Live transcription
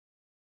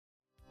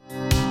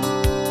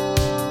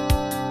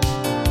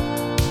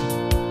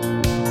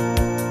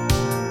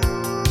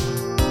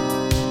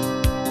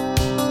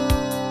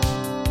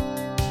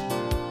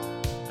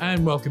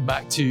and welcome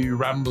back to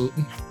Ramble.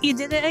 You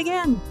did it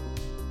again.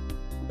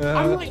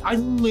 So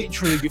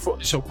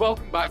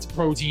welcome back to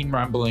Protein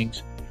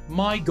Ramblings.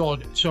 My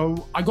God,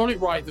 so I got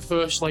it right the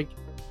first,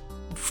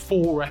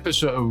 4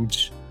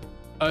 episodes.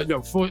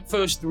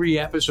 First 3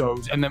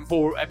 episodes, and then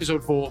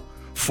episode 4,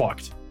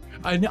 fucked.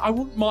 And I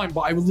wouldn't mind,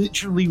 but I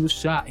literally was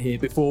sat here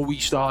before we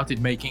started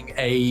making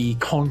a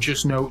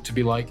conscious note to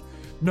be like,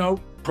 no,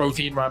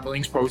 Protein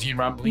Ramblings.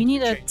 You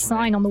need a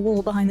sign on the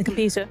wall behind the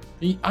computer.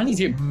 I need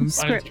to get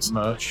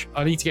merch.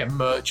 I need to get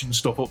merch and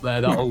stuff up there.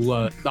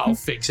 That'll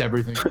fix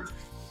everything.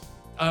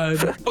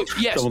 But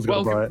yes,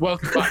 welcome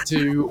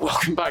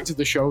back to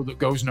the show that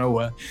goes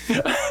nowhere.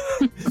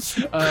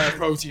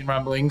 Protein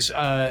Ramblings.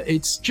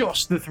 It's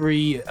just the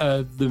 3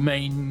 the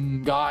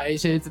main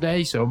guys here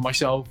today. So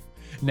myself,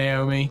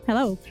 Naomi,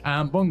 hello,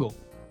 and Bungle.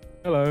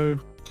 Hello.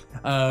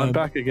 I'm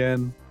back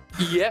again.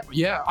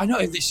 Yeah. I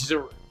know this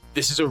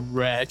is a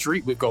rare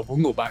treat. We've got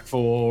Bungle back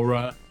for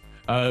a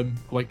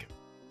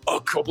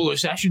couple of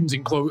sessions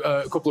in close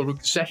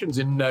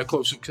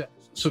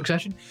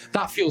succession.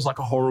 That feels like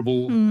a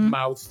horrible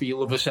mouth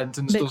feel of a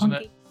sentence, doesn't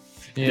it?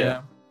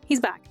 Yeah.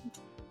 He's back.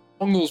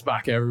 Bungle's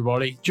back,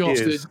 everybody.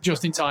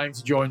 Just in time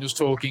to join us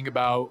talking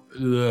about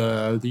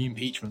the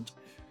impeachment.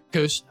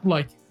 Because,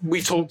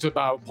 we talked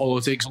about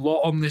politics a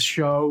lot on this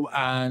show,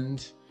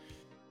 and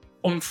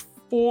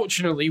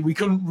unfortunately, we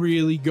couldn't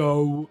really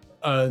go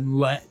and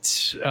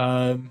let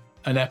an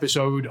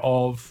episode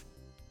of...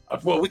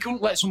 we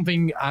couldn't let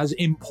something as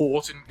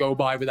important go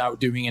by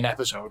without doing an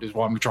episode, is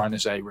what I'm trying to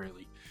say,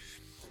 really.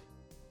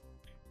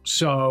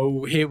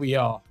 So here we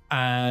are,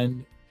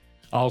 and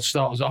I'll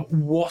start us off.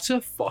 What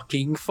a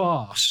fucking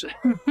farce.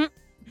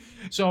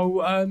 So,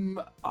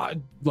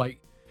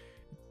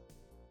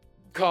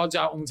 cards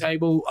out on the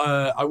table.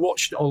 I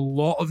watched a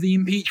lot of the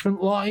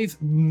impeachment live,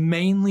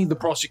 mainly the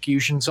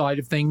prosecution side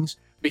of things,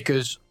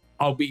 because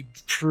I'll be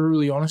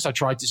truly honest, I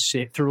tried to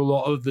sit through a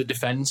lot of the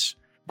defense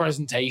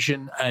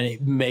presentation, and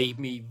it made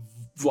me,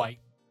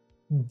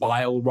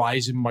 bile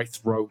rise in my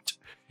throat.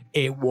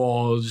 It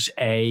was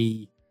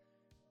a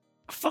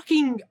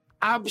fucking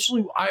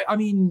absolute... I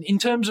mean, in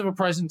terms of a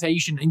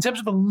presentation, in terms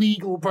of a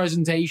legal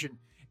presentation,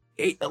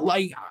 it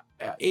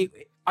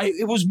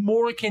was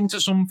more akin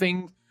to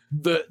something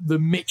that the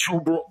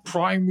Mitchellbrook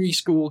primary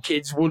school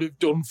kids would have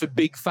done for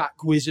Big Fat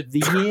Quiz of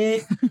the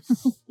Year.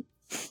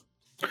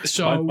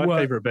 So my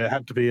favourite bit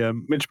had to be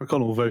Mitch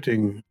McConnell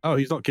voting,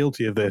 he's not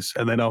guilty of this,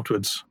 and then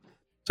afterwards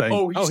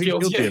saying, he's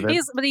guilty of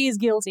it. But he is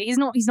guilty. He's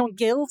not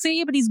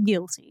guilty, but he's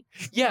guilty.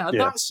 Yeah.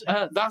 That's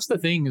the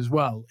thing as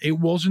well. It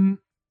wasn't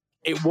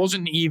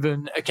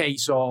even a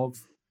case of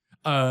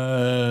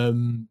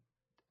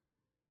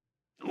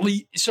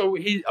so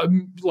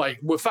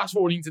we're fast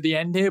forwarding to the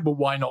end here, but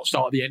why not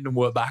start at the end and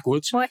work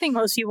backwards? Well, I think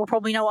most people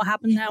probably know what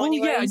happened now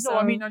anyway. Yeah, so... no,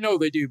 I mean, I know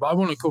they do, but I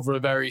want to cover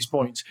various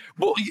points.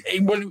 But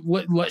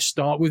let's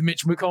start with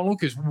Mitch McConnell,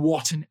 because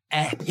what an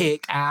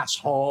epic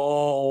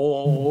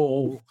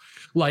asshole.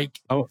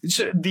 It's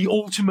the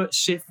ultimate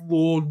Sith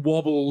Lord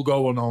wobble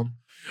going on.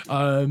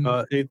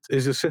 It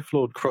is a Sith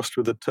Lord crossed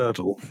with a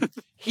turtle.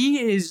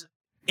 He is,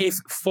 if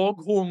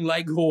Foghorn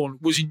Leghorn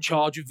was in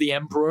charge of the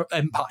Empire,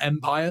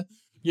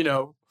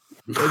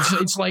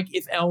 it's like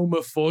if Elmer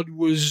Fudd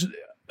was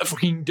a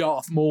fucking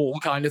Darth Maul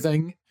kind of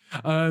thing.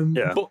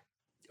 But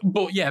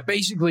yeah,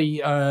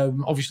 basically,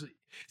 obviously,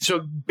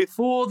 so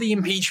before the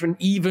impeachment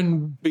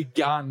even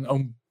began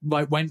and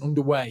went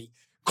underway,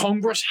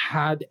 Congress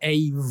had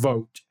a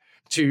vote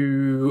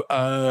to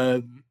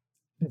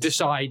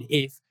decide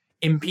if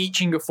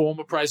impeaching a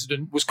former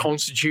president was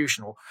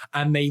constitutional,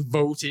 and they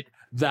voted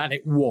that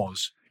it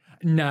was.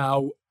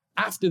 Now,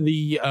 after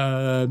the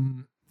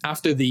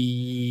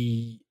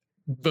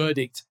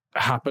verdict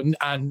happened,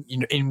 and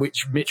in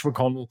which Mitch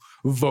McConnell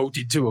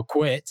voted to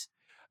acquit,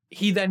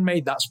 he then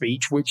made that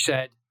speech which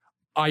said,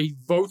 I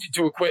voted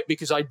to acquit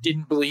because I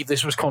didn't believe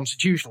this was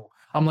constitutional.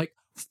 I'm like,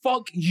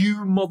 fuck you,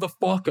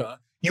 motherfucker.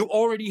 You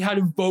already had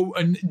a vote,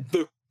 and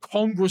the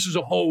Congress as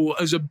a whole,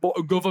 as a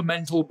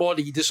governmental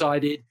body,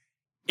 decided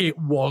it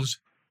was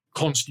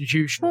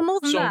constitutional. Well, more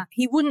than that,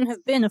 he wouldn't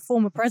have been a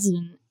former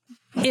president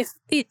if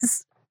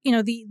it's...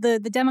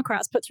 the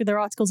Democrats put through their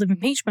articles of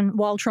impeachment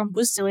while Trump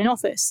was still in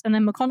office. And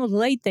then McConnell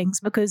delayed things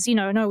because,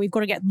 no, we've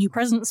got to get the new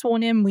president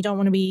sworn in. We don't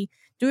want to be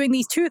doing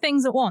these 2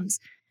 things at once.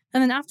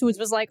 And then afterwards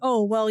was like,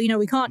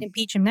 we can't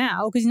impeach him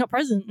now because he's not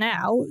president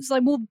now. It's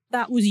like, well,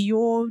 that was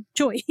your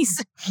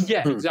choice.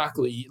 Yeah,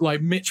 exactly.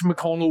 Mitch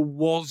McConnell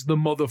was the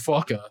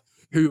motherfucker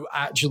who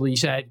actually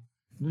said,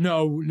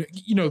 no,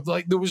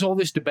 there was all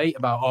this debate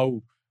about,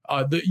 one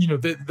of the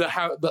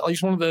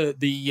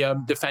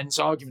defense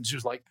arguments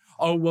was like,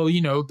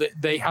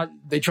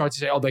 they tried to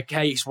say, their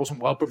case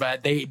wasn't well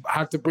prepared. They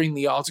had to bring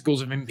the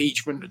articles of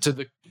impeachment to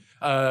the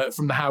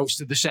from the House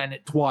to the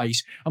Senate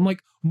twice. I'm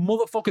like,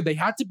 motherfucker, they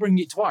had to bring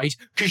it twice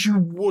because you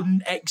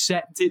wouldn't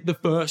accept it the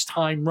first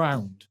time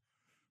round.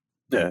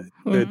 Yeah,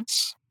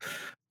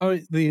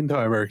 the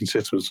entire American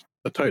system was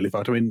totally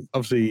fucked. I mean,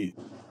 obviously,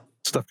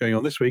 stuff going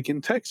on this week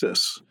in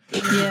Texas.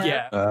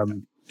 Yeah.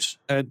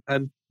 And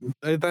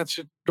that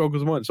just joggles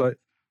the mind. It's like,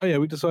 oh yeah,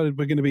 we decided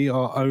we're going to be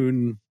our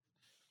own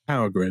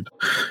power grid.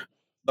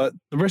 But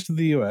the rest of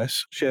the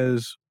US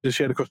is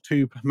shared across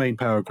two main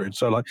power grids.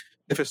 So, like,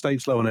 if a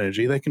state's low on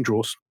energy, they can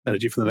draw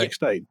energy from the next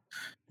state.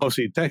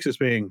 Obviously, Texas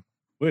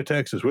we're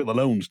Texas, we're the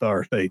Lone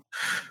Star state,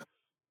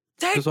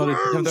 decided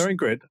to have their own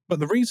grid. But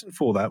the reason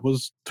for that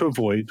was to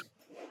avoid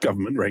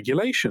government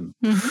regulation.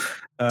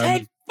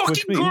 Ted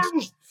which fucking means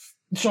Cruz!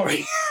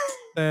 Sorry.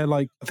 they're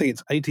like, I think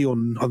it's 80 or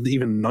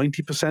even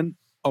 90%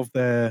 of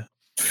their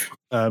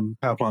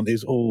power plant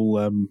is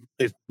all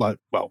is like,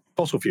 well,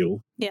 fossil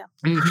fuel. Yeah.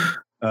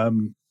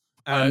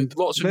 And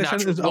lots of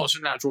natural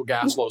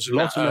gas, lots of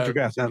natural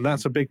gas, and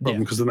that's a big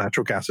problem because the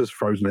natural gas is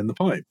frozen in the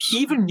pipes.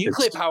 Even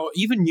nuclear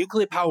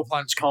power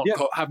plants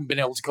haven't been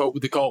able to cope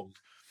with the cold.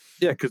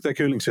 Yeah, because their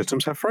cooling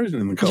systems have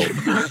frozen in the cold.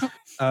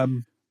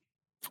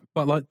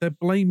 But like, they're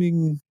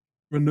blaming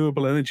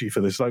renewable energy for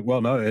this. Like,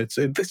 well, no, it's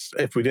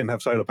if we didn't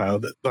have solar power,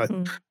 that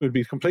it would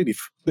be completely.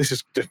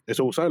 It's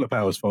all solar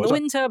power's fault. The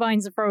wind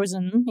turbines are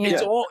frozen. Yeah.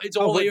 It's all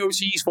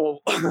AOC's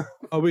fault.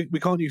 We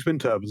can't use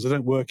wind turbines. They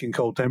don't work in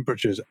cold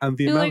temperatures, and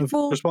the amount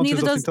of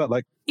responses I've seen,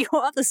 like your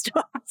other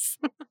stuff.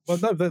 Well,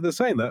 no, they're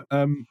saying that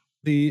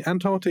the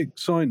Antarctic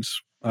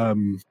science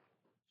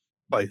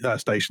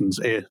stations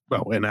in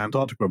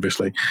Antarctica,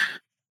 obviously,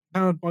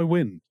 powered by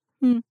wind.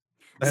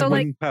 They have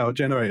wind power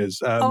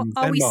generators. Are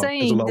we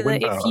saying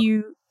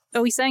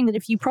that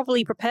if you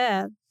properly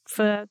prepare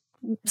for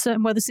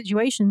certain weather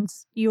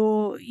situations,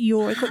 your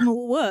equipment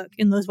will work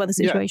in those weather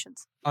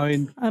situations? I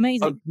mean,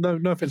 amazing. No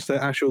offense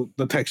to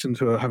the Texans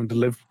who are having to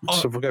live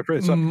go through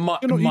it. So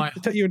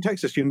you're in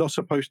Texas. You're not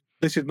supposed.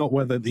 This is not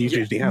weather that you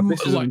usually have.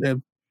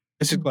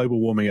 This is global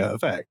warming at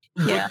effect.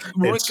 Yeah.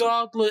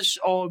 Regardless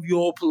of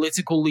your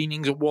political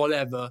leanings or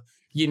whatever,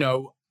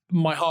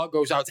 my heart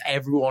goes out to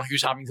everyone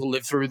who's having to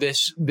live through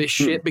this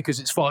shit, because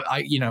it's fun.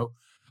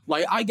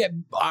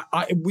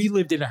 We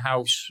lived in a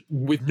house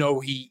with no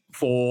heat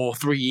for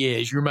 3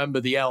 years. You remember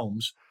the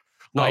Elms?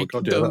 And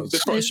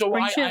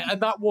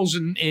that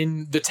wasn't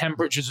in the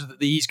temperatures that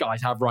these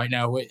guys have right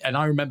now. And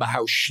I remember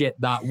how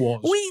shit that was.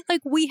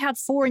 We had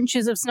 4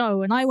 inches of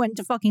snow, and I went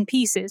to fucking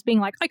pieces, being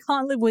like, I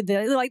can't live with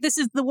this. Like, this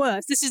is the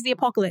worst. This is the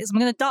apocalypse. I'm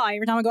going to die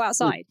every time I go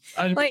outside.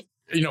 And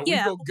we've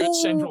got good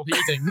central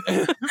heating.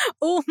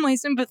 All my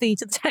sympathy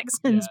to the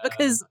Texans,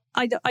 because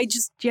I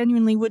just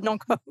genuinely would not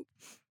cope.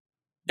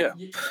 Yeah.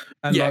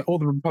 And like, all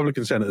the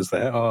Republican senators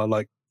there are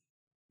like,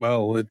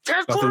 well, it's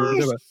nothing to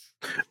do with it.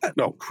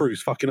 No,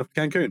 Cruz fucking up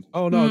Cancun.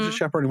 Oh no, I was just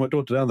chaperoning my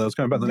daughter down there. I was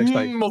going back the next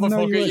day.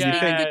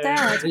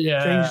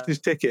 Motherfucker, Changed his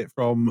ticket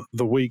from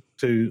the week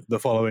to the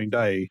following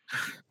day.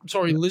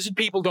 Sorry, lizard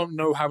people don't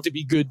know how to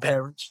be good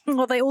parents.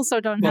 Well, they also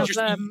don't have.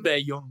 They're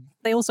young.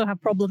 They also have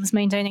problems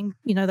maintaining,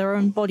 their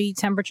own body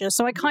temperature.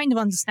 So I kind of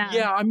understand.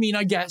 Yeah, I mean,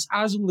 I guess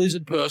as a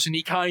lizard person,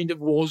 he kind of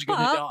was going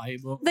to die.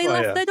 But they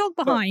left their dog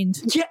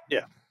behind.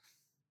 Yeah.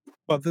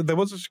 But there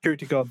was a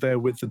security guard there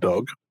with the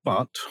dog,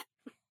 but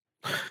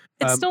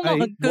it's still not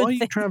a good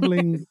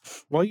thing.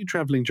 Why are you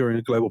traveling during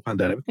a global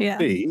pandemic? Yeah.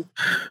 B,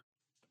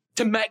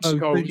 to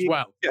Mexico as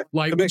well. Yeah,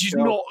 which is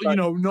not,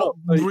 not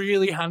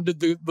really handled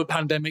the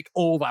pandemic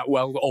all that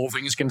well, all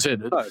things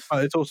considered. No,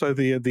 it's also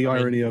the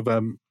irony of,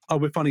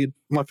 we're finding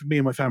me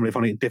and my family are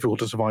finding it difficult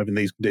to survive in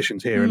these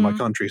conditions here in my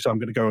country, so I'm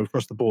going to go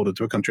across the border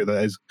to a country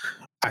that is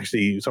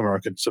actually somewhere I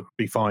could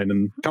be fine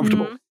and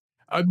comfortable.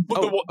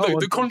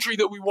 The country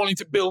that we wanted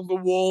to build the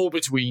wall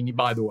between,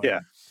 by the way. Yeah.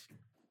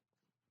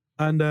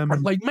 And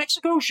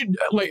Mexico should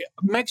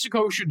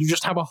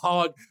just have a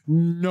hard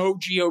no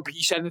GOP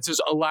senators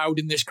allowed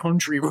in this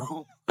country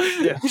rule.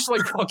 Yeah. Just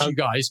like, fuck you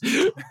guys.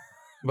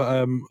 But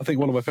I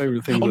think one of my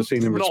favourite things I've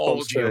seen in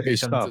response to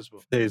his stuff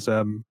is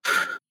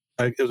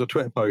it was a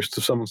Twitter post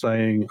of someone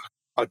saying,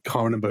 I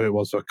can't remember who it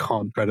was, so I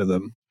can't credit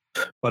them,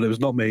 but it was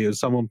not me. It was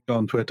someone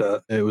on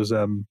Twitter. It was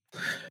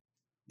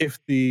if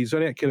the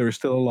Zodiac Killer is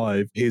still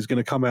alive, he's going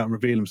to come out and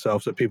reveal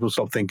himself so people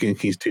stop thinking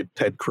he's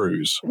Ted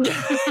Cruz.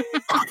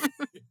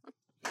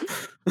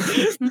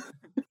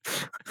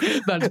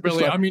 That's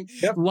brilliant. I mean,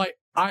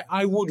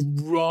 I would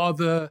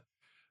rather,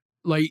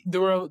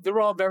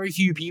 there are very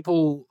few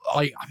people,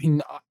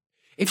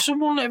 if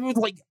someone ever,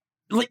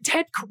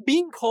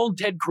 being called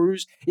Ted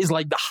Cruz is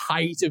like the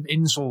height of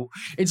insult.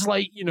 It's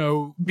like,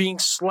 being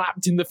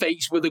slapped in the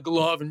face with a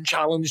glove and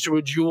challenged to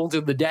a duel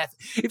to the death.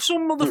 If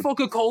some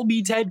motherfucker called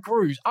me Ted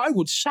Cruz, I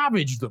would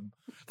savage them.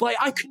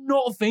 I could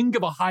not think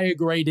of a higher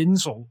grade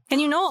insult. Can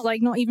you not?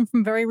 Not even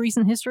from very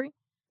recent history?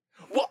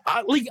 What?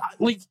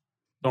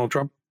 Donald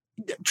Trump?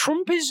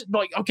 Trump is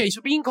okay,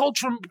 so being called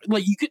Trump,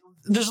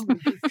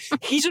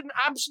 he's an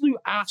absolute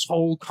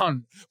asshole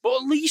cunt.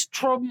 But at least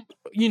Trump,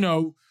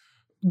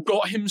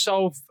 got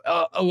himself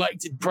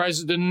elected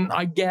president,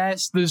 I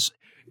guess.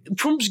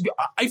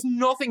 If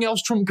nothing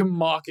else, Trump can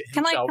market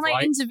himself. Can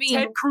I intervene?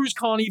 Ted Cruz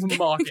can't even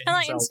market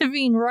himself. Can I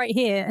intervene right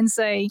here and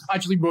say,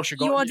 actually, Russia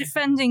got you are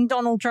defending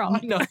Donald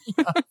Trump? I know.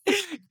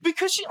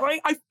 Because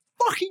I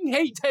fucking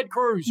hate Ted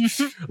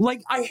Cruz.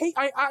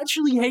 I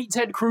actually hate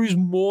Ted Cruz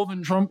more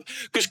than Trump,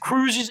 because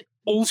Cruz is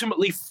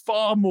ultimately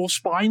far more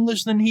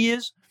spineless than he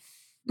is.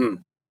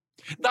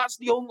 That's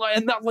the only,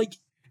 and that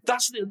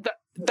that's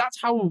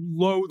how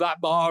low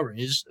that bar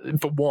is,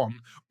 for one.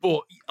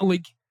 But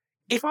like,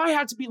 if I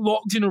had to be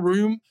locked in a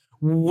room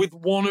with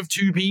one of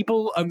two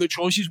people and the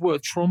choices were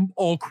Trump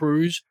or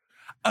Cruz,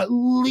 at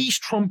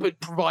least Trump would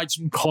provide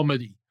some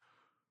comedy.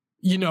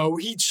 You know,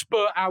 he'd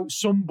spurt out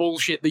some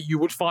bullshit that you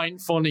would find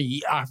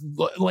funny.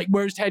 Like,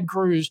 whereas Ted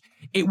Cruz,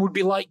 it would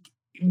be like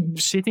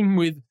sitting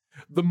with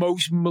the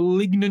most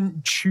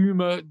malignant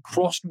tumor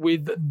crossed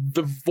with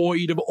the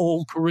void of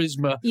all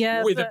charisma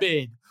with a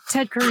beard.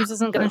 Ted Cruz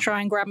isn't going to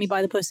try and grab me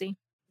by the pussy.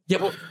 Yeah,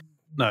 but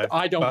No,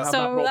 I don't have that So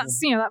problem. that's,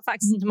 that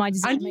factors into my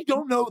decision And you making.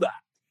 don't know that.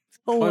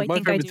 Oh, I my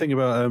think I favorite do. thing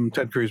about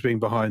Ted Cruz being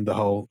behind the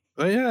whole,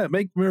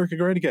 make America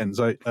great again. It's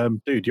like,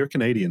 dude, you're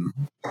Canadian.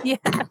 Yeah.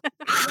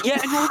 Yeah,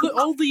 and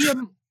all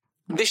the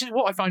this is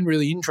what I find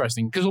really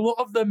interesting, because a lot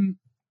of the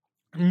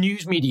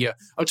news media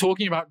are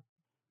talking about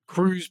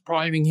Cruz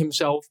priming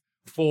himself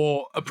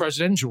for a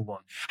presidential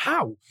run.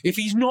 How? If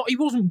he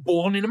wasn't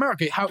born in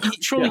America,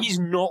 surely he's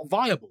not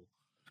viable.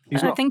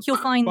 I think you'll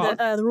find But-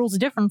 that the rules are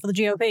different for the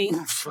GOP.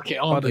 Fuck it, I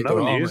aren't they? don't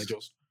know, Aren't news. they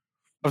just?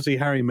 Obviously,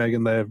 Harry and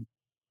Meghan,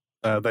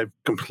 they've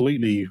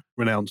completely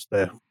renounced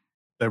their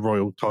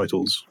royal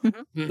titles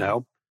Mhm.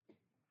 now.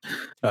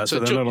 So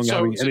they're no longer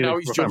having so any now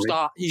of the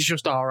family. he's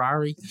just our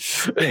Harry.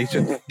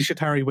 Yeah, he's just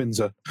Harry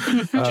Windsor.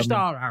 Just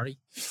our Harry.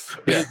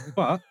 Yeah,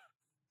 but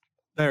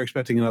they're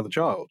expecting another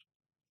child,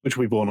 which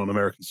will be born on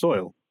American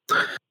soil.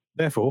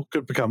 Therefore,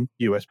 could become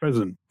US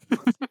president.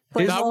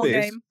 Play Is the long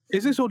this- game.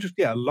 Is this all just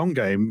a long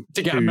game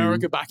To get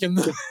America back in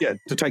the...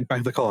 to take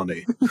back the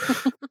colony?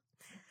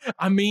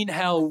 I mean,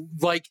 hell,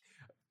 like,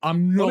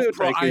 I'm All not... it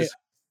would take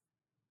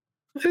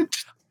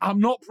is- I'm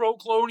not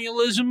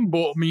pro-colonialism,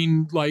 but I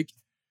mean, like,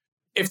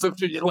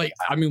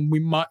 we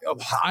might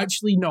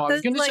actually no.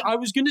 I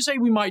was gonna say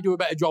we might do a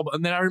better job,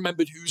 and then I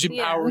remembered who's in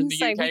Yeah, power I in was the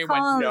gonna UK say, we and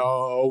went, can't-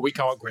 no, we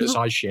can't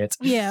criticize shit.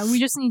 Yeah, we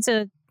just need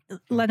to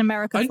let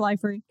America fly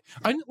free.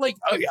 And like,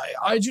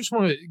 I just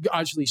want to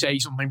actually say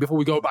something before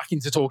we go back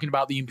into talking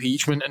about the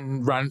impeachment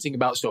and ranting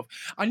about stuff.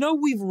 I know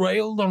we've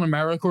railed on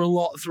America a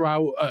lot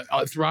throughout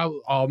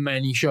our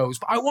many shows,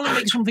 but I want to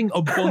make something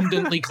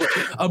abundantly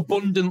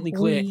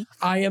clear. We.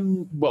 I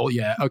am but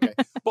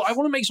I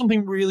want to make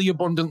something really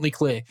abundantly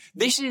clear.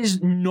 This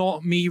is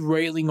not me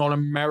railing on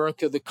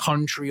America, the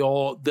country,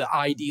 or the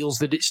ideals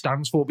that it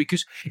stands for.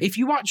 Because if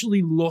you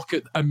actually look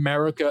at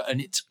America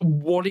and it's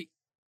what it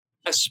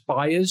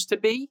aspires to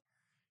be,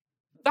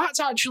 that's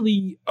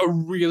actually a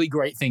really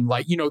great thing.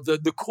 Like,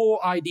 the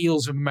core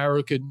ideals of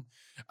American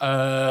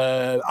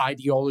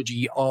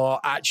ideology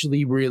are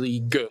actually really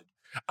good.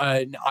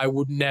 And I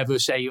would never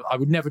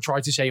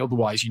try to say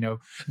otherwise,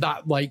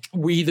 that like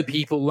we the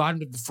people,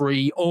 land of the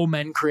free, all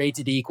men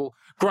created equal.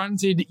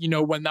 Granted,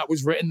 when that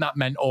was written, that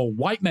meant all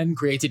white men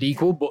created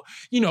equal, but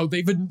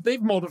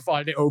they've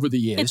modified it over the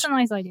years. It's a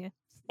nice idea.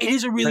 It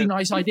is a really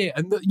nice idea.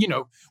 And,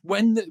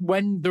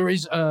 when there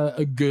is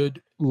a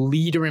good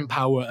leader in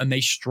power and they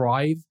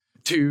strive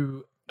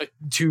to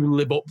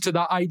live up to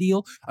that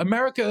ideal,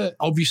 America,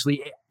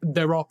 obviously,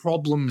 there are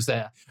problems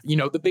there.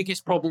 The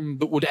biggest problem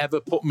that would ever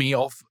put me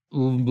off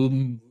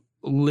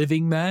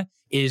living there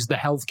is the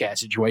healthcare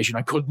situation.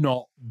 I could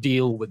not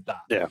deal with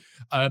that. Yeah.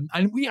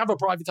 And we have a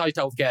privatized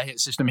healthcare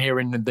system here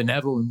in the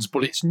Netherlands,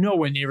 but it's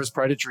nowhere near as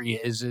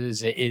predatory as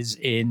it is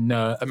in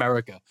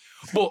America.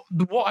 But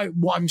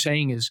what I'm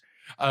saying is,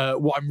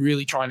 what I'm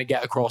really trying to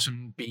get across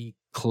and be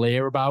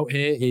clear about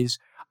here is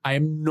I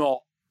am not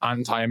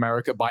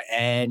anti-America by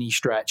any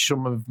stretch.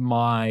 Some of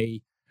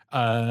my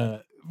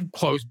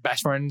close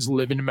best friends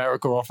live in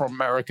America or from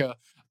America.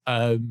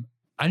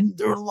 And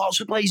there are lots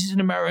of places in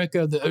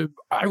America that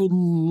I would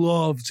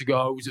love to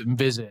go and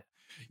visit.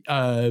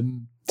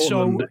 Portland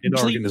in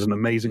Oregon is an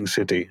amazing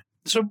city.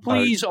 So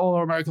please, all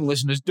our American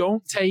listeners,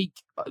 don't take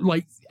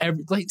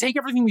take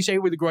everything we say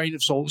with a grain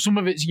of salt. Some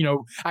of it's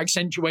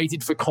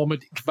accentuated for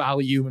comedic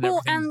value and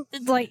everything.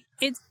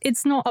 And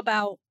it's not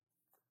about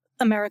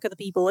America the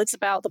people. It's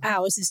about the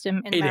power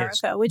system in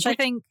America, which I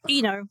think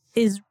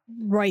is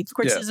ripe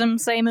criticism,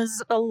 same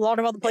as a lot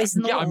of other places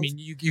in the world. I mean,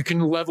 you can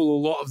level a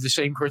lot of the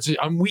same criticism,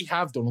 and we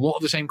have done a lot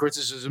of the same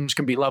criticisms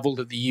can be leveled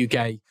at the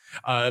UK,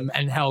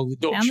 and hell, the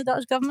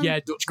Dutch government.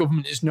 Yeah, Dutch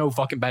government is no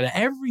fucking better.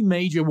 Every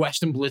major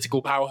Western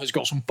political power has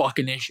got some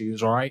fucking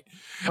issues. All right,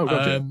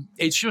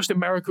 it's just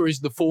America is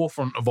the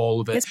forefront of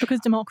all of it. It's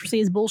because democracy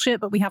is bullshit,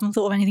 but we haven't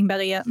thought of anything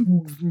better yet.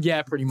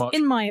 Yeah, pretty much.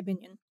 In my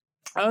opinion.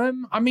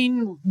 I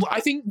mean,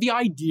 I think the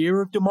idea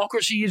of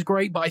democracy is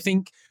great, but I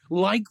think,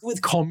 like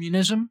with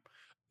communism,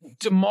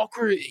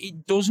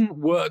 it doesn't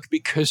work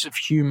because of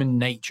human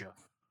nature.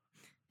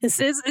 It's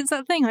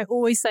that thing I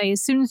always say.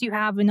 As soon as you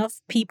have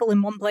enough people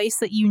in one place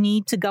that you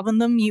need to govern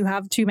them, you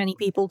have too many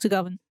people to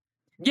govern.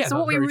 Yeah. So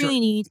what we really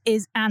need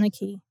is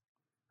anarchy.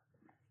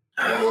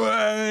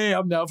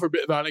 I'm down for a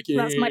bit of anarchy.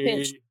 That's my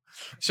pitch.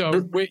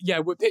 So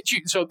we're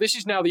pitching. So this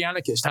is now the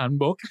Anarchist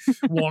Handbook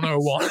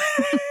 101.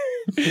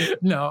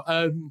 No,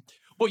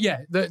 but yeah,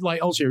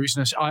 all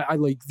seriousness, I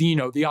like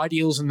the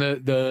ideals and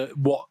the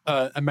what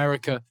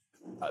America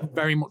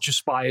very much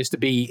aspires to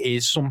be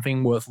is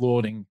something worth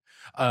lauding.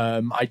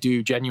 I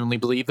do genuinely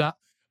believe that,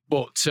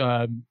 But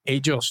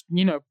it just,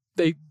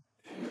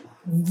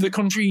 the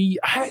country,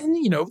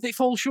 they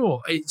fall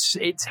short.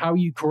 It's how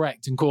you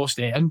correct and course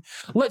it. And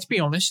let's be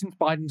honest, since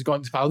Biden's got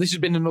into power, this has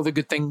been another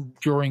good thing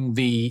during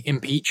the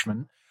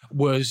impeachment,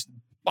 was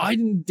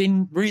Biden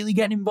didn't really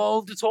get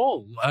involved at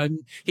all.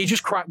 And he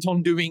just cracked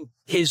on doing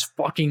his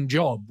fucking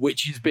job,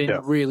 which has been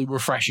really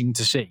refreshing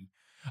to see.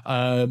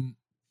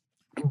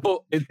 But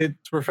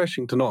it's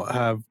refreshing to not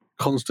have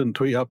constant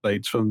tweet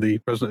updates from the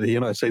President of the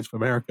United States of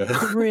America.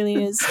 It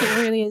really is. It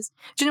really is.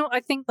 Do you know what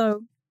I think,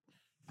 though?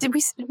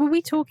 Were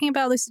we talking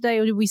about this today,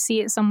 or did we see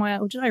it somewhere,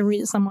 or did I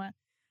read it somewhere?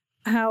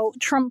 How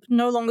Trump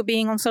no longer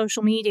being on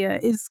social media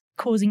is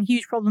causing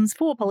huge problems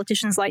for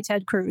politicians like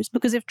Ted Cruz.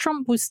 Because if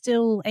Trump was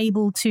still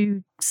able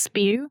to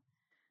spew,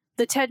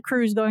 the Ted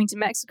Cruz going to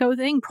Mexico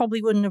thing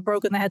probably wouldn't have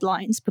broken the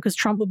headlines, because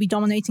Trump would be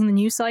dominating the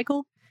news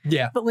cycle.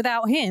 Yeah. But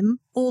without him,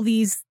 all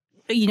these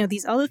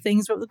other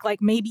things that look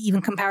like maybe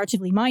even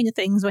comparatively minor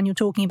things when you're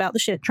talking about the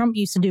shit Trump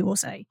used to do or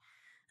say,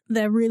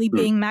 they're really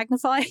being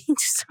magnified.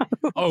 So,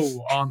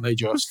 aren't they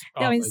just?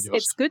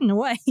 It's good in a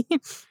way.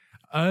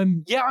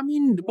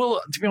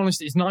 Well, to be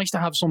honest, it's nice to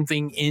have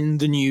something in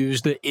the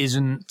news that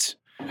isn't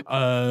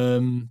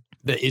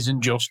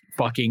just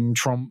fucking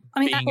Trump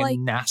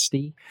being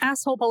nasty.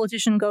 Asshole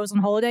politician goes on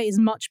holiday is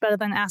much better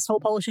than asshole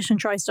politician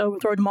tries to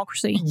overthrow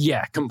democracy.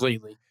 Yeah,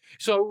 completely.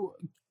 So,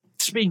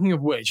 speaking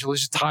of which,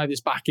 let's just tie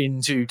this back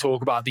in to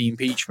talk about the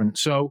impeachment.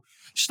 So,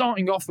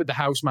 starting off with the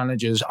House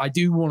managers, I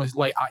do want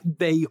to,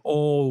 they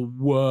all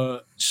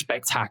were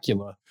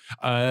spectacular.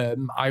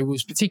 I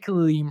was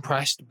particularly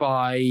impressed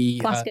by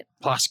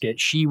Plaskett.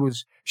 She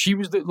was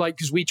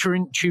because we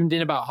tuned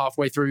in about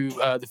halfway through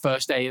the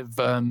first day of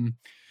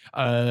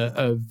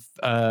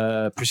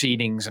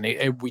proceedings,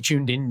 and we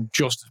tuned in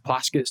just as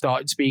Plaskett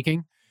started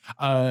speaking,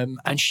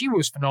 and she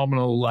was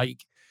phenomenal.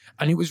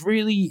 And it was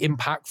really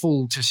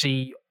impactful to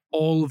see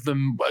all of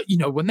them.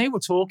 When they were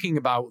talking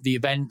about the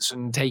events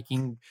and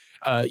taking,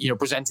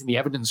 presenting the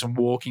evidence and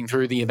walking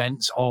through the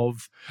events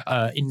of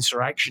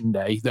Insurrection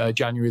Day,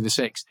 January the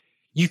 6th,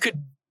 you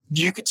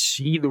could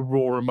see the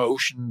raw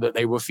emotion that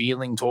they were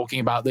feeling talking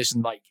about this,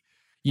 and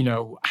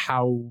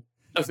how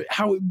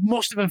it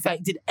must have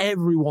affected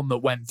everyone that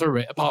went through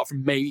it, apart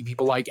from maybe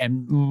people like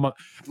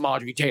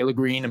Marjorie Taylor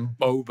Greene and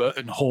Boebert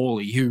and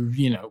Hawley, who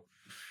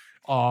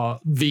are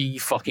the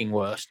fucking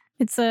worst.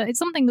 It's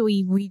something that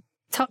we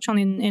touch on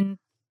in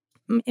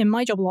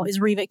my job a lot, is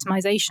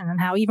re-victimization,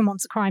 and how even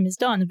once a crime is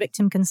done, a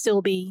victim can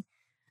still be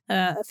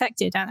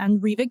affected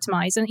and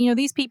re-victimized. And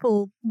these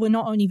people were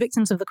not only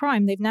victims of the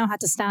crime, they've now had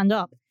to stand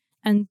up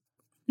and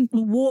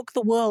walk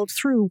the world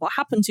through what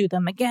happened to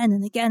them again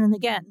and again and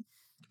again,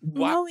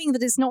 knowing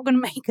that it's not going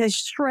to make a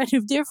shred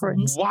of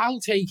difference, while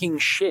taking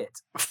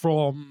shit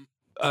from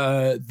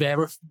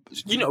their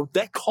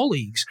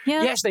colleagues.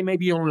 Yeah. Yes, they may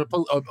be on an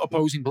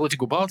opposing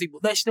political party,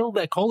 but they're still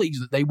their colleagues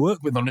that they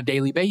work with on a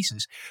daily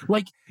basis.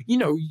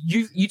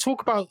 You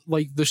talk about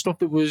the stuff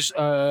that was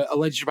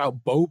alleged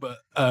about Boebert,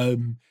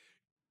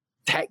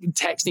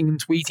 texting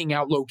and tweeting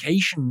out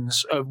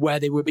locations of where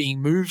they were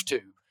being moved to.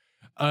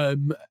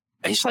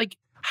 It's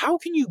how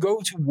can you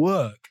go to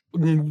work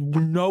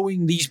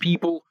knowing these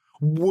people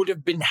would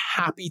have been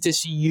happy to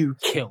see you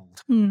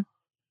killed? And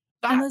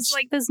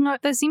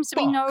there seems to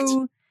be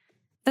no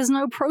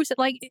process.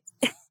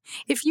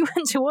 If you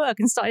went to work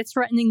and started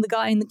threatening the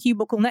guy in the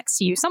cubicle next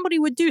to you, somebody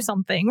would do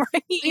something,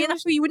 right? You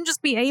wouldn't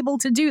just be able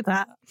to do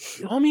that.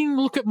 I mean,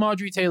 look at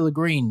Marjorie Taylor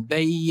Greene.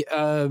 They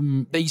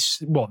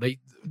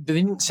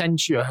didn't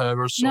censure her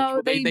or such.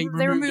 No, they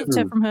removed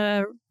her from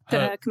her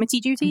committee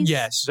duties.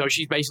 Yes, so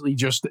she's basically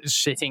just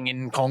sitting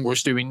in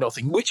Congress doing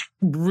nothing, which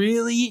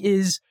really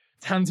is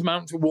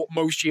tantamount to what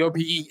most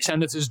GOP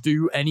senators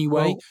do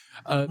anyway.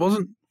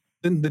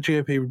 Didn't the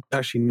GOP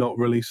actually not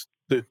remove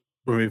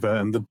her,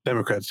 and the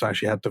Democrats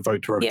actually had to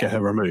vote to get her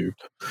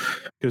removed?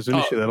 Because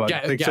initially they're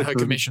like, get her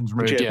commissions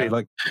removed.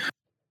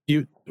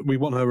 GOP, we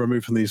want her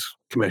removed from these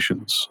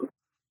commissions.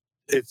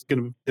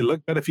 It'll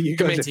look better for you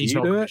guys if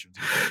you do it.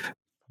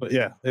 But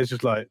yeah, it's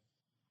just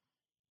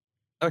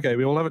okay,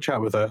 we will have a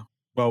chat with her.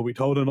 Well, we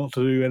told her not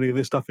to do any of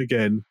this stuff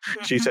again.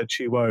 She said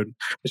she won't.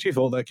 She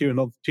thought that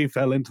QAnon, she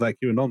fell into that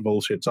QAnon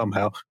bullshit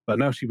somehow, but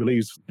now she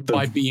believes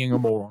by being a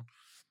moron.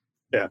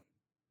 Yeah.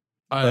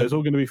 It's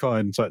all going to be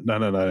fine. It's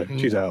no,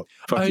 she's out.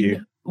 Fuck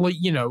you.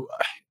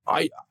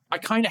 I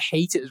kind of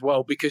hate it as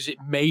well, because it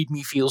made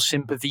me feel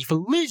sympathy for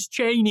Liz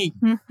Cheney.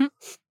 Mm-hmm.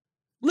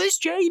 Liz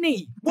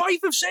Cheney,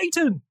 wife of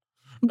Satan.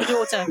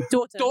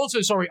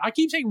 Daughter, sorry. I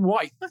keep saying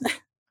wife.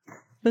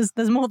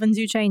 There's more than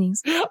two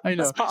Cheneys. I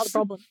know. That's part of the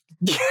problem.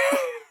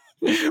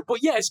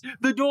 But yes,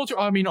 the daughter,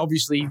 I mean,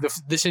 obviously,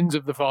 the sins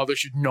of the father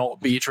should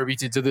not be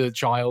attributed to the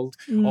child,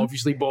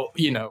 obviously, but,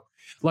 you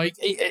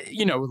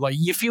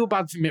feel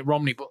bad for Mitt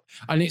Romney,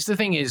 and it's the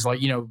thing is,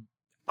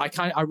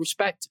 I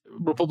respect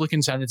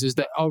Republican senators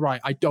that, all right,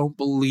 I don't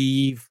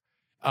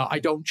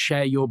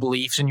share your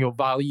beliefs and your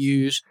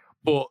values,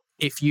 but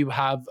if you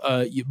have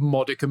a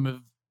modicum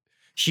of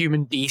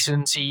human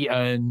decency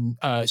and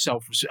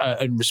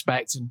and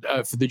respect and,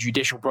 for the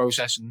judicial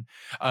process and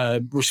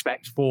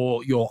respect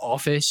for your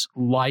office,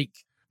 like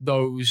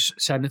those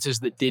senators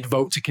that did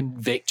vote to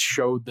convict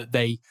showed that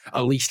they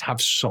at least have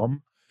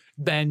some,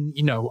 then,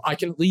 I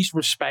can at least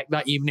respect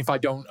that, even if I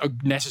don't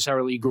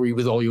necessarily agree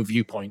with all your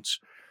viewpoints.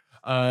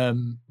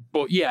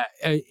 But yeah,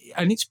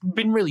 and it's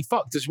been really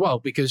fucked as well,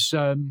 because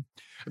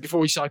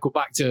before we cycle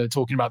back to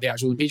talking about the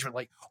actual impeachment,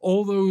 like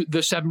all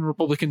the 7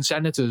 Republican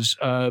senators,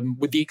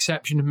 with the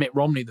exception of Mitt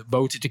Romney that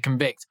voted to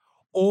convict,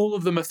 all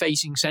of them are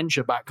facing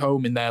censure back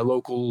home in their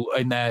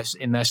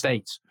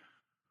states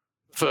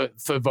for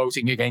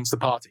voting against the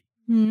party.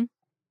 Mm.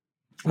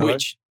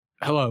 Which,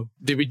 hello,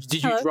 did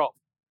you drop?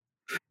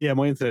 Yeah,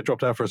 my internet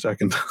dropped out for a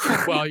second.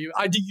 Well, We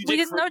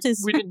didn't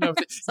notice. We didn't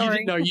notice.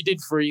 Sorry. You did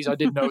freeze. I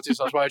did notice.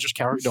 That's why I just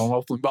carried on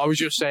waffling. But I was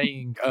just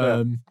saying.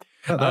 That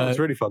was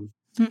really fun.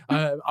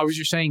 I was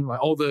just saying, like,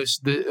 all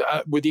this,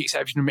 with the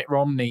exception of Mitt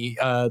Romney,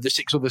 the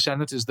 6 other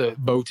senators that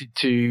voted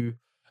to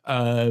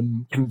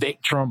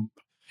convict Trump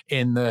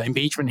in the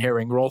impeachment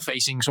hearing were all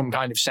facing some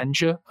kind of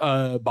censure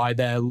by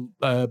their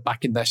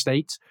back in their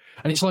states,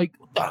 and it's like,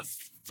 what the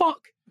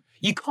fuck?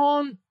 You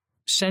can't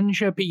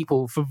censure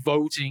people for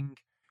voting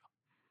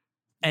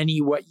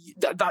anyway.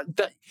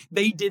 That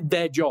they did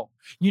their job.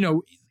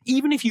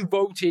 Even if you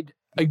voted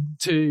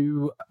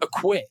to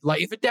acquit,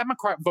 like if a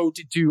Democrat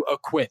voted to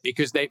acquit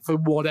because they, for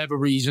whatever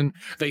reason,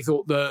 they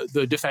thought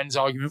the defense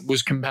argument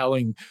was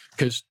compelling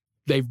because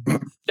they've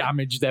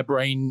damaged their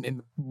brain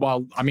to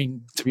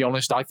be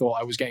honest, I thought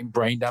I was getting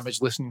brain damage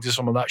listening to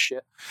some of that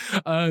shit.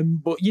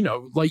 But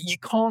like, you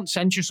can't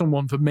censure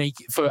someone for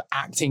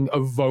acting a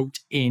vote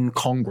in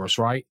Congress,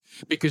 right?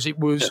 Because it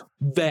was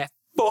their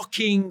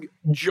fucking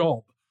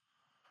job.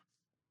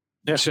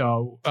 Yeah.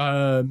 So,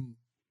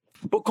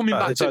 but coming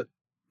back to...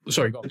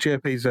 Sorry, go on. The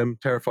GOP's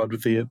terrified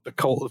with the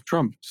cult of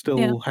Trump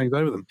still hangs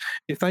over them.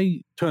 If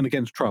they turn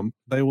against Trump,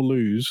 they will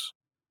lose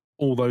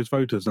all those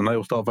voters and they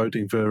will start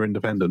voting for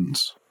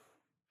independents.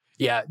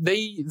 Yeah,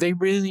 they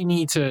really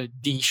need to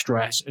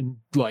de-stress and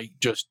like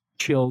just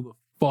chill the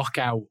fuck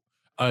out.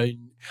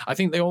 And I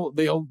think they all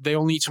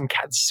need some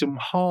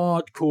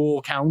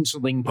hardcore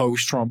counseling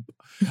post-Trump.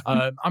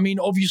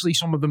 Obviously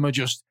some of them are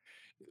just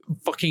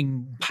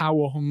fucking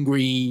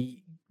power-hungry,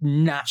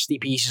 nasty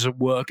pieces of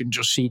work and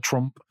just see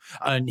Trump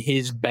and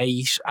his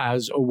base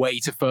as a way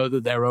to further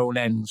their own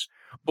ends.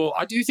 But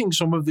I do think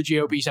some of the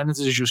GOP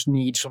senators just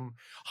need some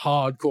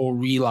hardcore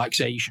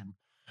relaxation.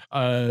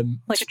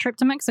 Like a trip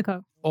to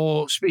Mexico.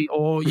 Speaking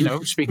of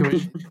which,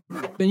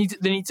 they need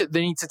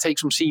to take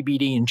some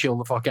CBD and chill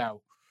the fuck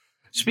out.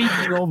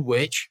 Speaking of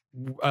which,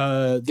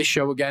 this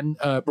show again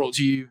brought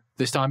to you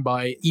this time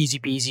by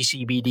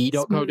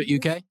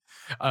easypeasycbd.co.uk.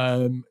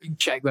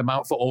 Check them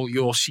out for all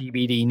your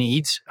CBD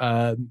needs.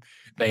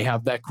 They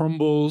have their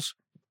crumbles,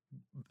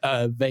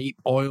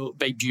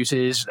 vape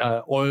juices,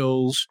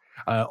 oils,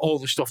 all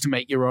the stuff to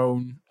make your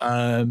own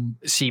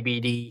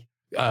CBD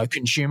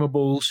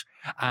consumables,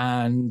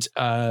 and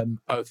a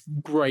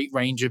great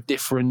range of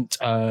different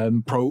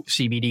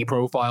CBD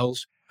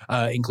profiles,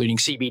 including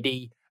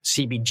CBD,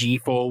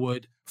 CBG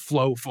forward,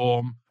 flow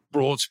form,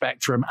 broad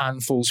spectrum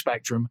and full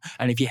spectrum.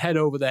 And if you head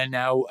over there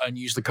now and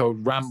use the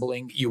code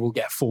RAMBLING, you will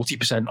get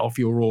 40% off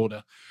your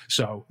order.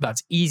 So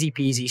that's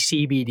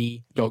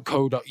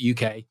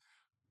easypeasycbd.co.uk,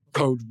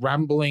 code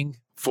RAMBLING,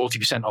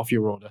 40% off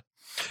your order.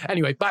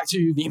 Anyway, back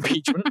to the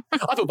impeachment. I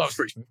thought that was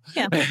pretty smooth.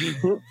 Yeah.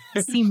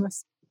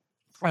 Seamless.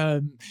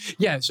 So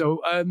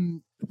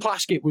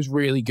Plaskett was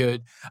really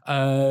good.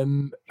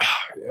 The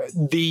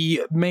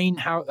main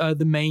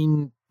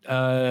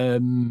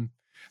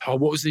what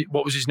was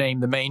his name?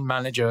 The main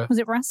manager. Was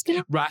it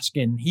Raskin?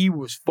 Raskin. He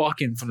was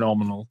fucking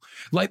phenomenal.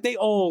 Like, they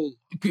all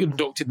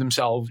conducted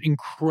themselves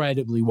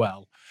incredibly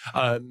well.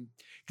 I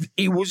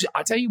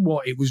tell you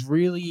what, it was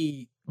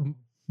really,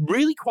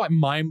 really quite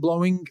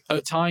mind-blowing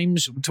at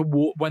times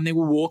when they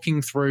were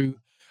walking through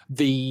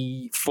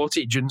the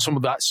footage, and some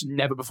of that's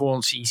never before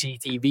on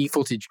CCTV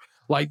footage.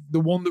 Like, the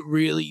one that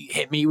really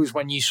hit me was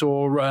when you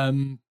saw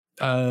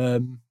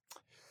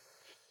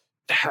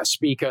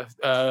Speaker,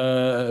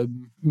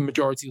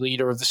 Majority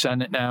Leader of the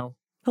Senate now.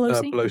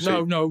 Pelosi?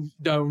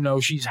 Pelosi.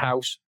 No, she's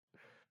House.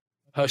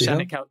 Her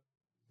Senate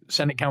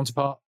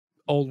counterpart,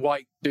 old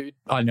white dude.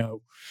 I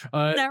know.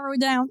 Narrow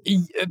down.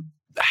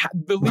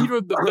 The leader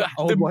of the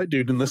old white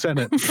dude in the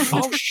Senate.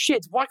 Oh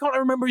shit! Why can't I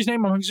remember his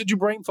name? I'm having such a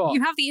brain fart.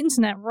 You have the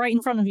internet right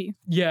in front of you.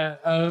 Yeah.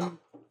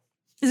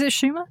 Is it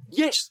Schumer?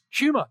 Yes,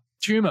 Schumer.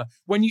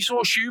 When you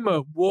saw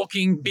Schumer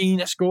being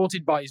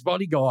escorted by his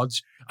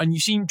bodyguards, and you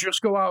see him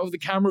just go out of the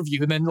camera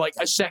view, and then like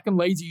a second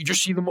later, you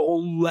just see them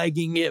all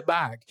legging it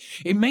back.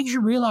 It makes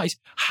you realize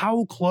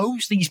how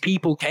close these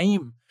people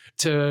came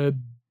to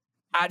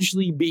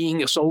actually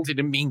being assaulted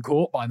and being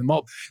caught by the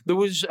mob. There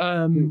was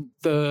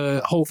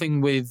the whole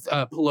thing with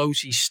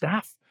Pelosi's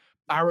staff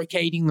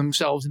barricading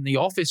themselves in the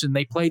office, and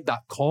they played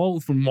that call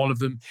from one of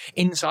them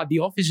inside the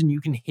office, and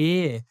you can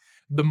hear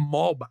the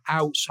mob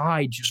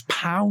outside just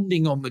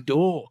pounding on the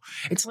door.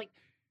 It's like,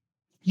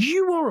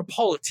 you are a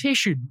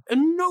politician. At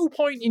no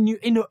point in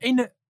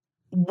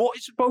what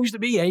is supposed to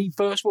be a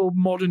first world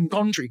modern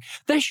country,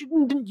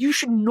 you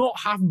should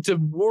not have to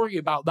worry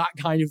about that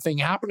kind of thing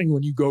happening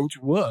when you go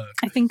to work.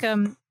 I think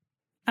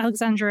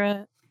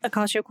Alexandra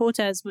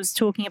Ocasio-Cortez was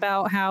talking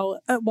about how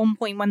at one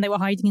point when they were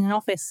hiding in an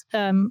office,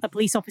 a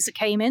police officer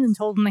came in and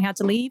told them they had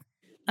to leave.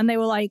 And they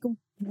were like,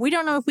 we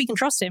don't know if we can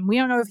trust him. We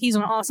don't know if he's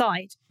on our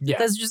side. Yeah.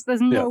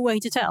 There's no way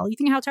to tell. You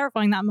think how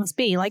terrifying that must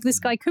be? Like, this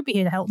guy could be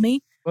here to help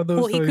me,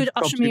 or he could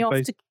usher me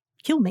off to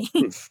kill me.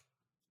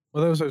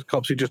 Well, there was those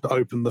cops who just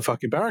opened the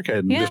fucking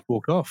barricade and just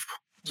walked off.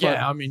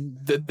 Yeah, I mean,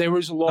 there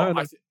was a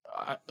lot.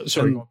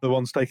 Sorry, the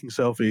ones taking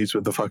selfies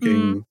with the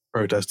fucking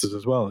protesters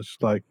as well. It's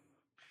just like,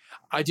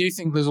 I do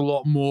think there's a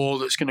lot more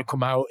that's going to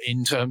come out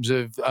in terms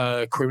of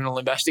criminal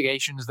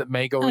investigations that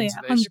may go into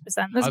this.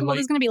 100%. There's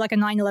going to be like a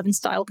 9/11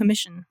 style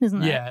commission, isn't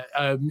there?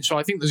 Yeah. So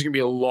I think there's going to be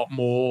a lot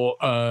more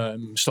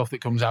stuff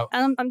that comes out.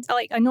 And I'm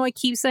like, I know I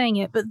keep saying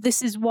it, but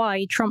this is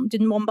why Trump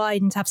didn't want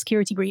Biden to have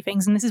security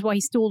briefings, and this is why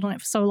he stalled on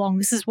it for so long.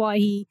 This is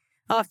why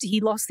after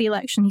he lost the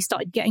election, he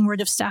started getting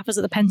rid of staffers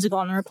at the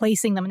Pentagon and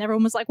replacing them, and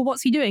everyone was like, well,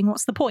 what's he doing?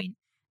 What's the point?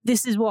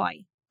 This is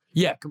why.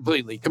 Yeah,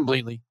 completely.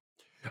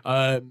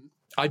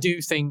 I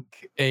do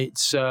think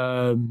it's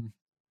there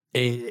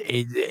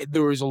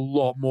is a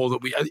lot more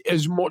that we,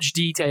 as much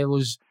detail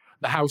as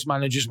the House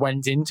managers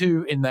went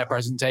into in their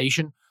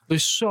presentation,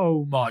 there's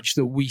so much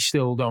that we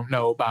still don't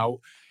know about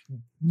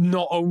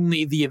not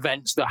only the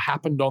events that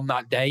happened on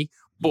that day,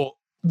 but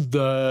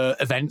the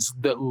events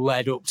that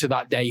led up to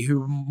that day,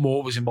 who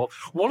more was involved.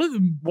 One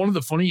of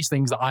the funniest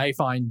things that I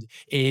find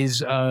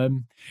is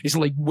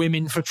like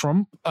Women for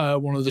Trump,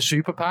 one of the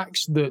super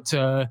PACs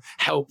that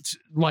helped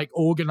like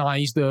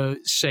organize the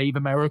Save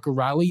America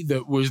rally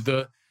that was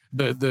the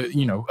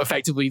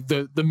effectively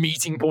the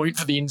meeting point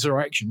for the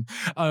insurrection.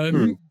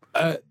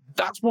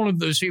 That's one of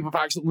the super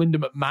PACs that Linda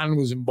McMahon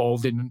was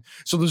involved in. And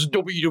so there's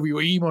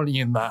WWE money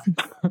in that.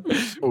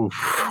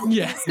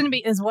 Yeah. It's going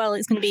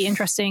to be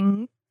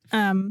interesting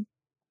to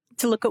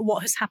look at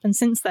what has happened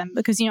since then,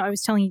 because I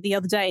was telling you the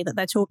other day that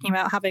they're talking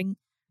about having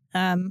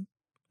they're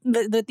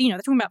talking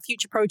about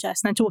future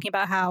protests, and they're talking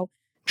about how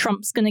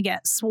Trump's going to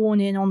get sworn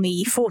in on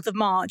the 4th of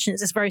March, and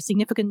it's this very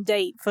significant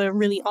date for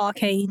really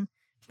arcane,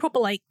 proper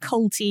like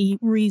culty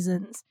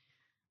reasons.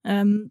 I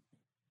don't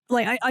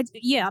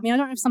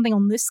know if something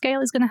on this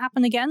scale is going to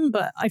happen again,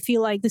 but I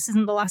feel like this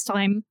isn't the last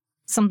time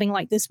something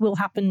like this will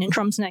happen in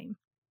Trump's name.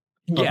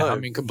 Yeah, I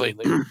mean,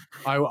 completely.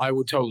 I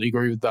would totally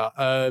agree with that.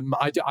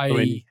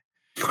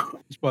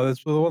 Well,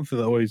 that's the one thing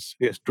that always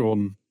gets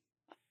drawn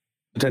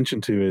attention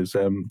to is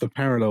the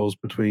parallels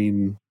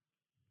between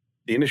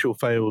the initial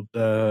failed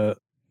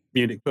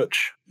Munich Putsch,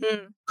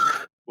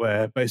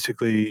 where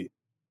basically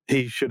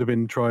he should have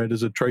been tried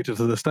as a traitor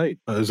to the state.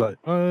 But it was like,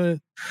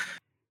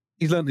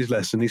 he's learned his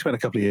lesson. He spent a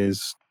couple of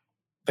years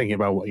thinking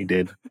about what he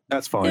did.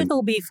 That's fine.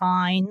 It'll be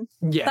fine.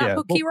 Yeah. That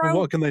book he wrote,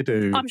 what can they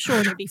do? I'm sure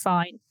it'll be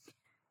fine.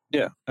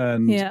 Yeah,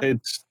 and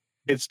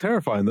it's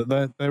terrifying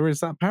that there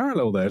is that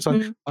parallel there.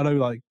 So I know,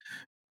 like,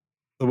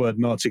 the word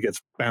Nazi gets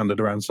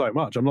bounded around so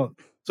much. I'm not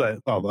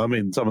saying, I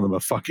mean, some of them are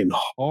fucking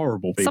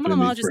horrible people. Some of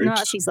them are just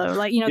Nazis, though.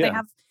 Like, they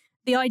have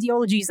the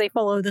ideologies they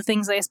follow, the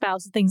things they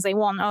espouse, the things they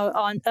want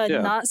are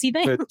Nazi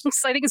things.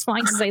 So I think it's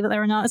fine to say that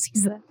there are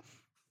Nazis there.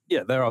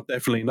 Yeah, there are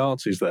definitely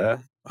Nazis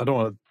there. I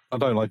don't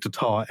like to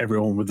tar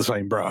everyone with the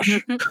same brush.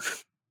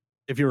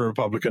 If you're a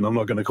Republican, I'm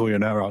not going to call you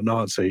an outright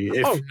Nazi.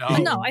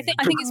 No, I think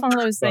it's one of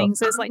those things.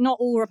 So it's like not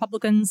all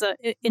Republicans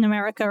in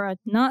America are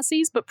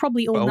Nazis, but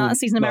probably all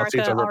Nazis in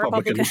America are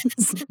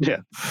Republicans. Yeah,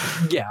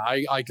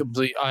 I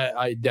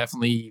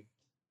definitely,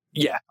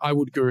 I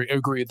would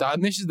agree with that.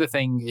 And this is the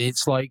thing.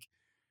 It's like,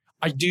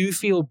 I do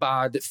feel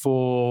bad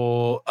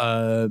for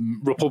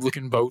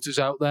Republican voters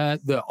out there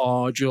that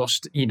are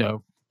just,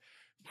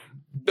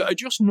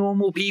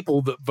 normal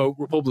people that vote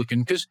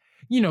Republican, because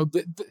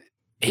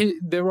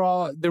there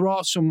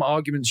are some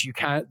arguments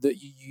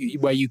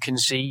where you can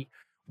see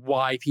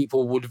why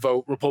people would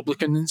vote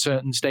Republican in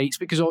certain states,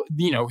 because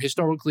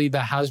historically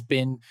there has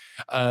been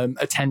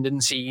a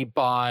tendency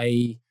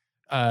by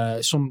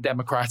some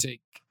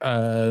Democratic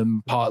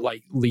part,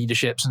 like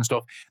leaderships and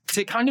stuff,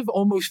 to kind of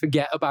almost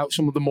forget about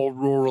some of the more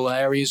rural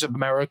areas of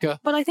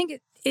America. But I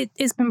think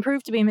it's been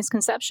proved to be a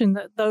misconception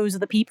that those are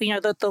the people,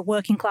 the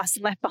working class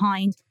left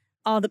behind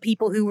are the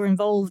people who were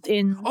involved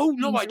in. Oh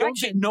no, I don't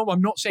think. No,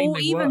 I'm not saying. Or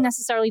even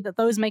necessarily that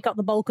those make up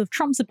the bulk of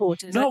Trump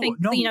supporters. I think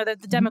the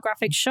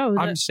demographics show.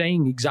 I'm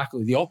saying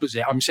exactly the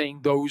opposite. I'm saying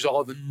those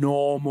are the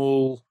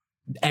normal,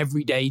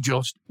 everyday,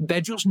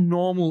 they're just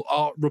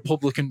normal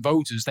Republican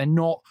voters. They're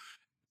not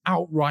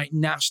outright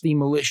nasty,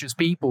 malicious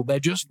people. They're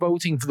just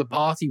voting for the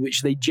party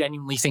which they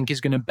genuinely think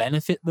is going to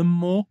benefit them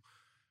more.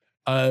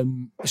 I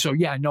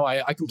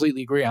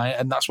completely agree,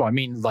 and that's what I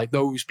mean. Like,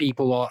 those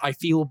people I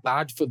feel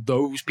bad for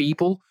those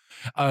people.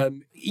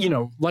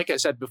 Like I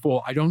said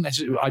before, I don't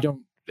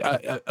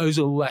as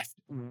a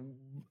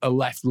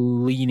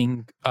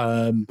left-leaning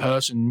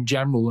person in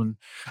general, and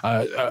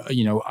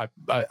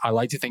I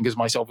like to think of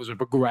myself as a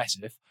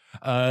progressive,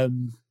 or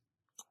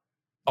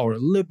a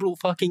liberal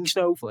fucking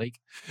snowflake.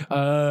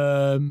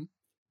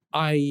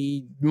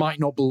 I might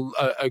not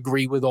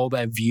agree with all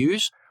their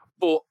views,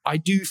 but I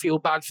do feel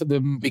bad for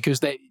them because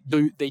they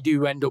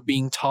do end up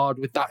being tarred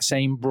with that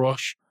same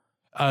brush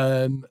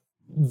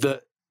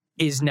that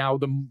is now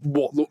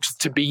what looks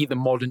to be the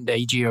modern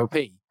day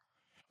GOP,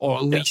 or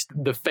at least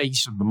the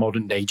face of the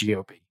modern day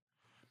GOP.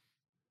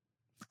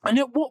 And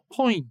at what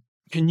point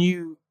can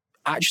you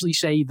actually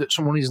say that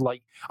someone is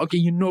like, okay,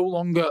 you're no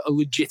longer a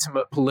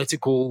legitimate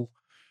political,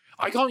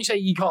 I can't say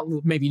you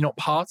can't, maybe not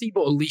party,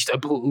 but at least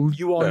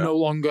you are no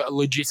longer a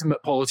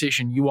legitimate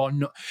politician. You are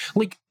not,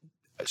 like,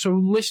 so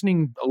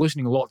listening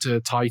a lot to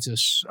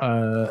Titus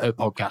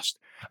podcast,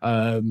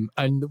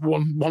 and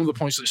one of the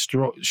points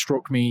that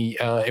struck me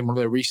in one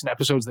of the recent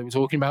episodes they were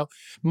talking about,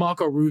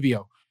 Marco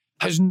Rubio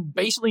has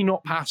basically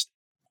not passed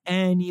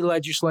any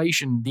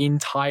legislation the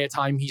entire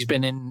time he's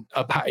been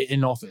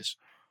in office.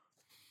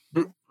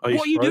 What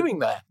are you doing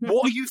there?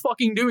 What are you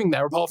fucking doing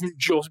there apart from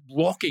just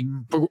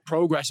blocking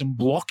progress and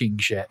blocking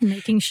shit?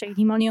 Making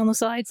shady money on the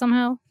side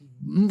somehow.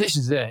 This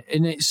is it.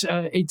 And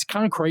it's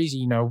kind of crazy,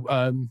 you know.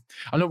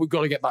 I know we've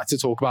got to get back to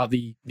talk about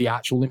the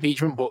actual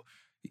impeachment, but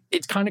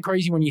it's kind of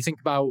crazy when you think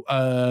about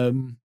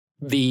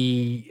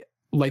the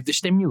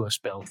stimulus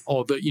bill,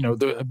 or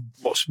the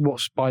what's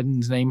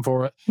Biden's name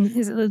for it?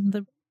 Is it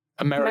the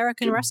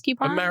American Rescue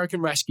Plan?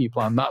 American Rescue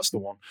Plan, that's the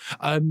one.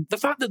 The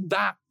fact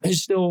that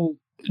is still,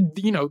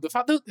 the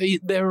fact that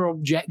there are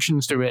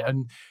objections to it,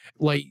 and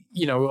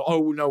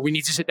oh no, we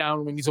need to sit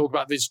down, we need to talk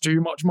about this,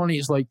 too much money.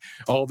 It's like,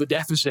 oh, the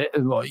deficit,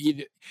 and like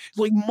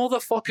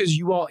motherfuckers,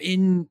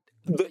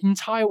 the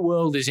entire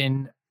world is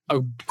in a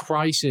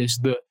crisis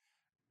that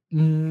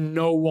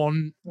no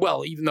one,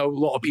 well, even though a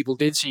lot of people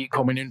did see it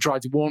coming and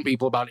tried to warn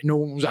people about it, no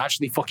one was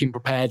actually fucking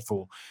prepared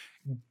for.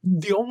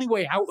 The only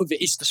way out of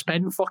it is to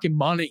spend fucking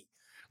money.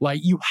 Like,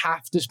 you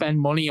have to spend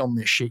money on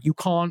this shit. You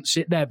can't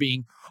sit there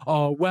being,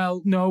 oh,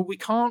 well, no, we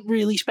can't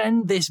really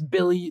spend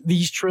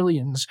these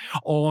trillions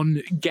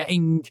on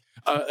getting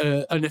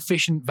an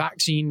efficient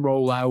vaccine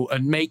rollout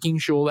and making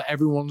sure that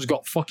everyone's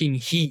got fucking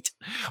heat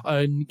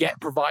and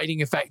providing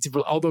effective,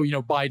 although,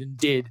 Biden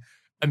did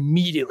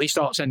immediately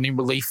start sending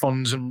relief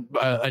funds and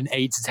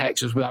aid to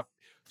Texas without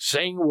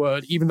saying a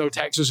word, even though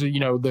Texas is,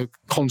 the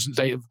constant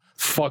state of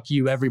fuck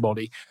you,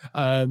 everybody.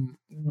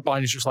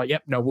 Biden's just like,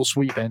 yep, no, we'll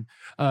sweep in.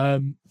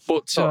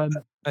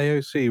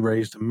 AOC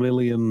raised $1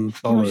 million in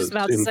 4 hours.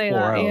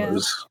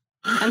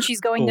 Yeah. And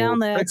she's going down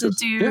there Texas.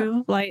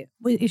 To do,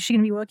 is she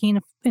going to be working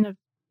in a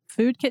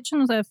food kitchen?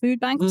 Is there a food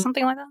bank or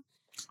something like that?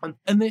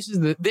 And this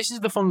is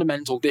the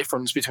fundamental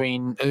difference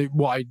between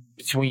what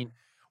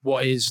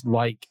is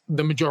like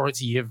the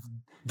majority of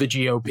the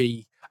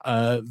GOP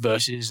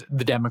versus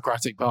the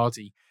Democratic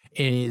Party,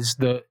 is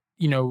that,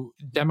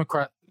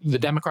 the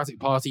Democratic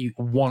Party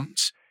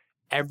wants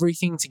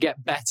everything to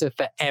get better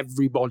for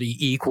everybody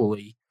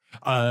equally.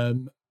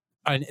 And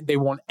they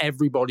want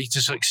everybody to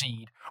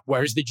succeed.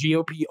 Whereas the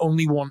GOP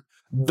only want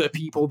the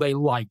people they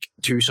like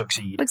to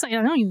succeed. But I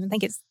don't even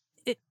think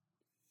the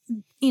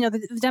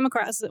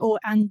Democrats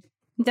and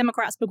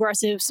Democrats,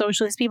 progressives,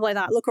 socialists, people like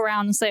that look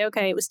around and say,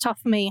 okay, it was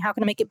tough for me. How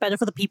can I make it better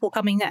for the people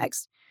coming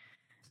next?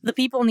 The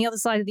people on the other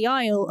side of the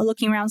aisle are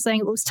looking around saying,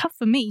 it was tough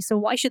for me, so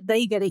why should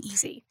they get it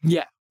easy?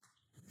 Yeah.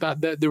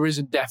 There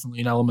is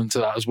definitely an element to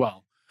that as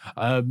well.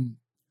 And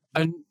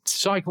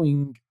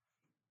cycling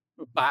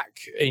back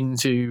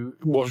into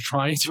what I was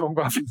trying to talk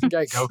about from the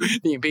get-go,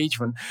 the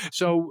impeachment.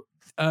 So,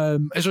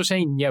 as I was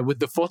saying, with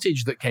the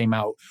footage that came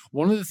out,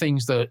 one of the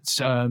things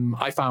that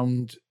I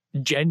found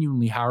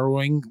genuinely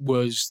harrowing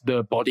was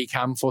the body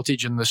cam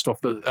footage and the stuff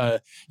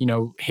that,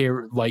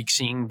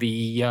 seeing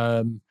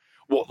the,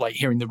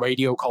 hearing the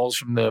radio calls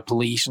from the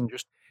police and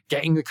just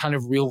getting the kind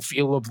of real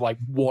feel of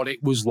what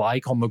it was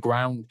like on the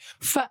ground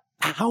for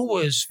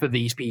hours for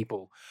these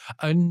people.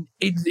 And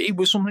it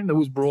was something that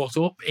was brought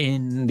up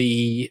in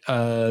the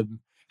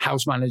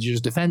House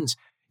manager's defense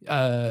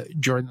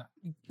during that.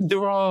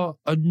 There are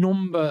a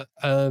number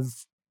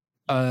of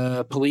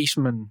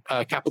policemen,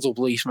 Capitol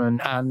policemen,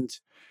 and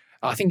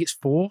I think it's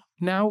 4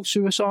 now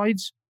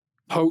suicides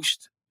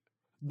post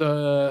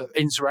the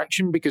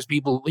insurrection, because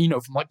people,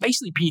 from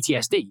basically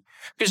PTSD.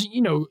 Because,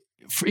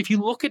 if you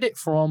look at it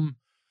from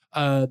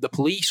the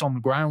police on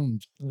the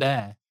ground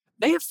there,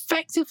 they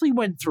effectively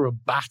went through a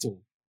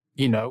battle,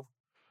 and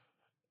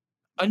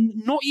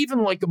not even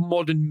a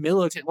modern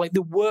military.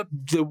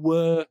 There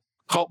were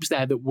cops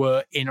there that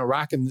were in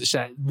Iraq and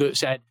that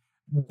said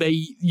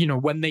they,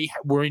 when they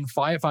were in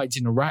firefights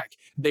in Iraq,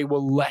 they were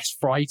less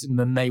frightened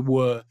than they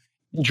were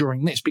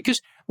during this.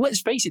 Because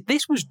let's face it,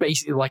 this was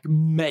basically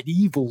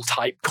medieval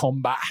type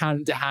combat,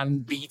 hand to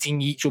hand,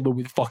 beating each other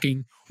with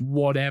fucking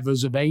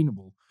whatever's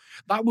available.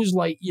 That was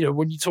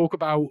when you talk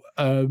about,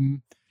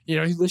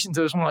 you listen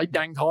to someone like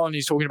Dan Carlin,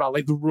 he's talking about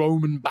the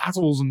Roman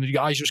battles and the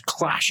guys just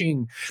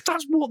clashing.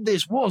 That's what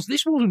this was.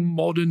 This wasn't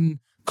modern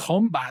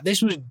combat.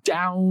 This was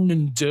down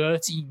and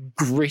dirty,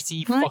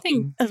 gritty,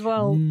 fucking as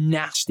well,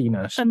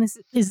 nastiness. And this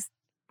is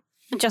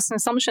just an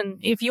assumption.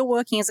 If you're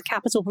working as a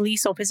Capitol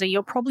police officer,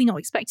 you're probably not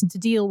expecting to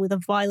deal with a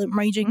violent,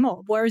 raging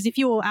mob. Whereas if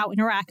you're out in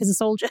Iraq as a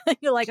soldier,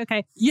 you're like,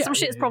 okay, some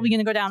shit's probably going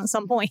to go down at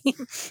some point.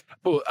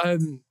 But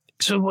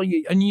so like,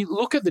 and you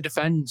look at the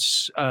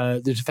defense's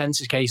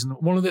case, and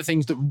one of the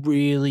things that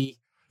really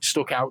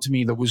stuck out to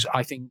me that was,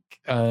 I think,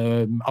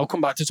 I'll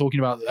come back to talking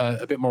about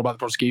a bit more about the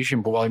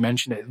prosecution, but while I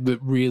mention it, that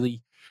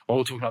really, while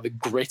we're talking about the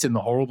grit and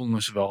the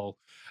horribleness of it all,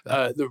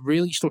 that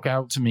really stuck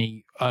out to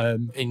me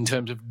in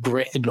terms of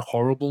grit and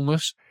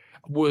horribleness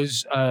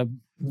was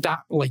that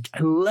like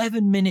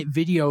 11-minute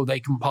video they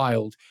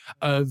compiled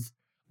of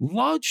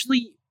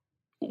largely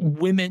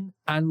women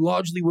and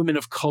largely women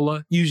of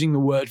color using the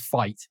word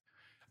fight,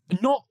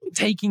 not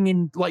taking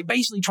in, like,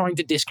 basically trying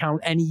to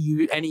discount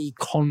any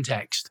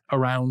context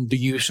around the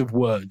use of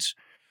words.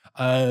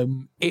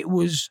 It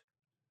was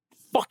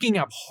fucking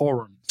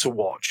abhorrent to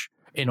watch,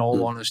 in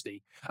all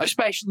honesty,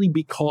 especially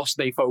because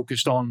they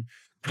focused on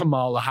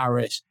Kamala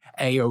Harris,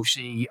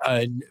 AOC,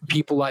 and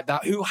people like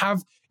that who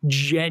have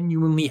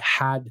genuinely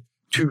had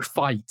to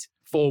fight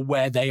for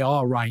where they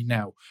are right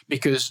now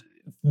because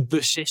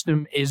the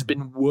system has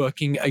been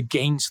working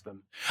against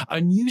them.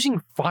 And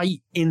using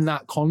fight in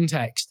that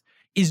context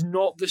is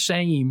not the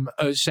same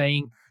as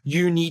saying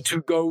you need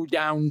to go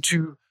down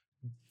to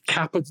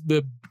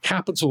the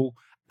capital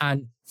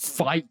and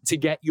fight to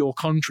get your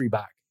country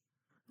back.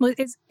 Well,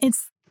 it's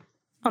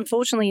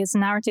unfortunately it's a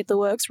narrative that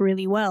works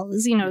really well.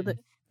 Is that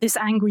this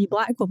angry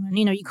black woman,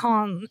 you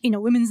can't,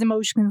 women's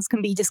emotions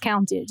can be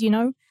discounted,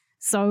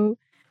 so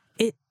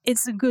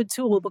it's a good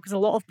tool because a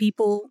lot of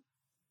people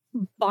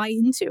buy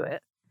into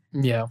it.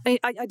 Yeah.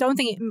 I don't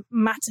think it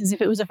matters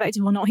if it was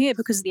effective or not here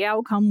because the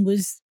outcome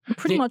was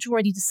pretty much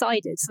already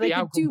decided. So they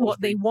could do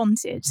what they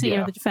wanted. So,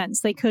 the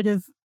defense, they could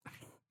have.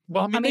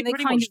 Well, I mean they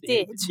kind of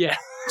did. Yeah.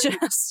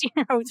 Just,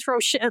 throw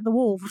shit at the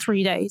wall for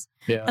 3 days.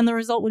 Yeah. And the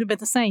result would have been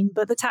the same.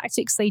 But the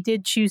tactics they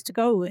did choose to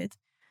go with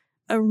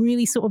are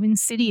really sort of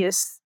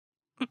insidious,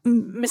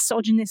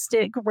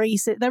 misogynistic,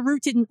 racist. They're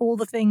rooted in all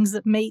the things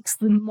that makes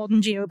the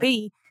modern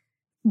GOP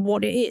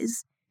what it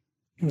is.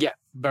 Yeah,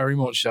 very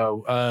much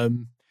so.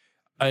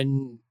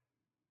 And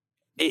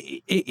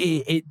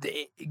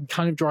it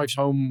kind of drives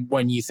home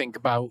when you think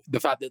about the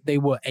fact that they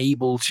were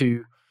able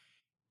to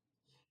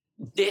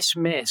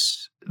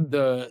dismiss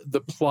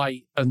the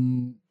plight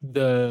and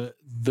the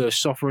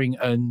suffering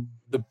and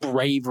the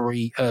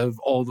bravery of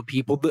all the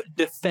people that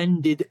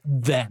defended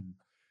them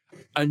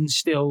and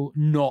still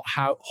not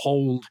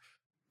hold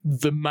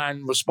the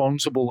man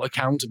responsible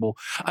accountable.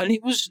 And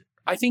it was,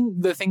 I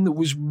think the thing that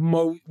was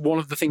one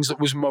of the things that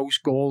was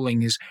most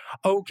galling is,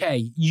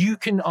 okay, you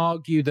can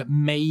argue that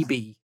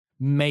maybe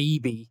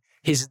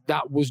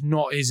that was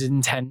not his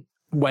intent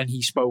when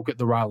he spoke at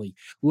the rally.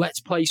 Let's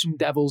play some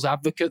devil's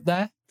advocate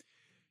there.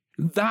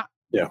 That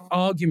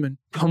argument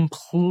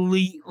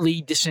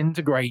completely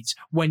disintegrates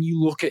when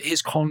you look at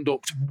his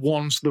conduct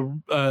once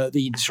the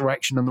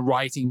insurrection and the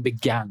rioting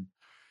began.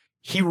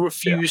 He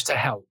refused to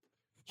help.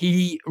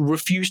 He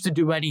refused to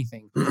do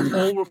anything.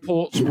 All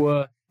reports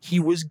were he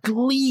was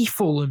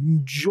gleeful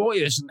and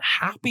joyous and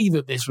happy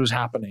that this was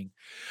happening.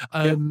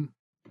 I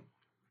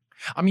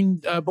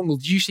mean, Bungle,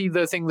 did you see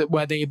the thing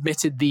where they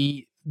admitted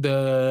I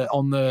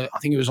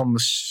think it was on the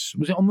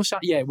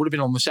Saturday? Yeah, it would have been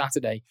on the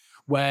Saturday,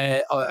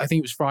 where I think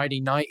it was Friday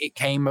night. It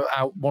came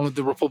out, one of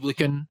the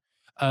Republican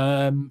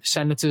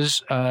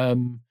senators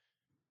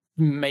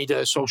made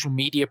a social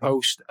media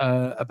post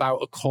about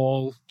a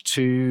call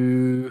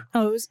to...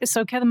 Oh,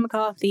 so Kevin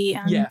McCarthy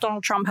and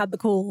Donald Trump had the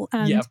call,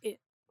 and it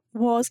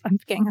was, I'm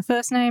forgetting her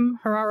first name,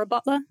 Harara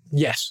Butler?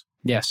 Yes,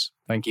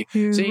 thank you.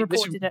 Who See,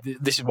 reported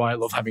this is why I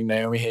love having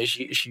Naomi here.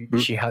 She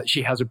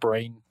has a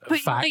brain of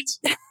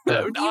facts.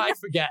 I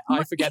forget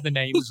the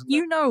names.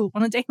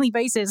 On a daily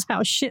basis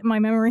how shit my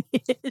memory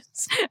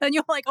is. And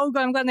you're like, oh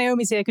God, I'm glad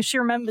Naomi's here because she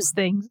remembers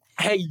things.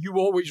 Hey, you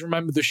always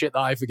remember the shit that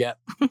I forget.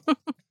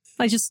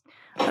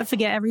 I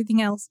forget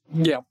everything else.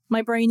 Yeah.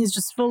 My brain is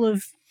just full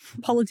of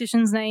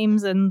politicians'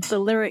 names and the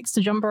lyrics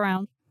to jump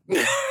around.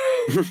 Nice.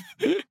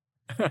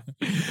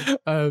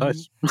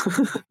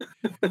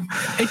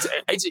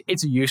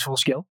 It's a useful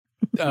skill.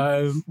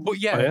 But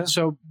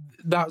so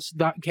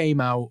that came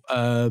out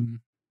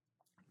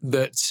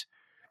that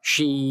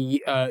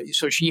she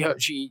overheard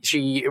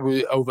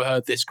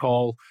this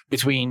call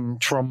between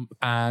Trump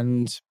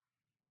and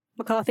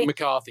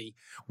McCarthy,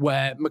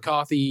 where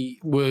McCarthy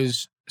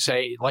was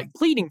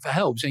pleading for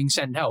help, saying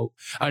send help,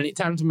 and it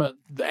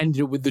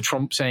ended up with the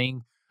Trump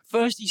saying,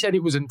 first he said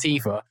it was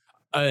Antifa,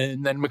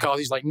 and then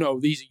McCarthy's like, no,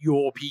 these are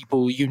your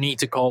people, you need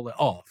to call it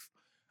off.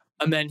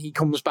 And then he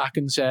comes back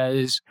and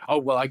says, oh,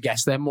 well, I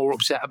guess they're more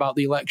upset about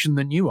the election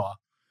than you are.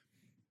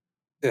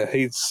 Yeah,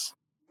 he's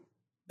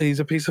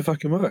a piece of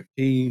fucking work.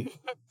 He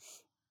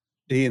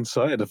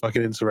incited a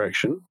fucking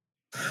insurrection,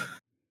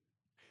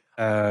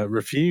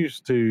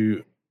 refused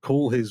to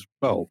call his,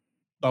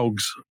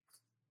 dogs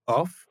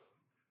off.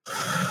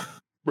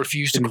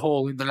 Refused to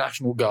call in the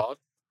National Guard.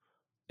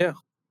 Yeah.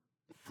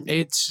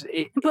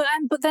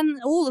 But then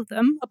all of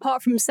them,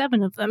 apart from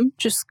 7 of them,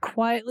 just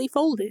quietly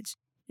folded.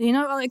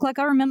 Like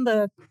I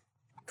remember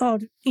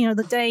God, you know,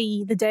 the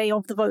day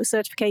of the voter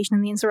certification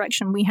and the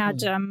insurrection, we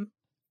had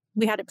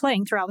it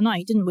playing throughout the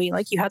night, didn't we?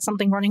 Like you had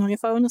something running on your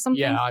phone or something.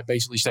 Yeah, I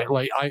basically said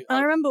I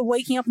remember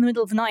waking up in the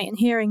middle of the night and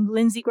hearing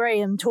Lindsey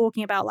Graham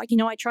talking about like, you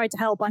know, I tried to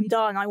help, I'm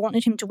done. I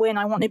wanted him to win.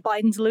 I wanted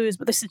Biden to lose,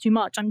 but this is too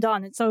much. I'm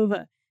done. It's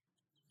over.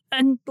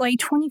 And like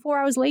 24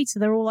 hours later,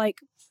 they're all like,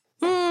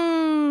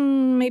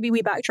 maybe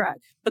we backtrack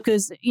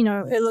because, you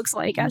know, it looks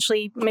like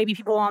actually maybe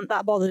people aren't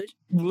that bothered.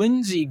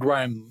 Lindsey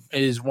Graham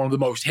is one of the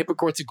most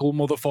hypocritical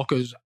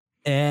motherfuckers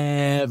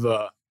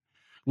ever.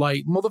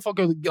 Like,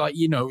 motherfucker, like,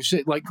 you know,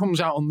 like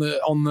comes out on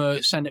the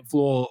Senate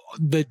floor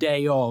the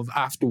day of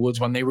afterwards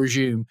when they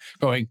resume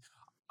going,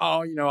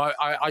 oh, you know,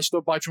 I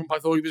stood by Trump. I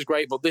thought he was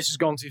great, but this has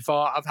gone too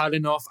far. I've had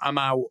enough. I'm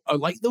out.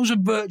 Like, those are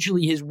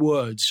virtually his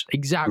words,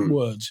 exact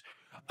words.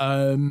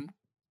 And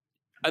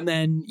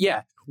then,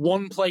 yeah,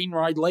 one plane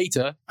ride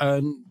later,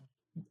 and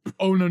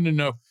oh,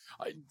 no.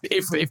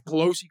 If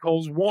Pelosi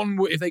calls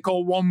if they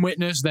call one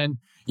witness, then,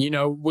 you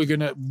know, what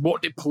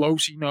did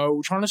Pelosi know?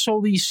 We're trying to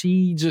sow these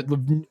seeds,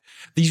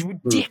 these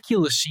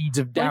ridiculous seeds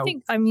of doubt.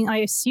 I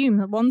assume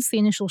that once the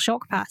initial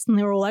shock passed and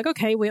they were all like,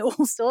 okay, we're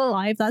all still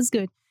alive, that's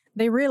good.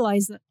 They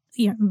realized that,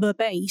 you know, the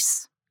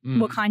base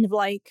were kind of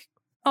like,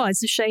 oh,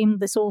 it's a shame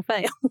this all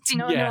failed. You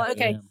know, and they're like,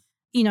 okay,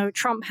 you know,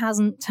 Trump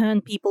hasn't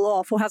turned people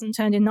off or hasn't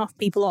turned enough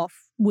people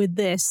off with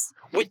this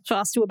for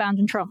us to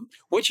abandon Trump.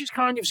 Which is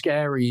kind of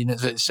scary in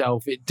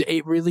itself.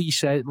 It really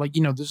said, like,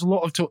 you know, there's a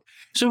lot of talk.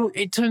 So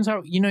it turns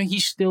out, you know,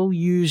 he's still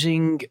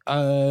using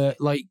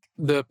like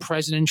the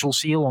presidential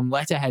seal on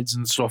letterheads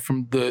and stuff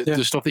from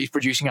the stuff that he's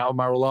producing out of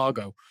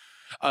Mar-a-Lago.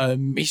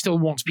 He still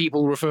wants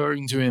people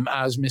referring to him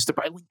as Mr.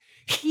 President.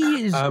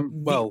 He is...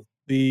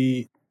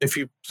 if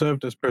you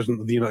served as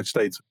president of the United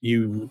States,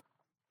 you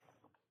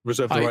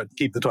reserve the right to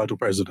keep the title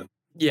president.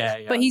 Yeah.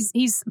 But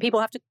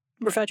people have to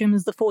refer to him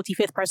as the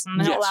 45th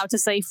president. They're not allowed to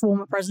say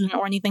former president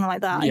or anything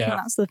like that. Yeah. I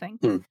think that's the thing.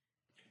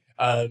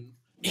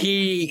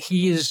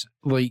 He is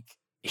like,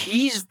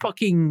 he's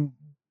fucking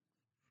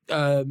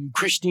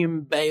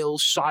Christian Bale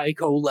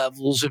psycho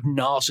levels of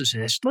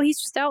narcissist. Well, he's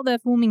just out there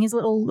forming his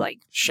little like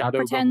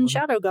pretend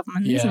shadow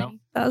government, isn't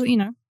he? You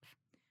know,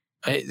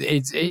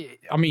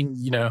 I mean,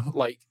 you know,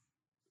 like,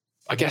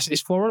 I guess,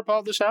 is Florida part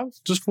of the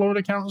South? Does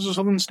Florida count as a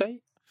southern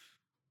state?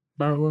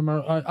 I don't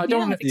know.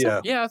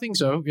 I think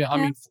so. Yeah, I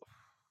mean,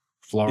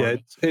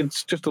 Florida. Yeah,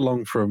 it's just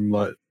along from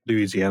like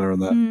Louisiana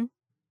and that.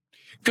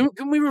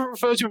 Can we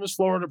refer to him as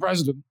Florida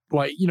president?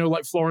 Like, you know,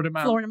 like Florida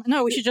man.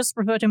 No, we should just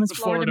refer to him as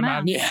Florida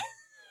man. Yeah.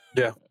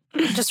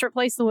 Just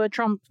replace the word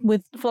Trump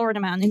with Florida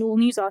man in all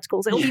news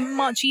articles. It'll be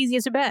much easier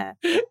to bear.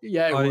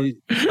 Yeah, I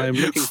am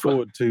looking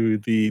forward to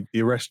the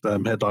arrest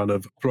headline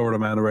of Florida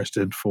man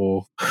arrested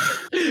for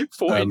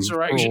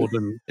insurrection.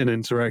 Fraud and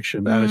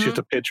insurrection. And it's just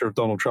a picture of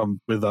Donald Trump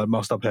with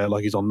mussed up hair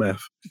like he's on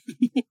meth.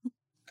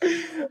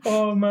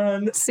 Oh,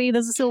 man. See,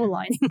 there's a silver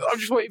lining. I'm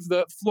just waiting for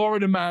the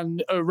Florida man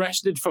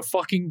arrested for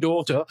fucking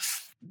daughter.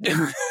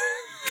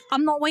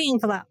 I'm not waiting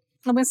for that.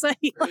 I'm going to say.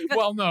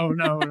 Well, no.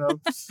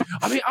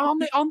 I mean,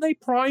 aren't they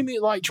trying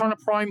to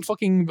prime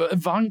fucking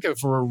Ivanka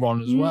for a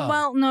run as well?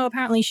 Well, no,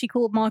 apparently she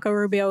called Marco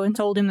Rubio and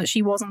told him that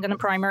she wasn't going to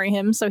primary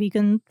him so he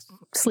can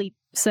sleep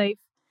safe.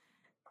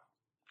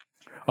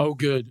 Oh,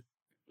 good.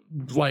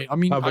 Like, I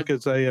mean...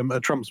 because a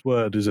Trump's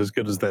word is as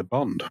good as their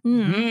bond.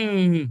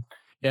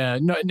 Yeah,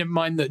 never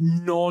mind that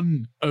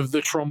none of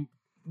the Trump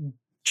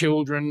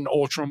children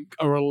or Trump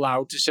are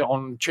allowed to sit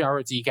on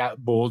charity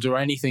boards or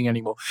anything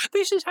anymore.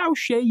 This is how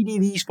shady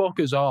these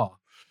fuckers are.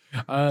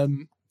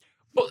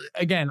 But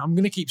again, I'm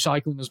going to keep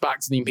cycling us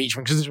back to the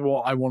impeachment because this is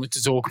what I wanted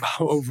to talk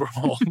about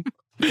overall.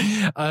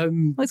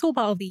 It's all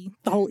part of the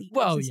whole ecosystem.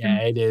 Well,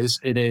 yeah, it is.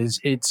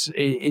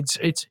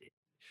 It's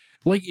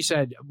like you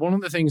said, one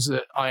of the things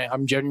that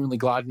I'm genuinely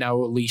glad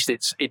now, at least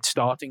it's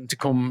starting to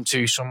come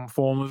to some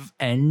form of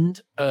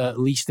end, at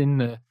least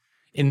in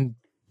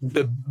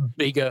the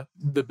bigger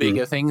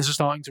things are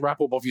starting to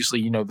wrap up. Obviously,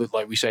 you know, that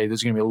like we say,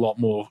 there's going to be a lot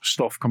more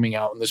stuff coming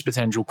out and there's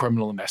potential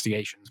criminal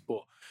investigations.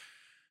 But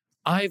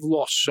I've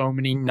lost so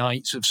many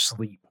nights of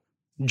sleep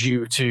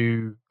due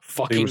to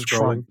fucking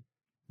Trump.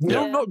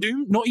 No,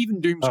 not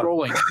even doom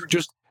scrolling.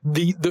 Just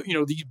the you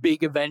know, these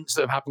big events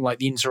that have happened, like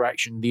the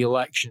insurrection, the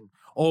election,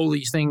 all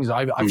these things.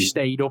 I've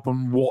stayed up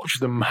and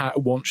watched them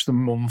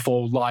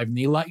unfold live. And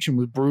the election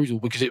was brutal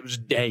because it was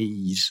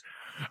days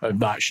of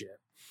that shit.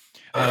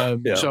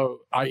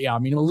 So I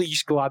mean, at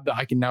least glad that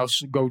I can now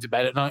go to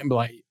bed at night and be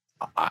like,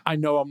 I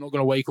know I'm not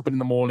going to wake up in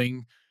the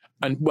morning,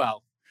 and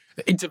well,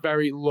 it's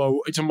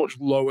a much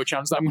lower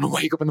chance that I'm going to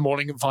wake up in the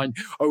morning and find,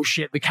 oh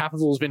shit, the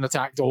Capitol's been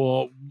attacked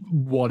or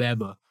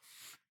whatever.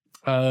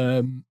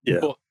 But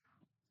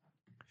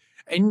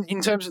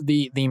in terms of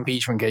the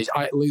impeachment case,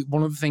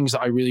 one of the things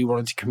that I really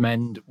wanted to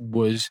commend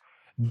was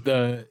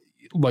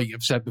like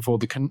I've said before,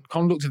 the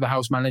conduct of the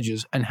House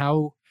managers and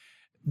how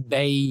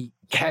they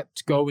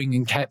kept going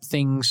and kept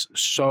things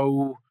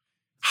so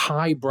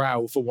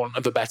highbrow, for want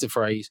of a better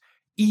phrase,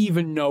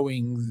 even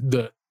knowing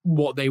that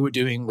what they were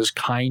doing was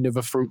kind of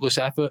a fruitless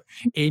effort,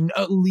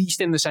 at least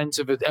in the sense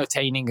of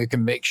attaining a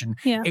conviction.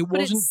 Yeah, it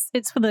wasn't.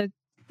 It's for the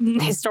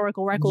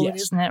historical record,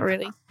 Yes. isn't it?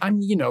 Really.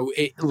 And,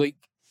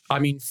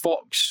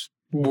 Fox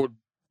would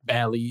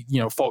barely,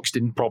 Fox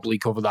didn't properly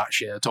cover that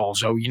shit at all.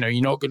 So,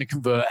 you're not going to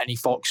convert any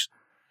Fox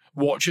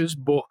watchers,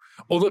 but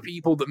other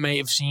people that may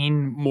have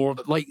seen more of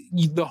it, like,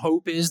 the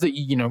hope is that,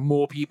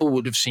 more people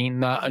would have seen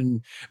that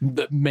and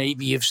that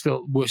maybe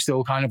were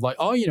still kind of like,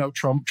 oh,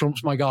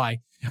 Trump's my guy.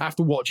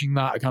 After watching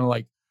that, I kind of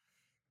like,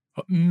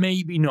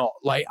 maybe not.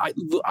 Like,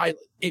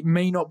 it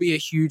may not be a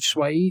huge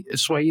sway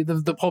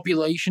of the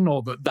population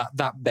or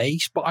that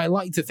base, but I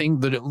like to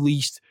think that at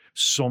least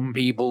some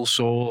people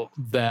saw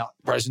that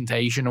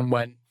presentation and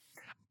went,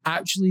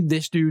 actually,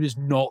 this dude is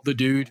not the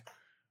dude.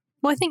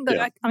 Well, I think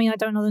that, I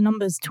don't know the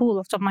numbers at all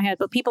off the top of my head,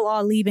 but people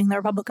are leaving the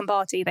Republican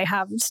Party. They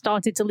have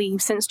started to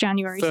leave since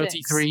January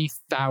 6th.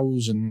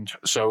 33,000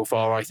 so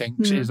far, I think,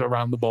 is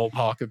around the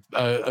ballpark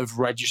of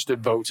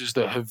registered voters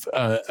that have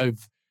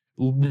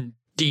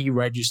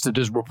deregistered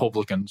as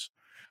Republicans.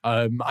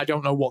 I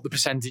don't know what the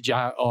percentage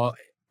are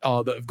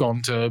that have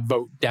gone to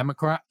vote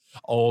Democrat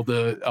or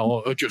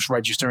just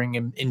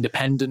registering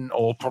independent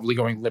or probably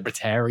going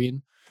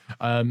libertarian.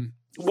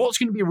 What's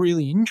going to be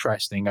really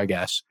interesting, I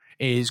guess,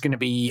 is going to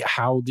be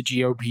how the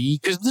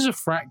GOP, because there's a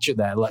fracture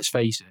there, let's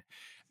face it.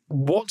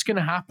 What's going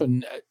to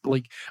happen?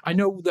 Like, I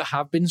know there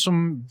have been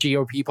some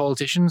GOP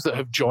politicians that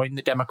have joined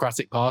the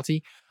Democratic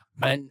Party,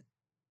 and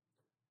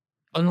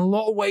in a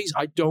lot of ways,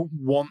 I don't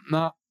want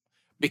that,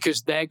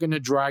 because they're going to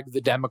drag the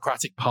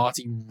Democratic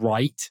Party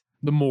right,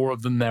 the more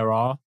of them there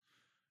are.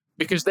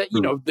 Because they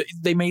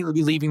may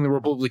be leaving the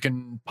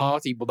Republican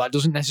Party, but that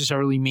doesn't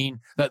necessarily mean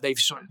that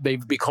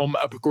they've become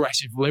a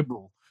progressive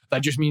liberal.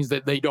 That just means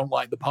that they don't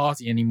like the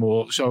party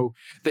anymore. So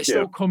they're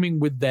still coming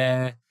with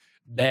their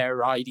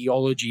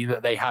ideology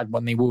that they had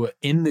when they were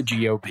in the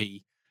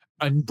GOP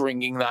and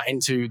bringing that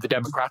into the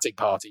Democratic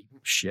Party.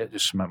 Shit,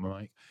 just smacked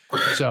my mic.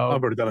 So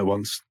I've already done it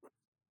once.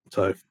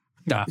 So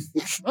nah.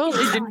 Well,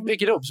 they didn't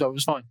pick it up, so it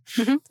was fine.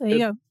 There you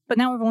go. But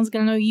now everyone's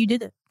going to know you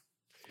did it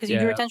because you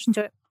drew attention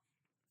to it.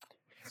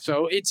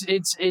 So it's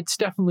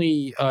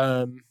definitely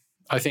I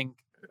think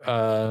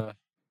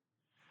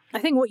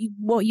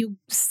what you're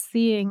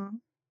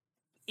seeing,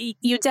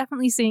 you're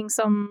definitely seeing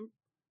some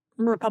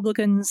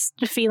Republicans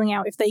feeling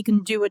out if they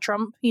can do a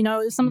Trump.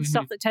 Some of the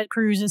stuff that Ted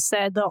Cruz has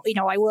said that,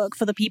 I work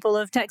for the people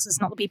of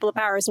Texas, not the people of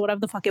Paris, or whatever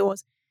the fuck it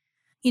was.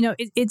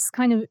 It's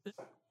kind of,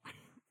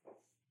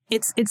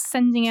 it's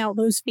sending out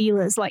those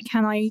feelers like,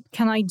 can I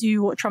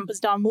do what Trump has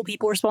done? Will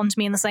people respond to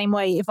me in the same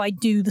way if I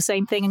do the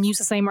same thing and use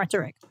the same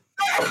rhetoric?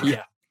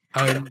 Yeah.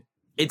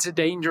 It's a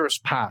dangerous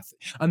path.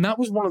 And that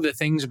was one of the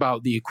things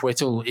about the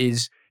acquittal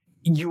is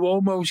you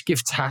almost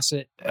give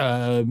tacit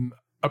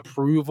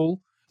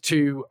approval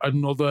to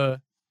another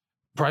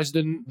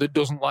president that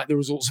doesn't like the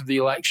results of the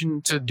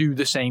election to do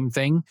the same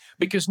thing.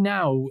 Because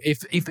now,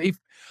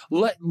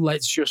 let's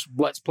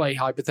play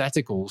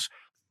hypotheticals.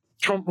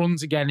 Trump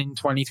runs again in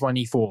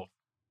 2024.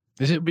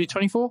 Is it be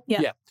 24?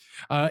 Yeah.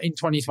 In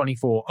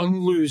 2024 and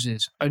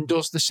loses and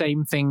does the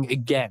same thing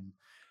again.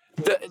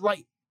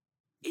 Actually,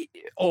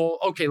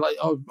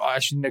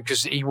 no,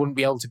 because he wouldn't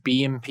be able to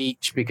be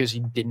impeached because he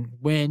didn't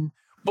win.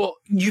 But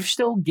you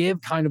still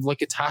give kind of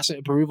like a tacit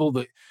approval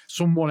that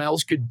someone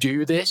else could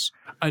do this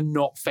and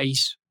not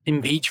face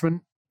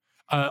impeachment.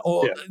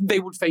 They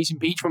would face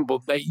impeachment,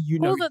 but you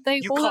can't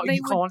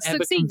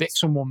ever convict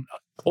someone.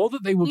 Or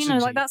that they would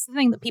succeed. That's the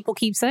thing that people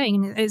keep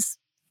saying is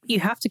you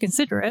have to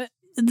consider it.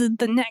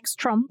 The next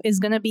Trump is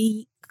going to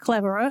be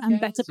cleverer and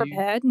better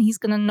prepared, and he's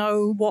going to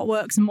know what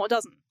works and what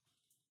doesn't.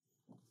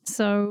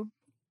 So,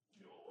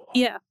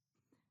 yeah.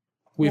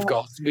 We've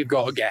got a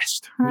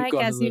guest. Hi, We've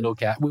got Kazu. a little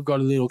cat. We've got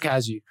a little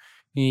Kazu.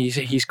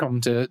 He's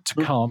come to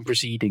calm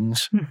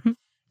proceedings.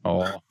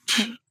 Oh,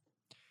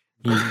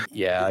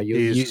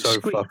 he's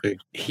so fluffy.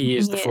 He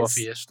is the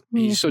fluffiest.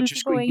 He's such a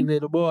squeaky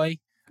little boy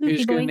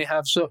who's going to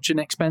have such an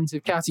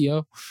expensive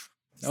catio.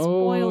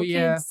 Oh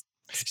yeah. Kids.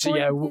 So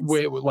yeah,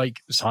 we're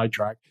like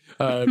sidetrack.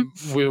 I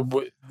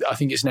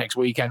think it's next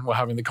weekend. We're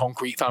having the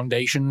concrete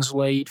foundations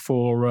laid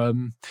for.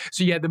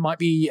 So yeah, there might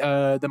be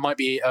like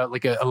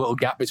a little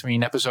gap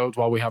between episodes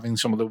while we're having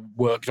some of the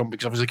work done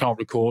because obviously can't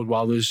record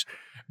while there's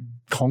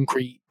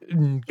concrete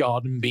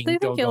garden being dug. I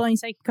think it'll only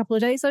take a couple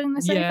of days, don't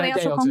they? Yeah, for the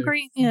actual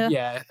concrete. Yeah.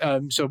 Yeah.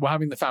 So we're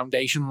having the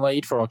foundation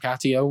laid for our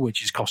catio,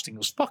 which is costing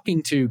us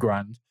fucking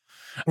 $2,000.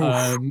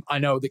 I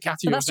know the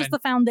catio. But that's just the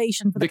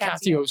foundation for the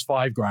catio. Catio's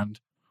 $5,000.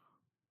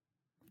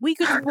 We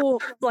could have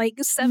bought like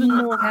 7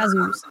 more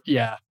Kazus.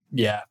 Yeah.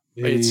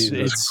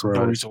 It's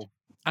brutal.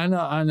 And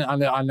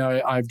I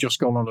know I've just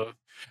gone on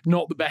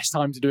not the best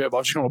time to do it, but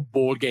I've just gone on a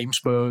board game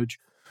spurge.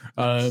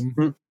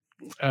 One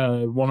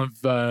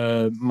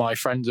of my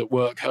friends at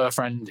work, her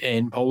friend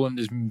in Poland,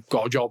 has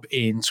got a job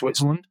in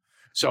Switzerland.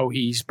 So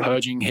he's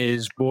purging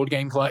his board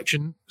game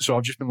collection. So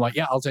I've just been like,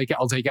 yeah, I'll take it.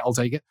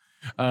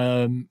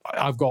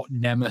 I've got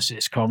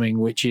Nemesis coming,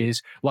 which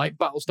is like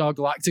Battlestar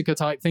Galactica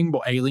type thing,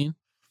 but alien.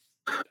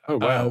 Oh,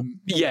 wow.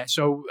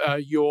 So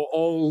you're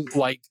all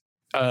like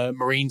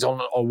Marines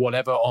or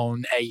whatever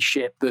on a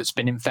ship that's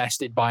been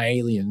infested by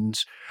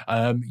aliens,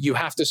 you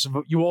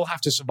all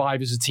have to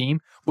survive as a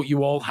team, but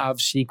you all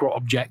have secret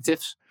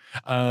objectives.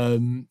 Like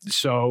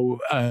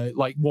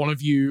one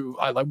of you,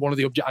 I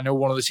know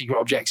one of the secret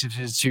objectives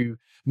is to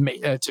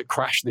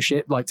crash the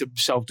ship, like to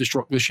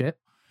self-destruct the ship.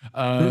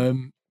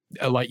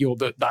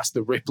 That's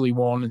the Ripley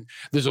one, and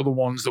there's other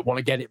ones that want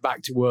to get it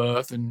back to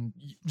Earth, and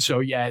so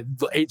yeah,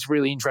 it's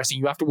really interesting.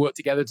 You have to work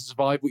together to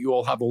survive, but you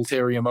all have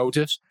ulterior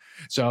motives.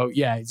 So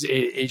yeah,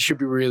 it should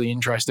be really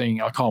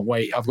interesting. I can't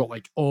wait. I've got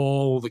like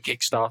all the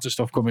Kickstarter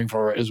stuff coming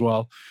for it as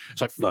well. It's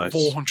like nice.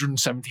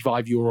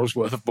 €475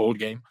 worth of board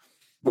game.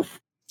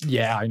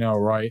 Yeah, I know,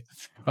 right?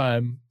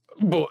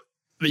 But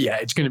yeah,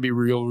 it's going to be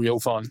real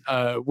fun.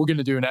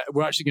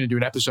 We're actually going to do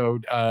an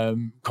episode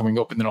coming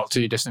up in the not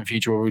too distant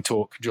future where we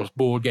talk just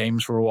board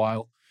games for a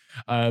while.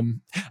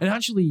 And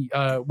actually,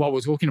 while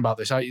we're talking about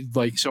this, our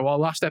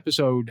last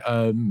episode,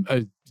 I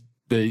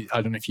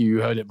don't know if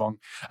you heard it, Bong.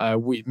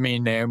 Me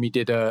and Naomi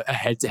did a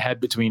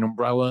head-to-head between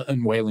Umbrella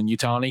and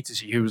Weyland-Yutani to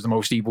see who was the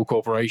most evil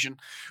corporation.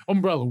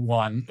 Umbrella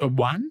won.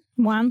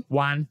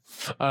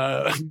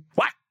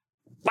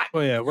 Oh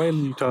yeah,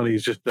 Weyland-Yutani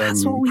is just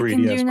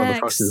greedy ass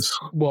motherfuckers.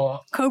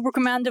 What? Cobra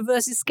Commander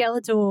versus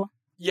Skeletor.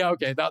 Yeah,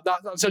 okay,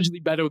 that's actually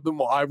better than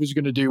what I was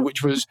going to do,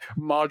 which was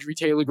Marjorie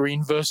Taylor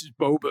Greene versus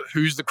Boba.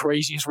 Who's the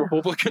craziest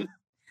Republican?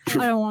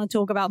 I don't want to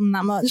talk about them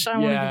that much.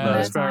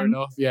 That's fair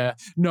enough. Yeah,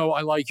 no,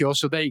 I like yours.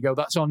 So there you go.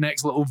 That's our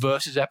next little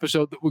versus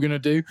episode that we're going to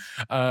do.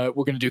 We're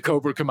going to do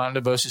Cobra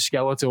Commander versus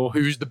Skeletor.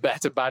 Who's the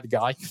better bad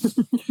guy?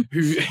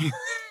 Who?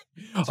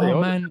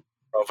 Man.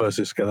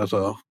 Versus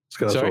Skeletor.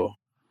 Sorry?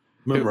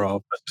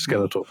 Mumra versus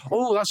Skeletor.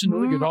 Oh, that's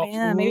another good option.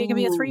 Yeah, maybe it could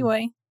be a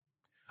three-way.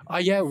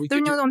 Yeah, we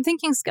could. I'm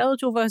thinking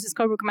Skeletor versus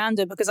Cobra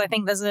Commander because I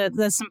think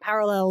there's some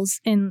parallels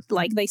in,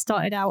 like, they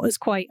started out as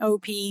quite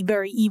OP,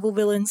 very evil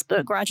villains,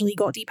 but gradually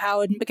got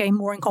depowered and became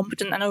more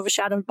incompetent and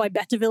overshadowed by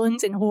better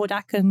villains in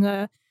Hordak and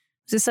was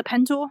it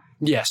Serpentor?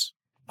 Yes.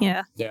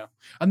 Yeah.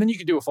 And then you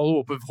could do a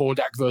follow-up of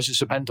Hordak versus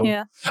Serpentor.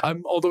 Yeah.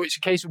 Although it's a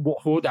case of what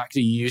Hordak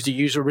do you use? Do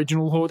you use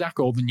original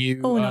Hordak or the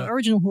new? Oh, no,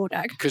 original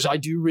Hordak. Because I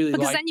do really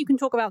because then you can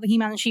talk about the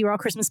He-Man and She-Ra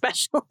Christmas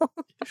special.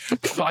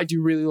 I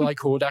do really like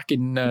Hordak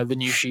in the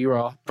new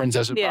She-Ra,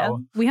 Princess of Power.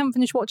 We haven't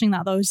finished watching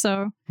that, though,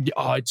 so...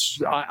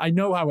 I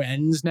know how it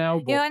ends now.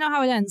 But... Yeah, I know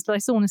how it ends, but I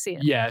still want to see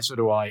it. Yeah, so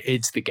do I.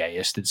 It's the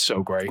gayest. It's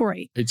so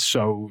great. It's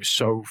so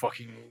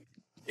fucking...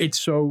 It's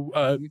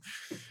so...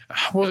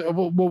 what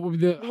would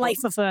be the...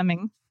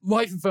 Life-affirming.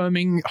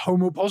 Life-affirming,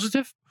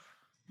 homo-positive?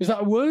 Is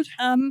that a word?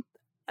 I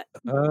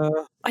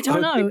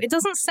don't know. It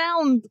doesn't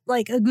sound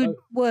like a good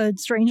word,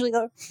 strangely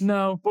though.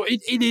 No, but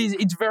it is.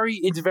 It's very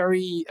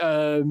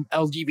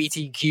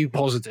LGBTQ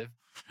positive.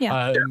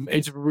 Yeah.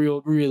 It's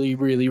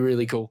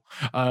really cool.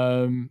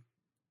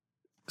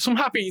 Some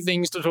happy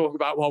things to talk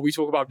about while we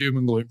talk about Doom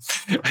and Gloom.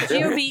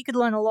 GOP could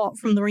learn a lot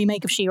from the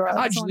remake of She-Ra.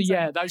 Actually,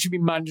 yeah, that should be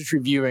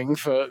mandatory viewing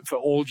for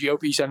all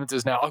GOP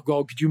senators now. Oh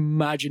God, could you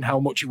imagine how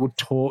much it would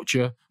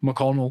torture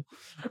McConnell?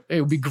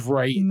 It would be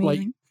great.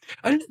 Amazing.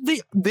 And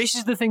this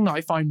is the thing that I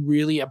find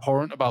really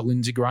abhorrent about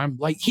Lindsey Graham.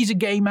 Like, he's a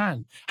gay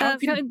man.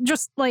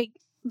 Just like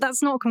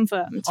that's not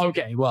confirmed.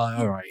 Okay, well,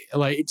 all right.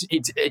 Like,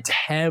 it's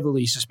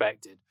heavily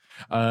suspected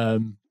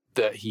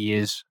that he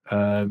is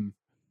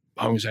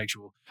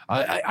homosexual.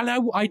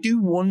 I do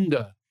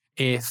wonder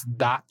if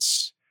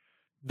that's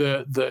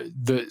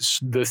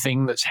the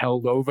thing that's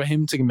held over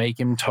him to make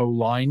him toe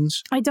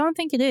lines. I don't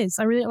think it is.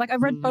 I've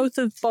read both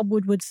of Bob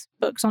Woodward's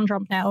books on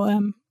Trump now.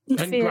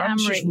 Fear and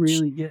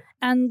Rage.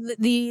 And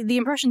the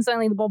impression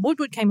certainly that Bob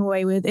Woodward came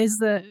away with is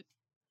that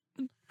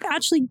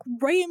actually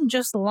Graham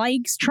just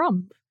likes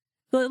Trump.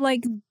 But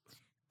like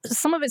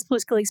some of it's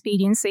political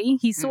expediency.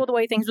 He saw the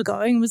way things were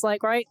going and was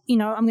like, right, I'm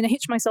going to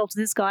hitch myself to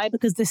this guy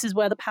because this is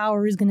where the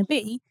power is going to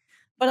be.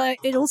 But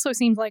it also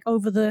seems like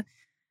over the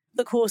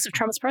course of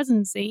Trump's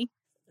presidency,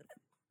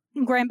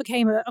 Graham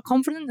became a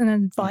confidant and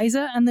an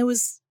advisor, and there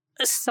was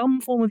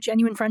some form of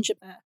genuine friendship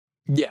there.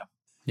 Yeah.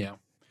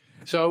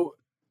 So,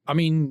 I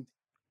mean,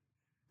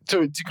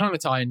 to kind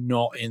of tie a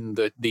knot in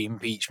the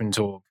impeachment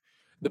talk,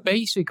 the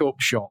basic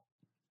upshot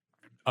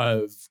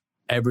of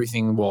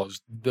everything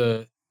was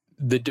the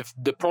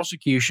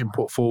prosecution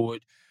put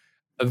forward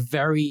a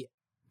very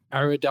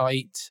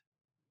erudite,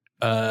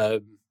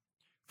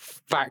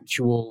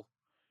 factual,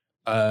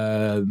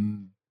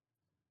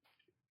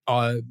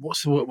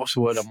 what's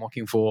the word I'm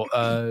looking for?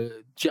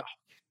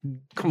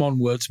 Come on,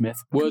 wordsmith.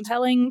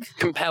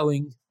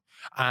 Compelling,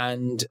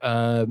 and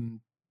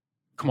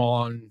come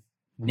on,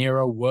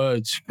 Nero,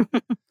 words.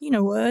 You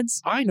know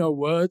words. I know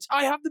words.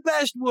 I have the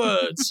best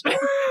words.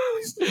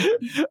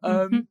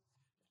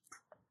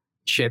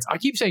 Shit, I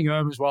keep saying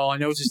as well. I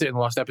noticed it in the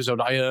last episode.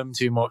 I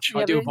too much.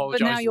 I do apologize.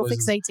 But now you're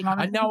fixating on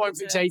it. And now I'm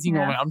fixating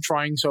on it. I'm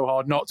trying so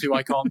hard not to.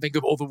 I can't think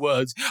of other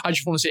words. I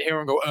just want to sit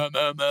here and go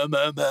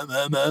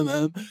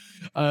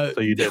So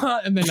you did.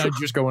 And then I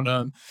just go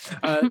and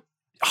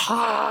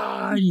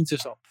I need to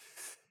stop.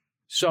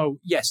 So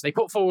yes, they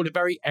put forward a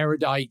very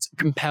erudite,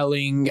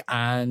 compelling,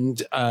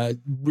 and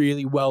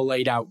really well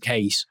laid out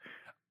case.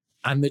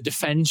 and the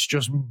defense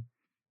just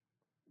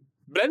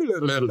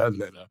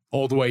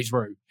all the way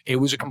through. It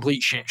was a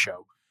complete shit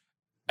show.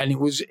 And it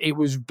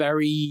was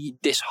very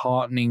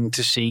disheartening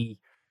to see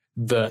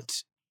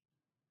that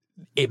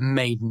it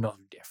made no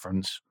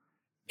difference.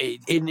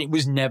 It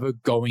was never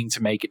going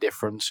to make a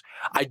difference.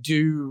 I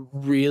do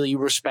really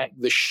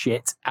respect the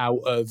shit out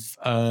of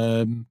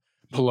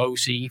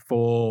Pelosi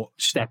for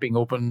stepping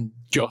up and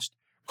just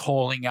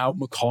calling out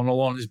McConnell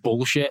on his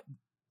bullshit.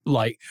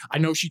 Like, I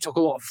know she took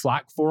a lot of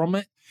flack from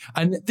it.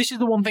 And this is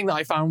the one thing that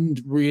I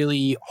found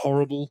really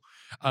horrible,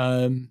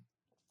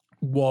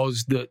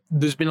 was that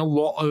there's been a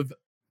lot of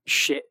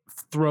shit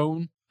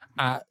thrown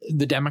at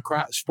the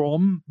Democrats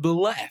from the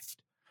left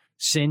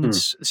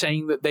since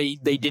saying that they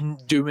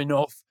didn't do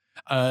enough.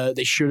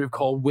 They should have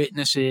called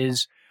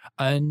witnesses.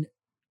 And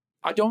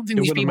I don't think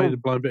It these would have people... made a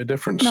blind bit of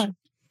difference. No.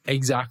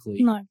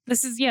 Exactly. No,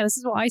 this is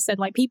what I said.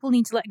 Like, people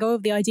need to let go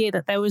of the idea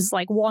that there was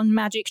like one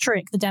magic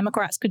trick the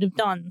Democrats could have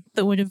done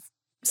that would have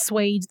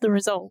swayed the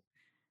result.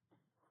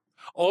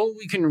 All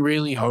we can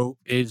really hope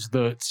is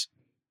that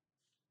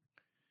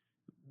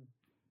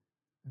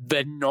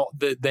they're not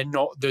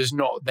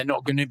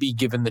going to be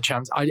given the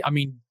chance. I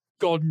mean,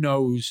 God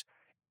knows,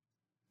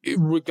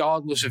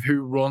 regardless of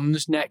who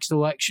runs next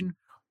election,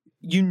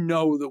 you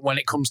know that when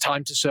it comes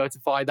time to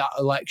certify that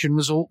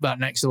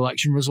next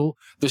election result,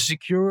 the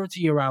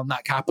security around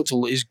that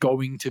Capitol is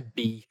going to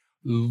be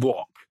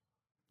locked.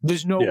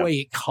 There's no way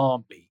it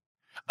can't be.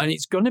 And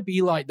it's going to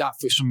be like that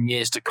for some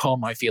years to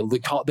come, I feel. They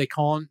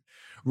can't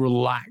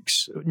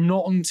relax.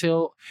 Not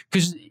until...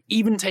 Because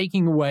even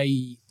taking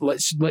away...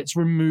 Let's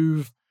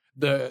remove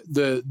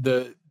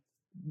the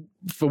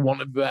for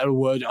want of a better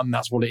word, and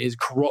that's what it is,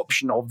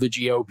 corruption of the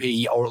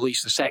GOP, or at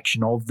least a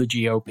section of the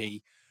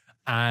GOP,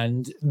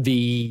 and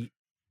the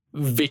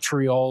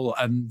vitriol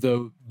and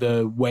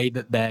the way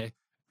that they're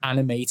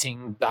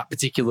animating that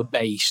particular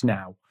base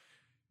now.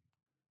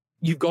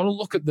 You've got to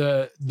look at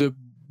the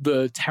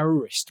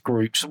terrorist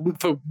groups,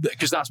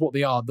 because that's what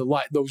they are.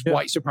 Those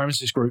white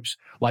supremacist groups,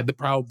 like the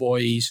Proud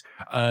Boys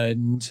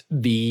and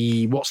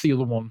what's the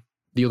other one?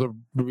 The other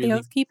really, the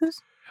Oath Keepers.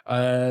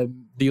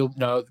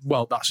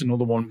 That's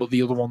another one, but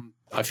the other one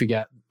I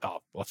forget. I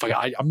forget.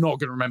 I'm not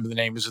going to remember the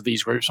names of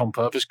these groups on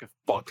purpose. Because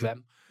fuck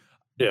them.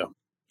 Yeah,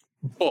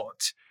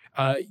 but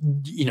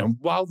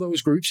while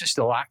those groups are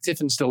still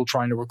active and still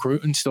trying to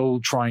recruit and still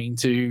trying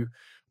to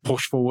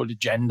push forward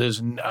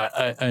agendas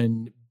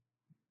and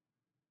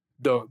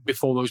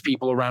before those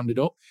people are rounded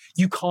up,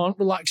 you can't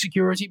relax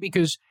security,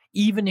 because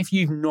even if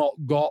you've not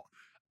got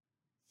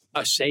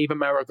a Save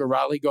America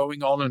rally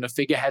going on and a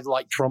figurehead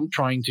like Trump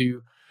trying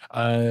to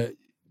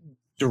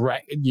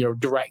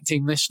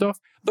directing this stuff,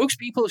 those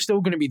people are still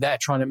going to be there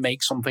trying to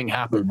make something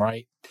happen,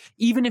 right?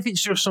 Even if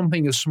it's just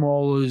something as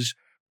small as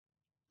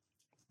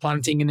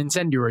planting an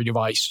incendiary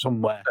device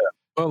somewhere.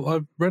 Well,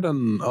 I've read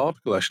an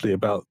article actually in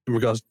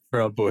regards to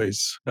Proud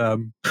Boys,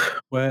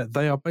 where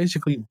they are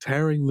basically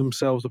tearing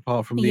themselves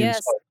apart from the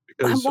inside.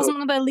 Because wasn't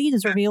one of their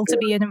leaders revealed to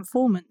be an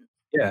informant?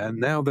 Yeah, and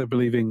now they're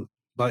believing,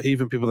 like,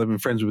 even people they've been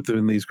friends with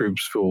doing these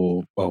groups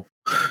for, well,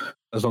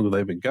 as long as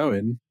they've been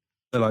going,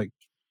 they're like,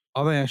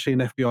 are they actually an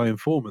FBI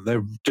informant?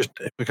 They're just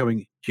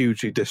becoming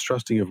hugely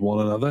distrusting of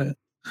one another,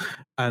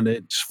 and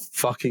it's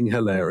fucking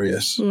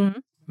hilarious. Mm-hmm.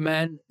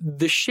 Man,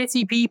 the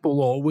shitty people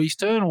always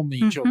turn on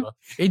each other.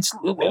 It's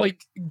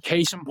like,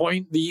 case in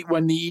point,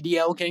 when the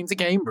EDL came to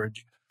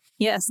Cambridge.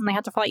 Yes, and they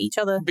had to fight each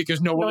other.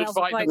 Because no one would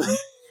fight them.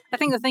 I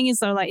think the thing is,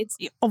 though, like, it's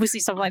obviously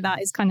stuff like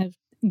that is kind of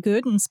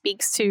good and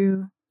speaks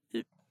to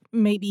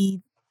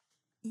maybe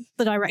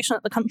the direction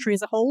that the country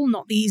as a whole,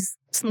 not these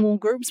small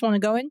groups, want to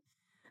go in.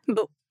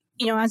 But,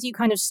 as you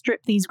kind of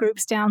strip these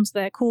groups down to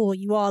their core,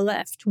 you are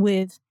left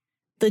with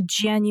the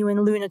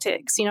genuine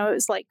lunatics.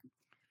 It's like,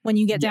 when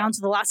you get down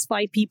to the last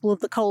 5 people of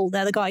the cult,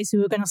 they're the guys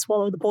who are going to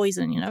swallow the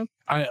poison,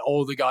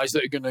 Or the guys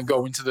that are going to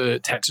go into the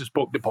Texas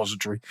Book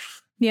Depository.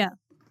 Yeah.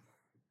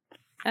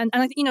 And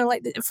I think,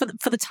 like,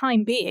 for the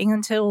time being,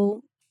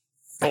 until...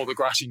 Or the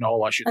grassy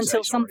knoll, I should say.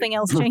 Until something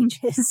else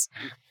changes.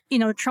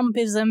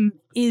 Trumpism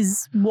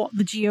is what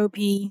the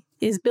GOP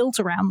is built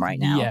around right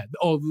now. Yeah,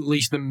 or at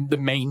least the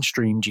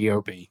mainstream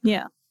GOP.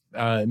 Yeah.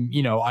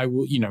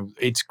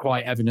 It's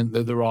quite evident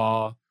that there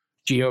are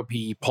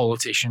GOP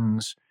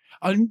politicians.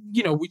 And,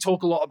 we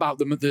talk a lot about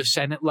them at the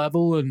Senate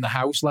level and the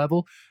House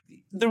level.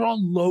 There are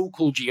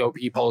local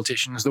GOP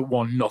politicians that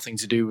want nothing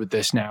to do with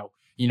this now.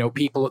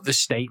 People at the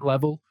state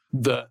level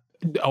that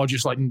are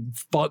just like,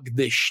 fuck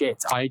this shit.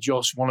 I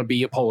just want to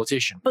be a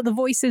politician. But the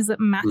voices that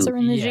matter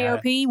in the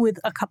GOP, with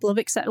a couple of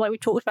exceptions, like we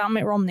talked about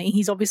Mitt Romney,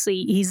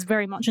 he's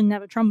very much a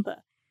never Trumper.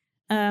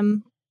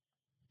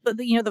 But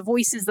the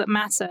voices that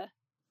matter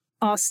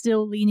are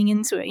still leaning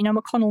into it.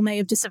 McConnell may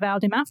have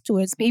disavowed him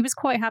afterwards, but he was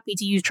quite happy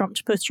to use Trump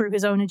to push through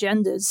his own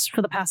agendas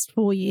for the past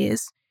 4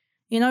 years.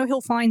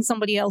 He'll find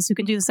somebody else who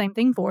can do the same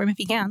thing for him if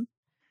he can.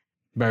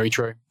 Very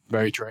true.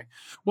 Very true.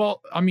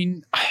 Well, I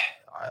mean,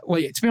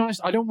 to be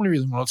honest, I don't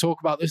really want to talk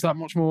about this that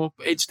much more.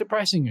 It's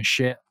depressing as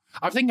shit.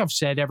 I think I've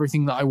said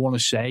everything that I want to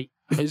say.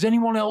 Has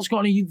anyone else got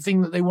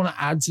anything that they want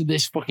to add to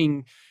this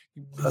fucking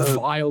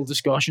vile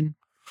discussion.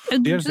 The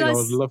only thing I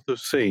would love to have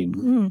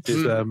seen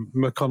is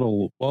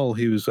McConnell, while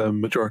he was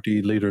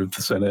Majority Leader of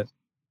the Senate,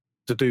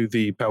 to do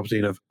the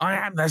Palpatine of "I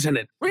am the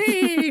Senate,"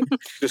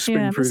 just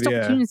spin through the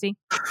air. Opportunity.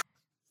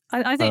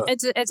 I think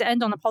to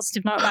end on a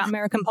positive note about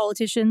American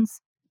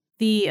politicians.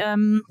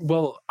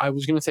 Well, I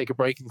was going to take a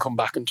break and come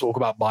back and talk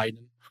about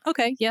Biden.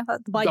 Okay, yeah,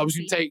 the Biden. I was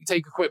going to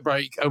take a quick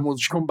break, and we'll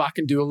just come back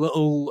and do a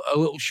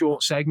little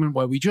short segment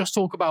where we just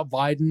talk about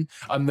Biden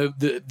and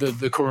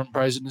the current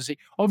presidency.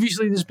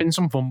 Obviously, there's been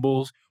some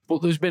fumbles,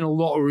 but there's been a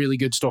lot of really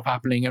good stuff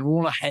happening, and we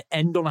want to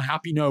end on a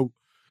happy note.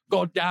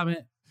 God damn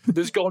it,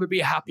 there's got to be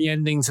a happy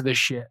ending to this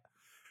shit.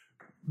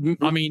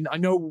 I mean, I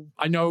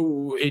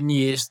know in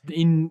years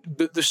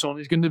the sun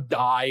is going to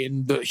die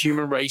and the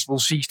human race will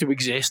cease to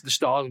exist, the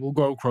stars will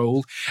grow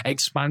cold,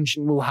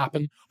 expansion will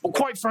happen. But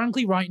quite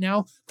frankly, right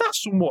now,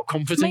 that's somewhat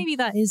comforting. Maybe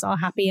that is our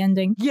happy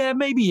ending. Yeah,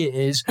 maybe it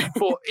is.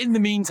 But in the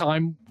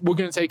meantime, we're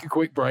going to take a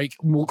quick break.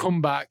 We'll come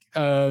back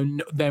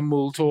and then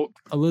we'll talk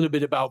a little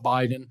bit about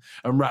Biden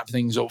and wrap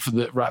things up for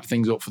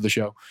the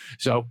show.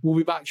 So we'll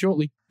be back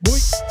shortly. Bye.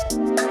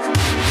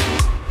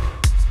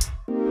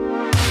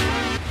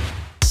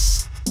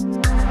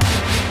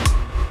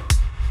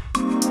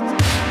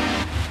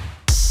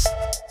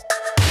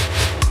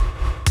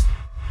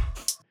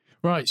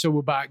 Right, so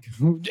we're back.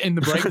 In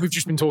the break, we've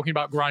just been talking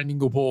about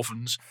grinding up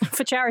orphans.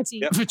 For charity.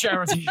 Yep. For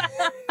charity.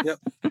 Yep.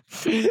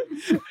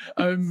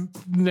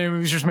 Naomi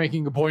was just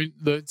making a point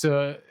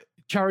that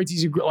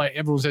charities are like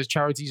everyone says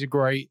charities are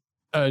great,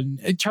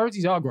 and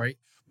charities are great,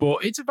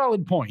 but it's a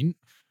valid point.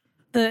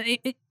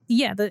 If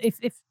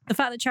the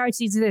fact that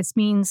charities exist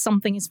means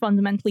something is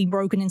fundamentally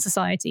broken in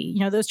society. You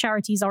know, those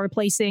charities are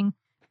replacing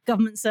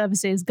government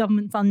services,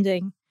 government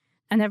funding,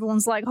 and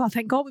everyone's like, "Oh,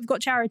 thank God we've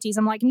got charities."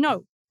 I'm like,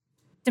 no.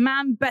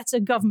 Demand better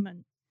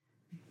government,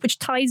 which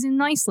ties in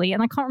nicely.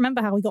 And I can't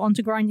remember how we got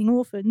onto grinding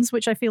orphans,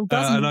 which I feel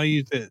doesn't. And I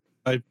used it.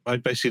 I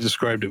basically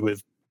described it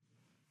with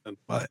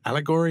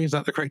allegory. Is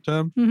that the correct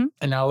term? Mm-hmm.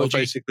 Analogy. Or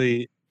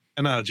basically,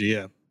 analogy.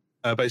 Yeah.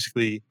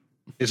 Basically,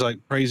 it's like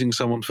praising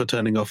someone for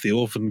turning off the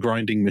orphan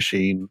grinding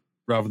machine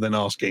rather than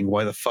asking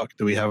why the fuck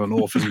do we have an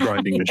orphan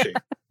grinding machine.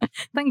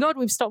 Thank God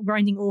we've stopped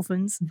grinding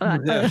orphans.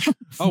 Yeah.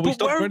 We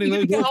stopped grinding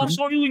those orphans.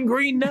 Soylent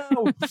Green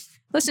now.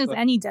 Listen to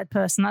any dead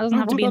person. That doesn't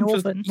have to be an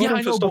orphan. Yeah,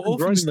 I know, but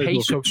orphans grinding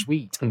taste so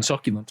sweet and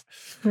succulent.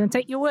 I'm going to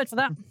take your word for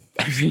that.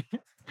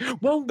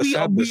 Well, we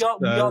are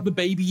the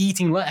baby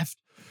eating left.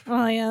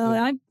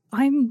 I'm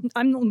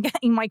not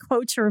getting my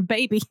quota of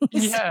babies.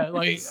 Yeah,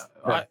 like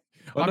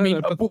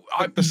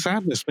the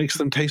sadness makes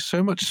them taste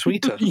so much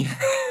sweeter. Yeah.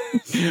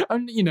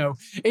 And you know,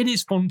 it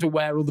is fun to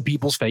wear other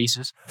people's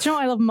faces. Do you know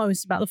what I love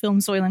most about the film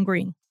Soylent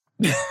Green?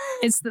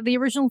 It's that the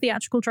original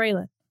theatrical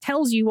trailer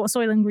tells you what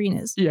Soylent Green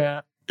is.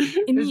 Yeah.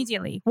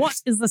 Immediately.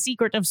 What is the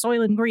secret of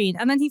Soylent Green?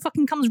 And then he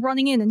fucking comes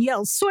running in and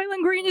yells,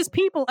 "Soylent Green is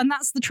people!" And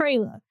that's the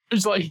trailer.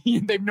 It's like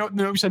they've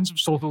no sense of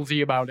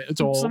subtlety about it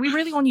at all. So we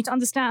really want you to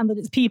understand that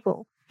it's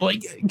people.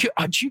 Like,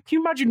 can you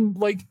imagine,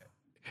 like,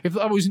 if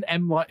that was an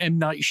M.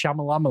 Night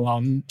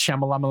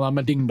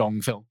Shyamalan Ding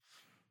Dong film?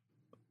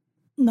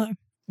 No.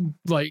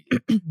 Like,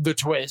 the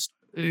twist.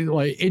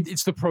 Like,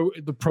 it's the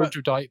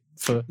prototype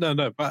for... No,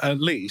 but at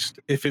least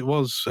if it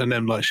was an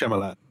M. Night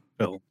Shyamalan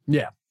film,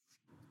 yeah,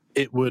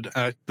 it would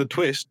the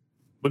twist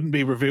wouldn't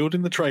be revealed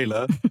in the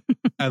trailer,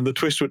 and the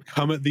twist would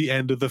come at the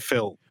end of the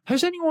film.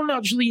 Has anyone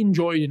actually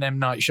enjoyed an M.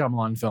 Night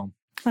Shyamalan film?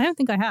 I don't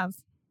think I have.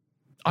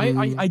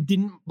 I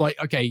didn't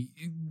like. Okay,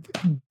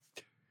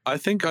 I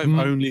think I've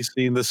only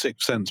seen The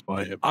Sixth Sense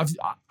by him.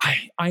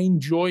 I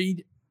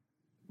enjoyed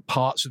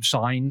parts of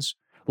Signs.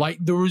 Like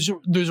there's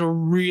a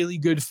really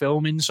good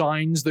film in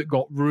Signs that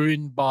got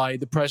ruined by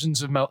the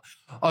presence of Mel.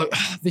 I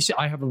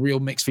have a real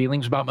mixed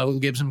feelings about Mel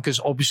Gibson because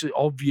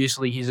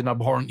obviously he's an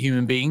abhorrent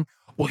human being,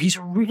 but he's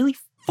a really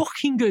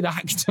fucking good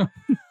actor.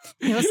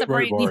 You're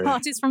separating the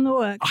artist from the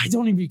work. I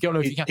don't even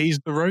know if you can. He's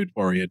the Road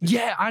Warrior.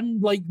 Yeah,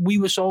 and like We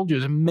Were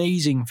Soldiers,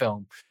 amazing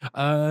film.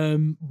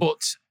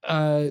 But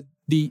I've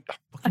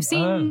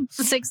seen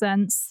The Sixth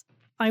Sense.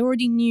 I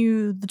already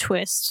knew the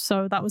twist,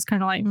 so that was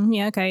kind of like,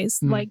 yeah, okay.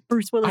 It's like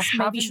Bruce Willis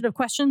maybe should have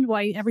questioned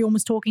why everyone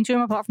was talking to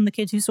him, apart from the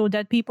kids who saw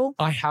dead people.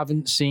 I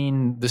haven't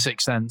seen The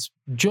Sixth Sense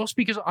just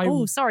because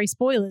Oh, sorry,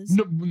 spoilers.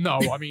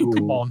 No, I mean,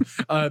 come on.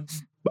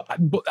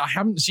 But I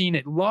haven't seen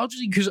it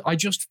largely because I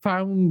just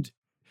found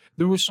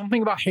there was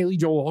something about Haley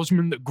Joel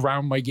Osment that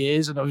ground my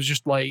gears, and I was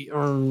just like,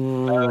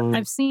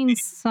 I've seen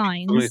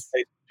Signs.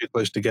 Too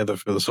close together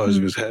for the size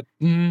of his head.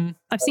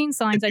 I've seen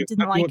Signs. I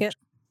didn't like it.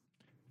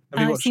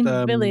 I've seen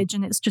The Village,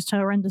 and it's just a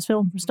horrendous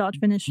film from start to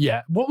finish.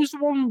 Yeah. What was the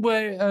one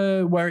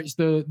where it's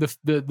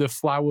the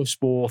flower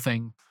spore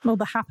thing? Well,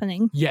 The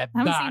Happening. Yeah,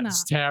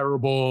 that's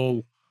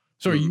terrible.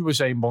 Sorry, you were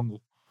saying,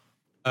 Bungle.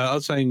 I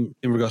was saying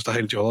in regards to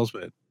Haley Joel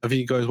Osment, have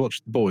you guys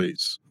watched The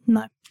Boys?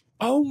 No.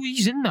 Oh,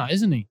 he's in that,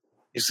 isn't he?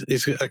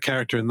 He's a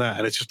character in that,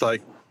 and it's just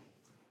like,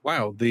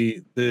 wow,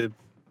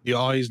 your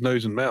eyes,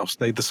 nose, and mouth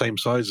stayed the same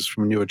size as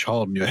from when you were a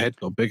child, and your head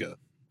got bigger.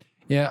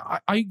 Yeah,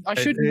 I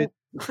should...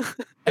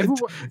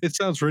 It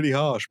sounds really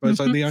harsh, but it's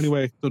like the only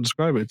way to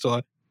describe it. It's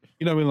like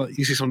You know, when like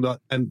you see something like,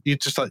 and you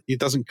just like it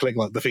doesn't click.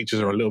 Like the features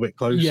are a little bit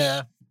close.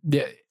 Yeah.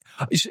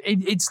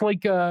 It's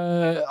like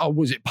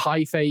was it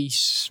Pie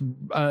Face?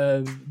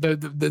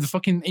 The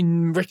fucking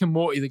in Rick and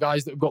Morty, the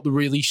guys that have got the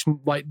really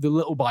like the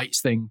Little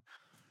Bites thing.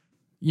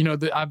 You know,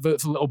 the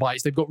advert for Little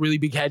Bites, they've got really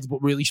big heads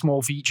but really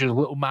small features,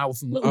 little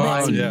mouth and little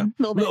bits. yeah.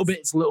 Little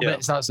bits,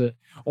 that's it.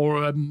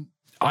 Or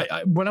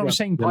I when I was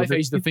saying Pie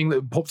Face, the thing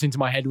that popped into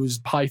my head was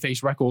Pie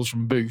Face Records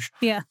from Boosh.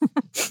 Yeah.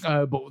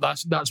 But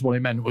that's what I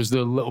meant, was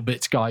the Little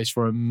Bits guys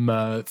from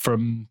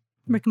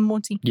Rick and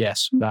Morty.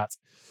 Yes, that.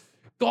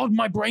 God,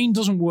 my brain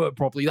doesn't work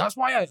properly. That's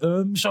why I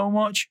so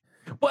much.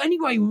 But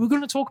anyway, we're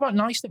going to talk about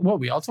nice things. Well,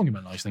 we are talking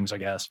about nice things, I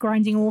guess.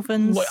 Grinding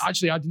orphans. Like,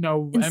 actually, I don't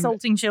know.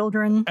 Insulting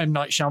children. M.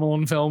 Night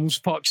Shyamalan films.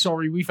 Fuck,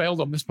 sorry, we failed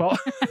on this part.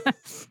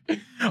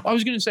 I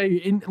was going to say,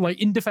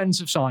 in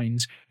defense of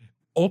Signs,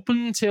 up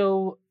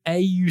until A,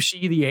 you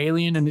see the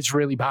alien and it's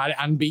really bad,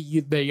 and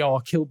B, they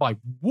are killed by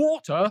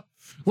water.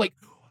 Like,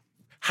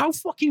 how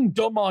fucking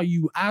dumb are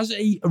you as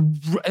a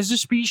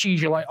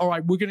species? You're like, all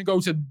right, we're going to go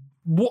to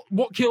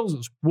what kills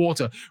us?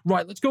 Water.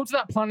 Right, let's go to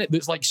that planet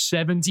that's like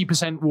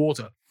 70%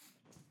 water.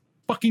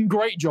 Fucking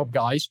great job,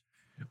 guys.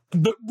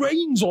 That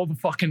rains all the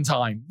fucking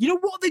time. You know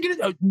what they're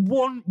gonna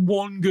do?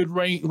 One good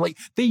rain, like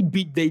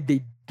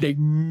they'd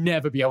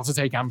never be able to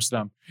take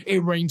Amsterdam.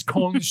 It rains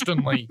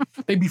constantly.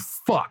 They'd be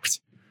fucked.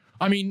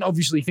 I mean,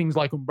 obviously things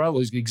like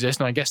umbrellas exist,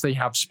 and I guess they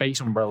have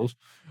space umbrellas.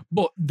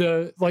 But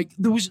there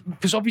was,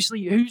 because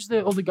obviously, who's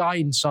the other guy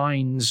in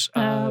Signs?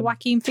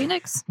 Joaquin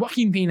Phoenix.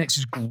 Joaquin Phoenix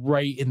is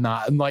great in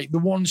that, and like the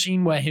one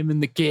scene where him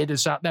and the kid are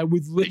sat there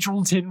with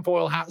literal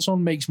tinfoil hats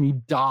on makes me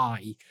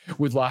die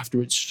with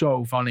laughter. It's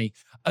so funny,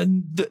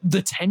 and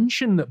the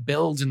tension that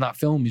builds in that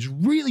film is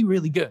really,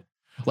 really good.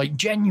 Like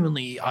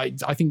genuinely, I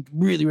think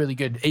really, really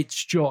good.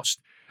 It's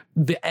just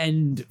the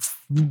end,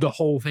 the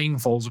whole thing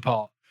falls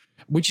apart.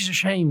 Which is a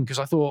shame, because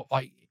I thought,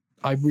 like,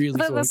 I really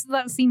thought...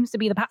 That seems to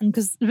be the pattern,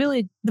 because the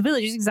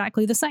village is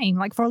exactly the same.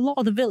 Like, for a lot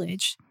of the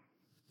village,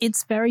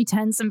 it's very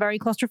tense and very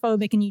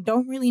claustrophobic, and you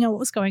don't really know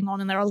what's going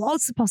on, and there are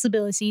lots of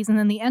possibilities, and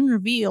then the end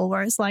reveal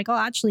where it's like, oh,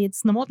 actually,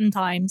 it's the modern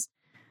times.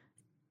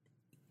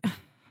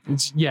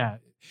 Yeah.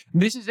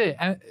 This is it.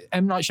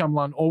 M. Night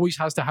Shyamalan always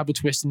has to have a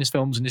twist in his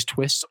films, and his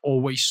twists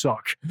always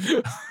suck.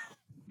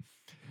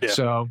 Yeah.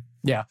 So,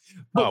 yeah.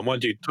 Oh,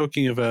 mind you,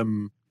 talking of...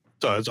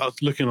 So I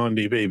was looking on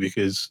IMDb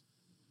because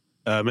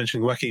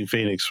mentioning Joaquin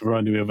Phoenix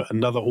reminded me of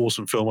another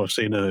awesome film I've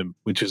seen of him,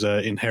 which is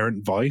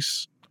Inherent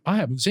Vice. I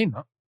haven't seen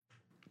that.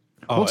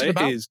 What's it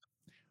about?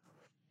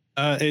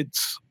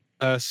 It's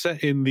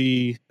set in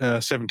the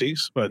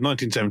 70s, well,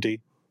 1970,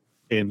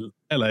 in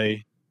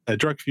LA. A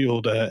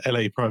drug-fueled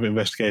LA private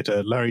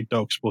investigator, Larry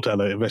Doc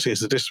Sportello, investigates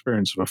the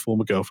disappearance of a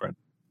former girlfriend.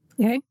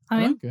 Okay, I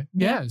mean, okay.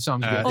 Yeah, it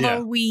sounds good.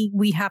 Although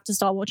we have to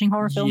start watching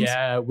horror films.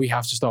 Yeah, we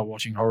have to start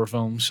watching horror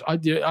films.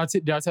 Did I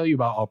tell you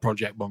about our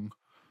Project Bung?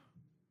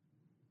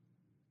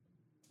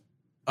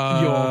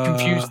 Your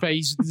confused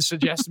face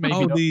suggests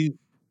maybe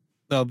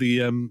the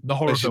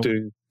horror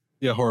film.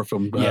 Horror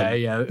film.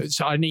 Yeah.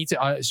 So I need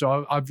to.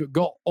 So I've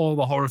got all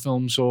the horror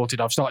films sorted.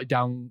 I've started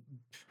down.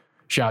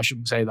 I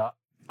shouldn't say that.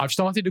 I've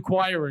started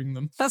acquiring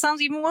them. That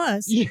sounds even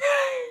worse. Yeah.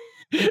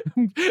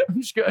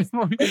 I'm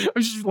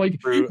just like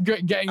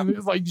getting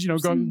like, you know,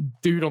 going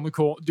dude on the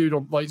court, dude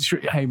on like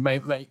street. Hey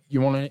mate,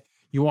 you want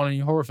any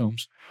horror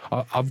films?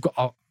 I've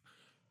got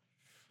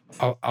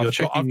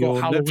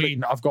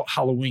Halloween. Netflix. I've got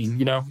Halloween.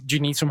 You know, do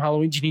you need some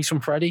Halloween? Do you need some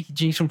Freddy?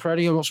 Do you need some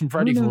Freddy? I've got some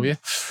Freddy for you.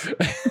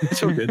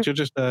 It's all good. You're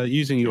just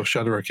using your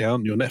Shudder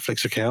account, your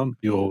Netflix account,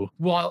 your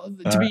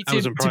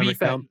Amazon Prime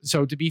account.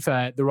 To be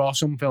fair, there are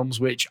some films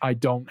which I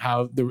don't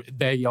have.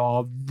 They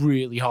are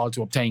really hard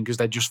to obtain because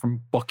they're just from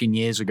fucking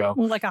years ago.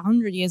 Well, like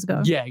 100 years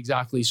ago. Yeah,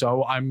 exactly.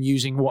 So I'm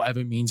using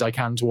whatever means I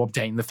can to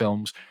obtain the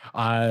films.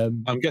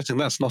 I'm guessing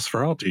that's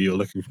Nosferatu you're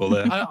looking for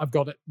there. I've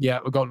got it. Yeah,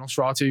 I've got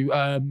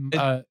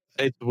Nosferatu.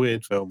 It's a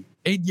weird film.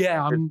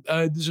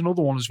 There's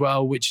another one as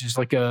well, which is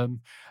like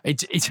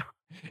it's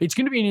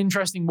going to be an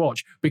interesting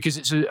watch because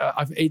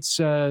it's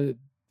a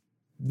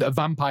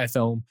vampire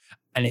film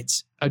and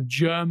it's a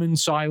German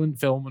silent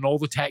film and all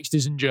the text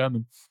is in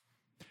German.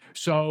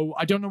 So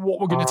I don't know what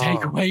we're going to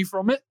take away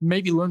from it.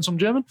 Maybe learn some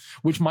German,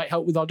 which might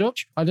help with our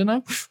Dutch. I don't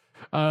know,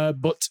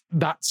 but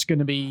that's going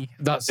to be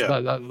that's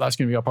going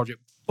to be our project.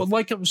 But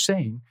like I was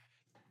saying,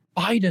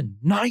 Biden,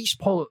 nice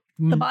politics.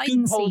 The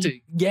Biden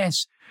politics.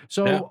 Yes.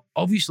 So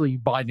obviously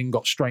Biden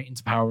got straight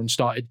into power and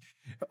started.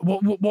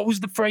 What was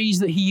the phrase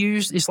that he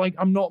used? It's like,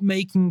 I'm not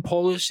making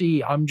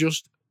policy. I'm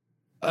just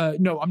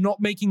I'm not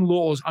making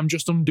laws. I'm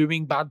just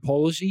undoing bad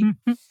policy,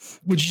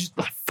 which is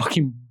like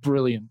fucking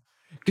brilliant.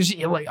 Because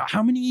like,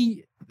 how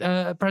many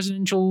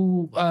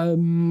presidential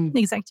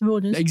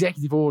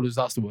executive orders?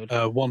 That's the word.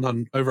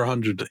 100 over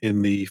 100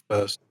 in the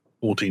first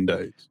 14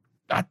 days.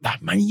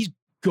 That man, he's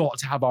got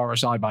to have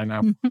RSI by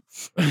now.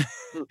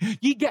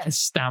 You get a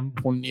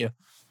stamp, wouldn't you?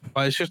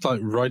 It's just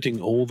like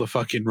righting all the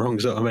fucking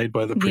wrongs that were made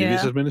by the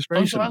previous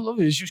administration. I love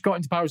it. He's just got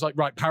into power. It's like,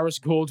 right, Paris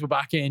Accords, we're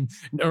back in.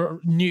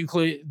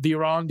 Nuclear, the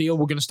Iran deal,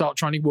 we're going to start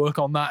trying to work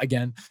on that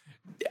again.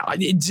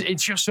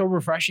 it's just so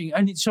refreshing,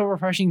 and it's so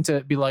refreshing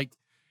to be like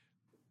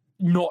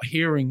not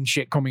hearing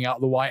shit coming out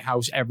of the White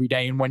House every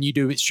day, and when you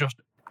do, it's just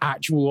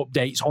actual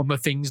updates on the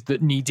things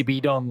that need to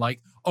be done.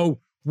 Like, oh,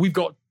 we've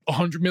got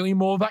 100 million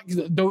more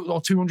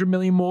or 200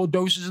 million more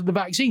doses of the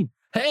vaccine.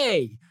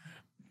 Hey,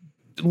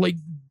 like,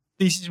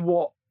 this is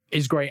what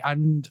is great.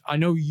 And I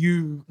know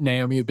you,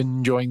 Naomi, have been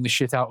enjoying the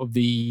shit out of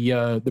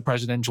the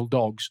presidential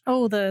dogs.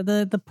 Oh,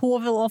 the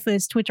Porville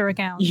office Twitter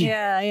account.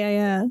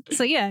 Yeah.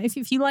 So yeah,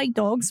 if you like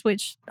dogs,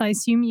 which I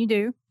assume you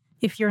do,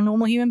 if you're a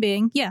normal human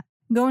being, yeah,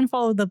 go and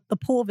follow the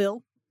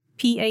Porville,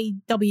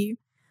 PAW,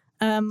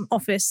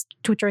 office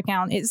Twitter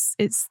account. It's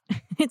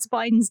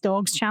Biden's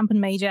dogs, Champ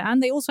and Major,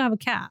 and they also have a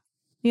cat.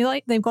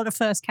 They've got a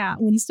first cat,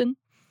 Winston,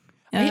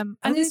 and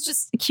it's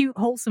just a cute,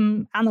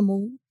 wholesome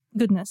animal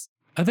goodness.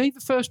 Are they the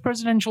first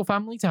presidential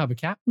family to have a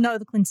cat? No,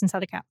 the Clintons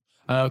had a cat.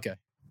 Okay.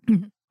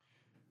 Mm-hmm.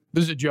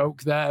 There's a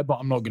joke there, but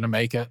I'm not going to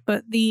make it.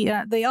 But they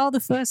are the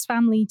first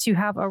family to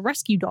have a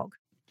rescue dog.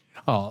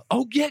 Oh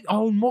yeah.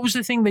 Oh, and what was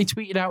the thing they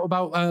tweeted out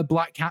about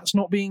black cats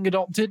not being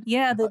adopted?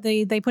 Yeah,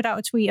 they put out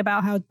a tweet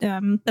about how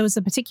there was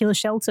a particular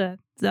shelter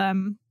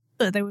that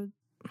they were.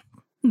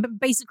 But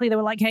basically, they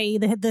were like, "Hey,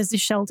 there's this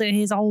shelter.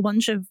 Here's a whole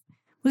bunch of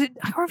I can't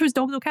remember if it was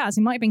dogs or cats.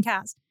 It might have been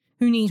cats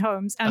who need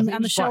homes, and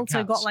the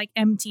shelter got like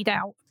emptied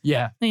out.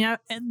 Yeah,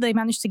 they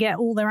managed to get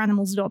all their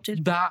animals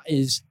adopted. That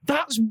is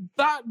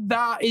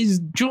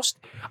just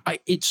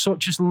it's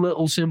such a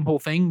little simple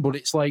thing, but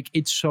it's like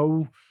it's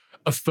so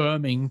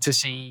affirming to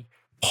see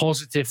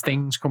positive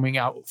things coming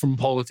out from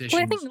politicians.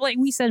 Well, I think, like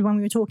we said when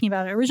we were talking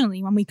about it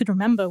originally, when we could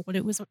remember what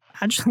it was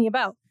actually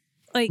about.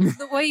 Like,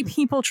 the way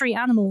people treat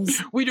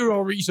animals. We do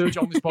our research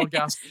on this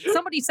podcast.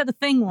 Somebody said a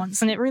thing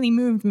once, and it really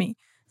moved me.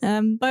 But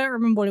I don't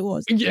remember what it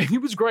was. Yeah,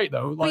 it was great,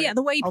 though. Like,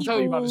 the way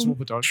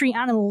people treat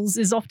animals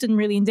is often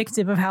really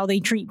indicative of how they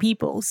treat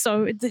people.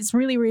 So it's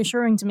really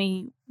reassuring to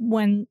me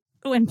when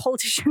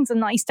politicians are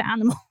nice to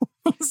animals.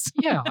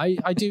 Yeah,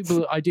 I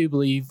do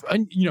believe,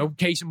 and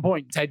case in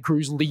point, Ted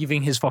Cruz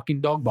leaving his fucking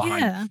dog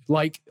behind,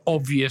 like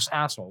obvious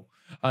asshole.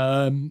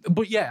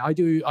 But yeah, I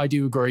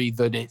do agree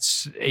that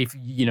it's, if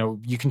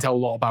you can tell a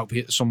lot about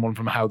someone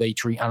from how they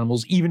treat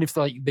animals, even if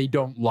they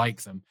don't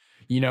like them.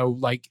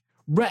 Like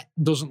Rhett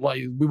doesn't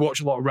like. We watch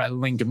a lot of Rhett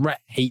and Link, and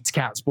Rhett hates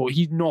cats, but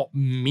he's not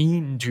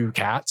mean to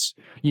cats.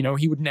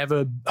 He would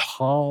never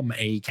harm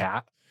a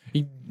cat.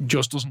 He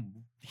just doesn't.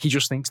 He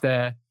just thinks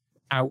they're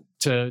out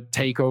to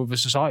take over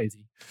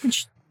society.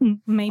 Which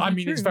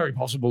maybe true. It's very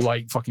possible.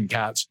 Like fucking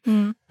cats.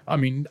 I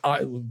mean,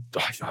 I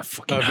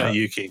fucking. How about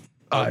Yuki?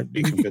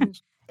 Be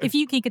convinced. If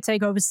Yuki could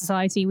take over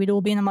society, we'd all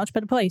be in a much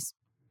better place.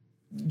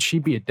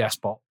 She'd be a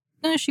despot.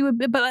 No, she would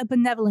be a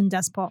benevolent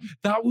despot.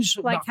 That was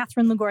like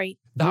Catherine the Great.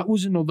 That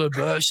was another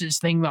versus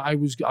thing that I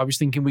was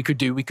thinking we could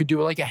do. We could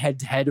do like a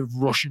head-to-head of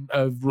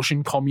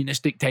Russian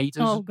communist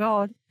dictators. Oh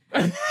God.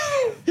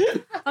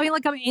 I mean,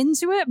 like, I'm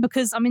into it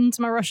because I'm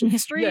into my Russian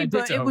history,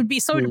 but it would be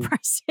so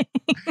depressing.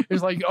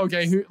 It's like,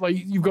 okay,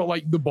 you've got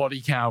like the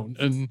body count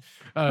and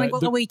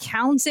are we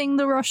counting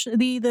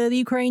the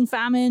Ukraine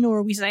famine, or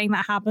are we saying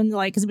that happened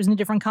like because it was in a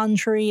different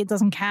country, it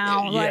doesn't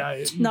count?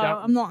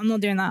 I'm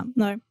not doing that.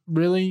 No.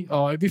 Really?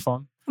 Oh, it'd be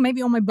fun.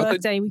 Maybe on my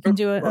birthday we can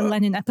do a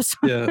Lenin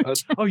episode. Yeah.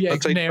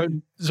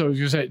 Naomi, so I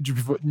was going to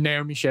say,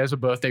 Naomi shares a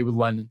birthday with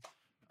Lenin,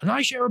 and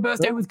I share a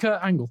birthday with Kurt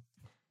Angle.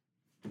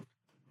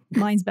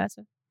 Mine's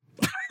better.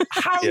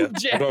 How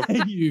dare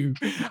you?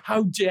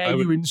 How dare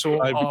you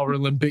insult our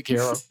Olympic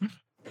hero?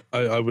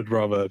 I would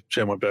rather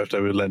share my birthday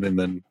with Lenin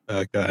than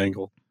Kurt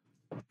Angle.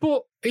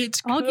 But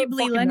it's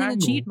arguably Lenin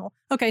achieved more.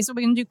 Okay, so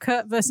we're going to do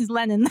Kurt versus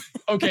Lenin.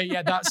 Okay,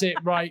 yeah, that's it.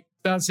 Right,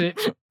 that's it.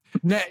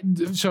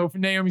 So for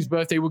Naomi's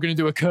birthday, we're going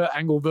to do a Kurt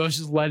Angle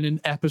versus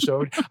Lenin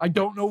episode. I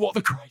don't know what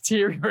the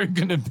criteria are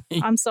going to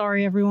be. I'm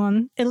sorry,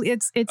 everyone.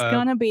 It's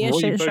going to be a shit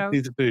show. What you both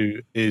need to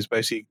do is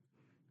basically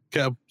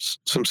get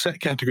some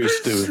set categories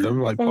to do with them,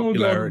 like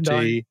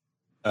popularity,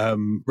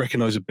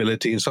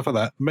 recognizability, and stuff like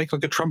that. Make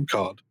like a trump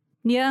card.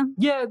 Yeah.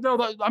 Yeah, no,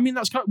 that's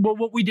kind of,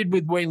 what we did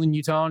with Wayland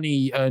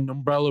Yutani and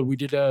Umbrella. We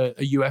did a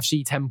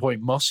UFC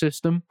 10-point must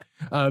system.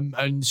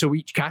 And so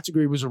each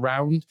category was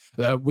around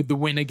with the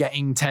winner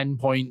getting 10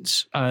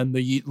 points and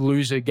the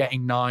loser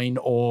getting 9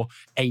 or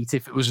 8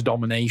 if it was a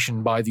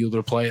domination by the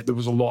other player. There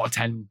was a lot of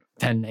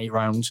 10-8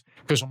 rounds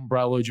because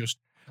Umbrella just...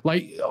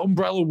 Like,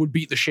 Umbrella would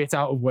beat the shit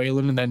out of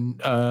Wayland, and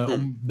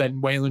then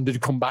Wayland had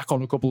come back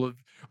on a couple of...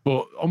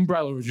 But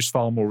Umbrella was just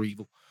far more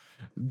evil.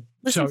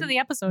 Listen to the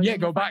episode. Yeah,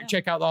 go back,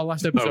 check out our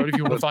last episode if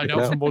you want to find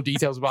out some more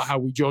details about how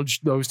we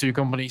judged those two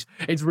companies.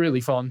 It's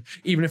really fun,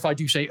 even if I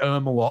do say a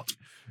lot.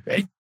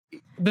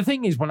 The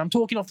thing is, when I'm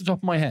talking off the top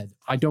of my head,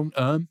 I don't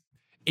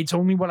It's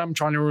only when I'm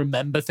trying to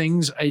remember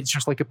things, it's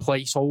just like a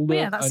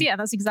placeholder.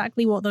 That's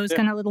exactly what those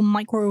kind of little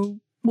micro...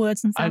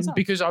 words and sounds. And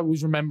because I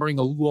was remembering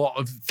a lot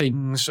of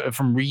things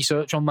from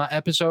research on that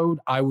episode,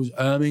 I was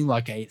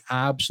like an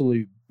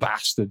absolute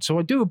bastard. So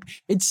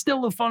it's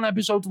still a fun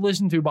episode to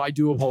listen to, but I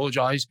do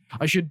apologize.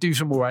 I should do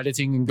some more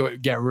editing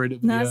and get rid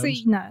of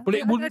the but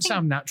it wouldn't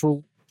sound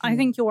natural. I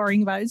think you're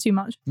worrying about it too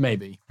much.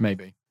 Maybe.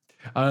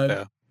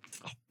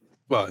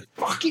 Well,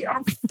 Fuck it,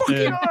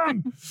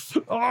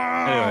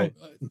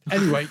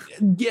 Anyway,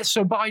 yes.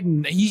 So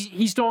Biden,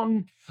 he's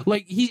done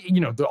like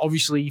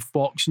obviously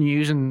Fox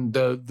News and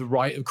the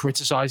right are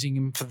criticizing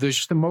him for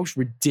just the most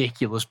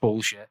ridiculous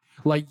bullshit.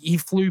 Like he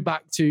flew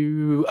back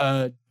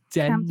to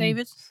Camp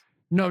David.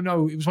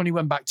 No, it was when he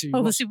went back to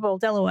the Super Bowl,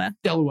 Delaware.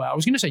 I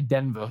was going to say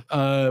Denver.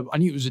 I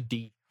knew it was a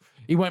D.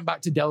 He went back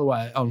to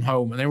Delaware on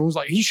home, and everyone was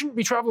like, he shouldn't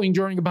be traveling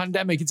during a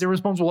pandemic. It's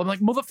irresponsible. I'm like,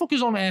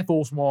 motherfucker's on Air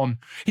Force One.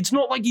 It's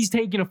not like he's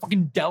taking a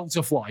fucking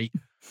Delta flight.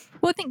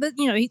 Well, I think that,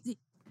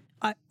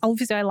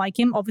 obviously I like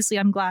him. Obviously,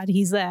 I'm glad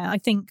he's there. I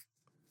think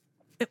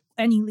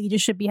any leader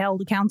should be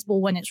held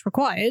accountable when it's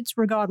required,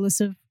 regardless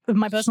of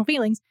my personal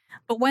feelings.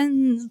 But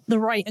when the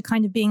right are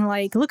kind of being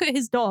like, look at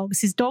his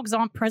dogs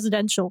aren't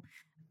presidential.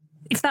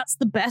 If that's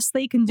the best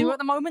they can do at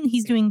the moment,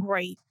 he's doing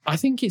great. I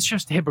think it's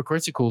just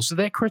hypocritical. So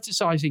they're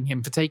criticizing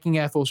him for taking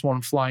Air Force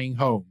One flying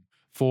home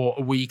for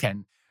a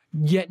weekend.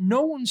 Yet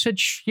no one said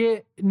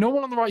shit. No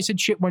one on the right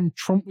said shit when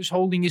Trump was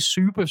holding his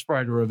super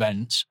spreader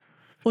events.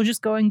 Or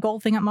just going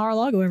golfing at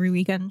Mar-a-Lago every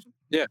weekend.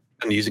 Yeah,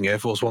 and using Air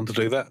Force One to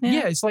do that.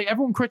 Yeah, it's like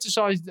everyone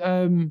criticized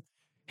him.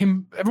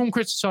 Everyone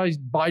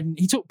criticized Biden.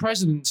 He took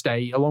President's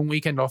Day, a long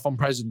weekend off on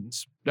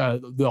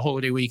the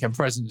holiday weekend,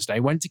 President's Day,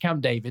 went to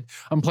Camp David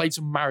and played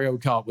some Mario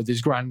Kart with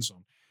his grandson.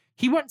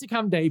 He went to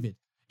Camp David.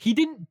 He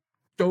didn't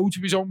go to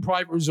his own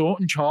private resort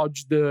and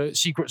charge the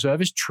Secret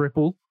Service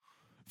triple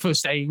for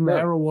staying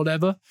there or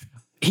whatever.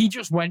 He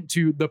just went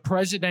to the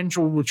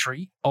presidential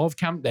retreat of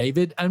Camp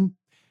David and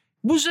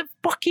was a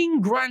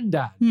fucking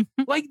granddad.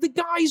 Like, the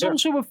guy's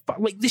also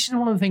this is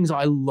one of the things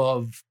I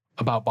love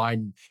about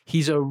Biden.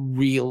 He's a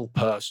real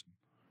person.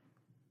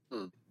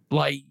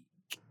 Like,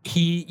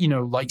 he,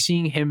 like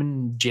seeing him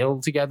and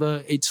Jill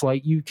together, it's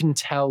like you can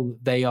tell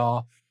they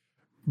are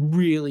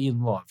really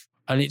in love.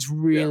 And it's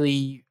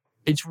really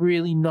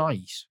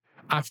nice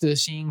after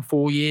seeing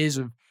 4 years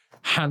of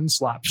hand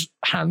slap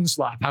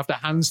after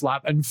hand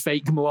slap and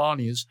fake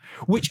Melanias,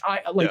 which I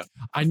like. Yeah.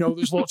 I know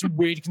there's lots of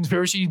weird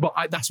conspiracies, but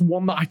that's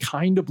one that I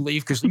kind of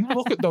believe, because you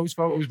look at those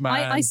photos, man.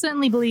 I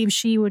certainly believe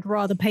she would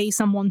rather pay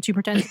someone to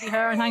pretend to be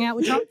her and hang out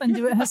with Trump than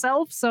do it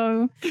herself.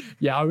 So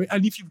yeah,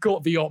 and if you've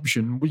got the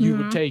option, you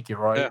would take it,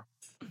 right? Yeah.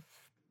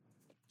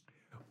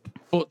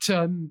 But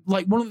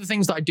like, one of the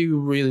things that I do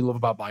really love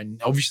about Biden,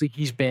 obviously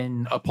he's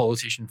been a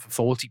politician for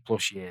 40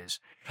 plus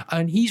years,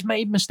 and he's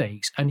made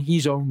mistakes and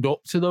he's owned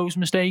up to those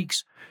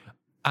mistakes,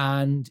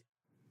 and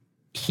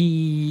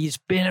he's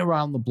been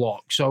around the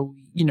block. So,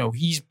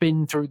 he's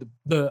been through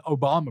the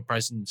Obama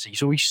presidency.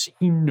 So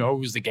he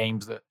knows the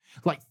games that,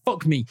 like,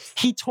 fuck me.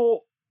 He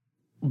taught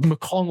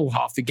McConnell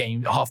half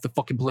the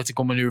fucking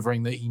political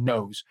maneuvering that he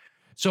knows.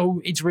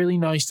 So it's really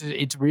nice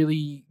it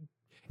really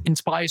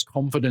inspires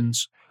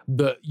confidence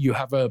that you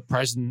have a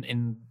president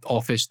in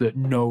office that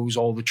knows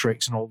all the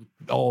tricks and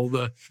all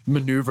the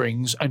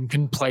maneuverings and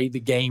can play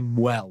the game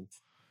well.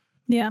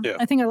 Yeah.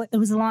 I think there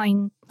was a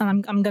line,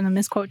 and I'm going to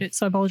misquote it,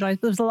 so I apologize.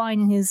 There was a line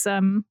in his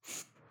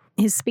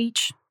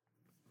speech,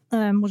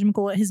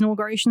 his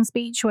inauguration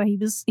speech, where he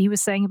was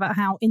saying about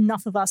how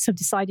enough of us have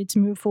decided to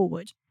move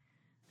forward,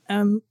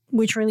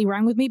 which really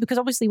rang with me, because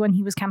obviously when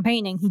he was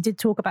campaigning, he did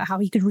talk about how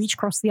he could reach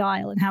across the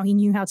aisle and how he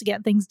knew how to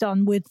get things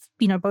done with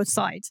both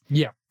sides.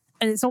 Yeah.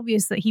 And it's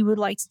obvious that he would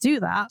like to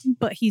do that,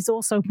 but he's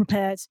also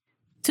prepared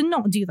to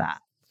not do that,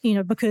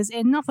 because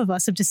enough of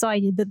us have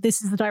decided that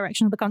this is the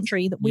direction of the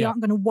country, that we aren't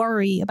going to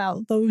worry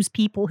about those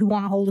people who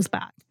want to hold us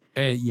back.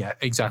 Yeah,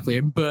 exactly.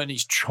 And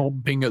Bernie's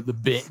chomping at the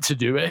bit to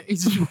do it.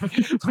 It's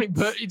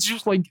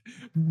just like...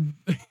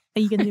 Are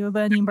you going to do a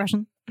Bernie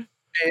impression?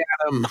 Hey,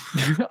 Adam.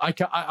 I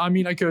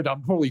could.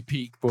 I'm probably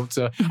peak, but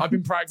I've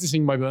been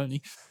practicing my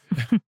Bernie.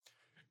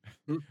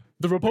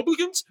 The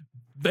Republicans,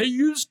 they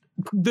used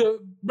the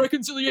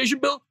reconciliation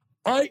bill.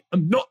 I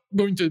am not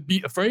going to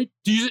be afraid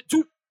to use it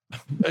too.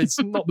 It's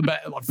not the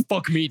best. Like,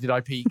 fuck me, did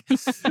I peak?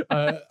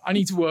 I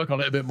need to work on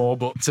it a bit more,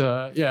 but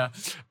yeah.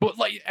 But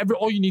like,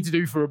 all you need to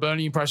do for a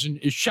Bernie impression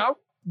is shout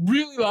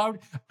really loud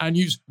and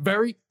use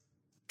very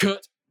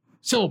curt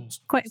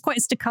syllables.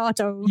 Quite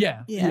staccato.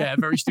 Yeah,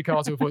 very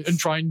staccato voice, and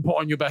try and put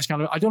on your best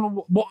kind of. I don't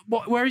know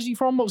what. Where is he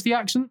from? What's the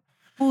accent?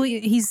 Well,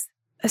 he's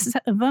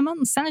a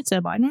Vermont senator,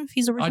 but I don't know if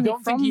he's originally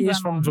from Vermont. I don't think he is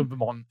from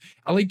Vermont.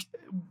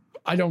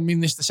 I don't mean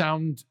this to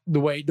sound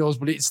the way it does,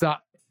 but it's that.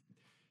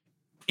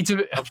 It's a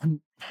bit.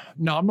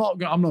 No, I'm not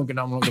gonna.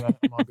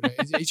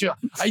 It's just,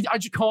 I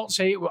just can't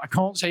say it. I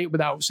can't say it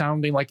without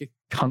sounding like a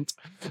cunt.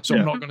 So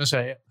I'm not gonna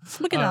say it.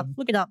 Look it up.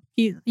 Look it up.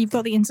 You've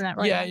got the internet,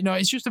 right? Yeah,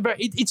 it's just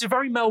it's a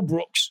very Mel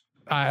Brooks.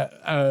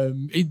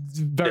 It's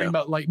very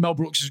like Mel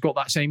Brooks has got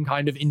that same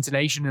kind of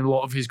intonation in a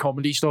lot of his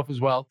comedy stuff as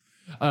well.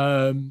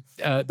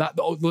 That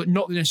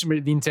not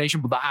necessarily the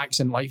intonation, but the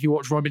accent. Like if you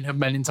watch Robin Hood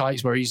Men in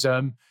Tights, where he's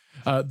the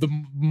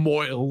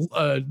Moyle,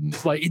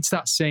 like it's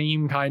that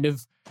same kind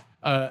of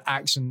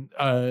accent.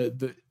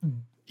 That's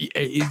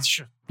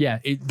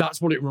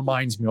what it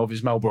reminds me of,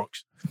 is Mel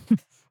Brooks.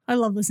 I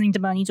love listening to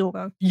Bernie talk.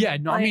 Yeah,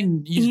 no, I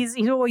mean, he's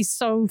always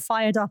so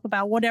fired up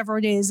about whatever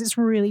it is. It's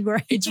really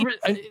great. It's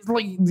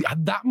like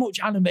that much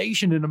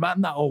animation in a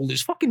man that old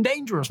is fucking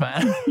dangerous,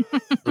 man.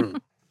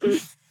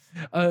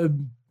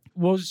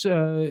 Was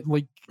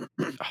like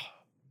I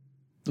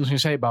was gonna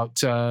say about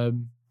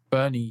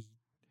Bernie.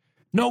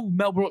 No,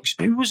 Mel Brooks.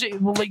 Who was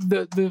it? Well, like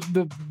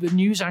the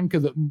news anchor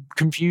that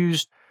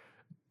confused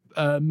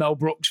Mel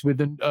Brooks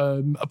with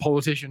a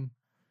politician.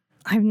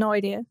 I have no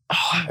idea.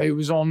 It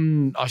was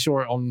on. I saw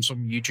it on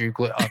some YouTube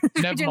clip.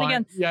 Never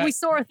mind. Again, we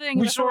saw a thing.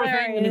 We saw a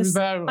thing. And it was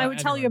there. I would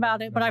tell you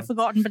about it, but I've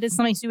forgotten. But it's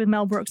something to do with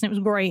Mel Brooks, and it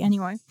was great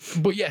anyway.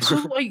 But yeah, so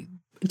like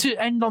to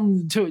end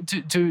on to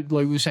like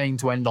we were saying,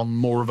 to end on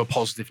more of a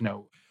positive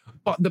note.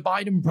 But the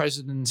Biden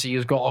presidency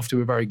has got off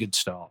to a very good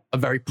start, a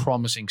very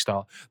promising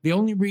start. The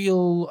only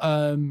real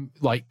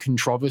like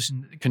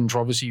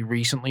controversy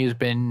recently has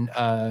been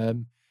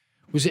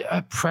was it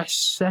a press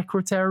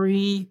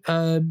secretary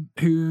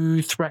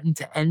who threatened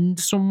to end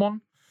someone?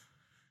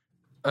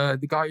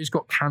 The guy who's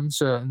got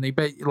cancer, and they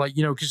like,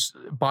 you know, because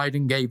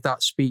Biden gave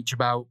that speech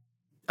about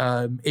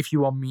if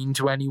you are mean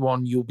to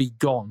anyone, you'll be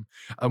gone.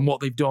 And what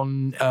they've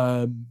done,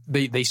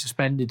 they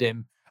suspended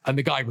him, and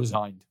the guy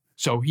resigned,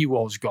 so he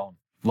was gone.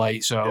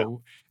 Like,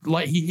 so,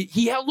 like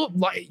he held up,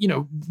 like, you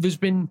know,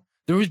 that's like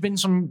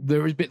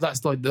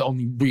the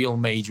only real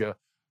major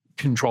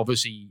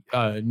controversy.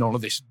 None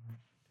of this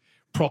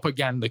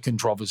propaganda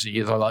controversy,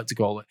 as I like to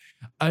call it,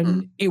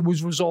 and it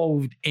was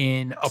resolved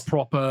in a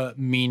proper,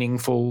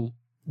 meaningful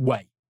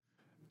way.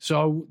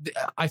 So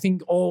I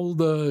think all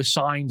the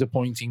signs are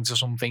pointing to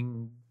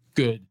something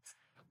good.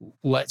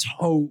 Let's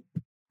hope.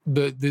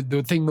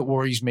 The thing that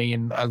worries me,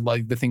 and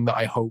like the thing that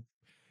I hope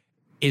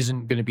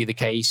isn't going to be the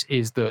case,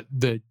 is that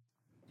the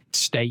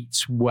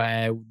states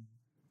where,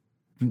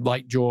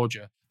 like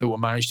Georgia, that will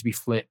manage to be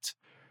flipped,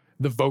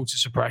 the voter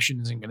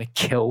suppression isn't going to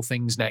kill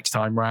things next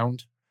time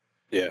round.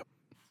 Yeah,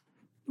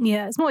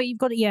 it's more you've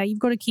got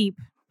to keep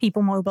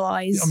people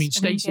mobilized. I mean,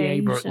 Stacey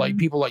Abrams, like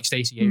people like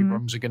Stacey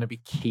Abrams, Mm-hmm. are going to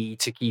be key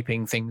to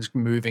keeping things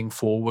moving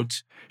forward.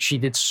 She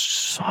did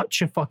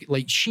such a fucking,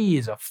 like, she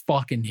is a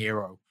fucking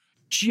hero,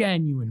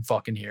 genuine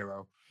fucking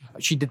hero.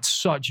 She did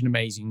such an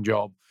amazing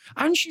job,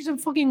 and she's a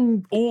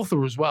fucking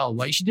author as well.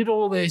 Like, she did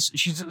all this.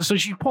 She's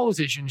a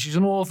politician. She's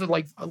an author.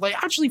 Like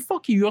actually,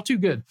 fuck you. You're too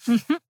good.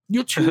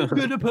 You're too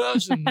good a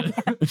person.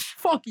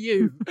 Fuck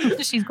you.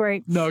 She's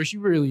great. No, she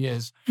really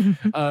is.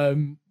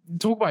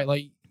 Talk about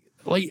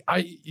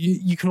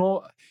you can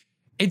all.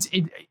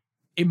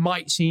 It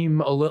might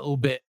seem a little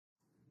bit.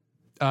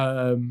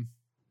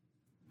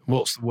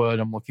 What's the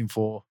word I'm looking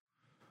for?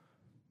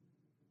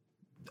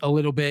 A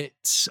little bit,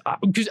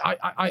 because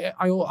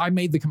I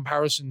made the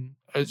comparison.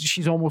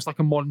 She's almost like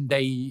a modern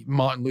day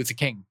Martin Luther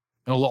King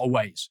in a lot of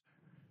ways.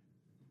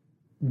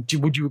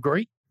 Would you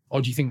agree,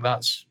 or do you think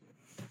that's?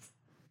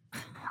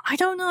 I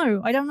don't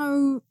know. I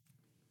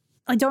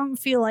don't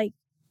feel like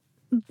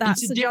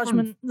that's a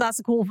judgment. That's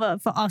a call for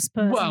us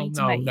personally. Well,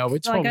 to make. no,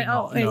 it's like, probably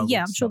not. No, yeah,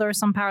 I'm it's sure not. there are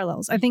some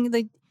parallels. I think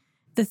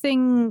the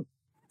thing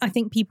I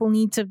think people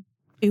need to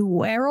be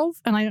aware of,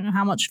 and I don't know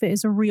how much of it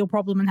is a real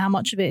problem and how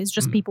much of it is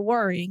just people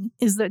worrying,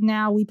 is that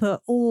now we put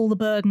all the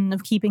burden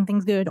of keeping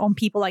things good on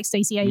people like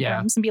Stacey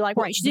Abrams and be like,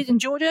 right, she did it in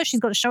Georgia, she's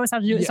got to show us how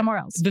to do it somewhere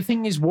else. The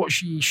thing is, what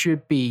she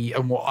should be,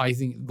 and what I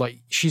think, like,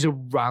 she's a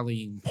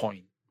rallying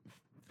point.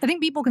 I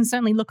think people can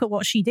certainly look at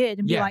what she did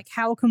and be like,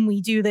 how can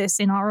we do this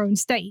in our own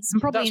states?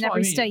 And probably in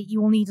every state,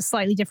 you will need a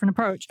slightly different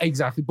approach.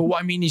 Exactly. But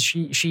what I mean is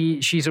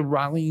she's a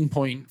rallying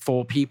point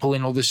for people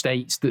in other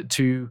states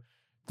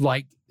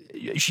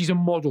she's a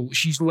model.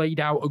 She's laid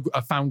out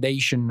a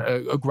foundation,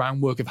 a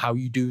groundwork of how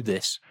you do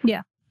this.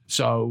 Yeah.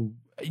 So,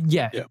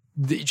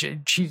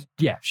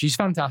 she's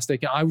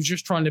fantastic. I was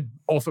just trying to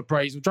offer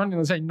praise. I'm trying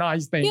to say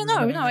nice things. Yeah,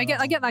 no, I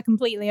get that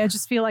completely. I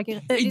just feel like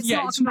it's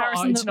not a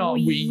comparison that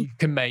we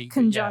can make.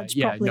 Can judge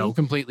properly. No,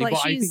 completely. Like, but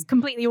she's I think,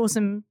 completely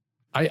awesome.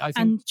 I think,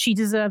 and she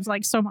deserves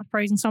like so much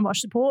praise and so much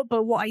support.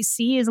 But what I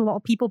see is a lot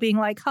of people being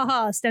like,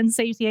 haha, send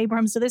Stacey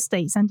Abrams to this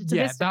state, send it to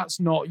this. Yeah, that's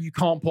not, you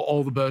can't put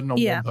all the burden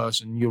on one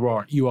person.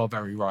 You are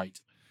very right.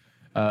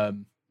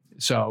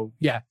 So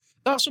yeah,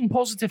 that's some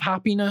positive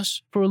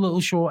happiness for a little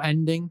short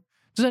ending.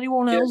 Does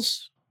anyone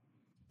else?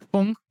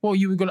 Bung, what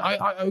you were gonna?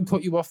 I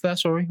cut you off there.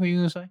 Sorry, what were you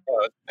gonna say?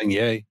 And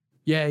yay.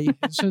 Yeah.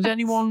 So does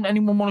anyone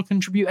want to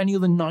contribute any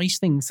other nice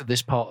things to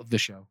this part of the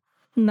show?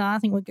 No, I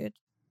think we're good.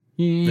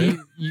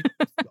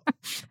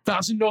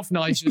 That's enough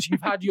niceness.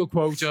 You've had your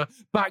quota.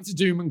 Back to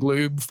doom and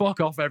gloom. Fuck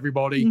off,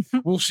 everybody.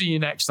 We'll see you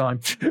next time.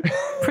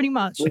 Pretty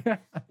much.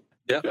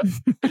 Yeah.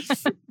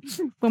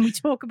 When we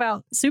talk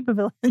about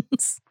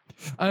supervillains.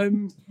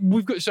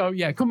 We've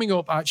got coming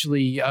up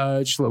actually,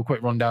 just a little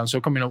quick rundown.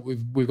 So coming up,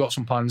 we've got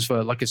some plans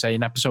for, like I say,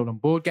 an episode on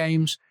board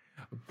games.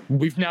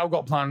 We've now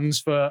got plans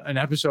for an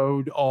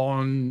episode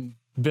on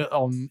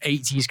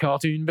 80s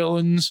cartoon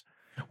villains,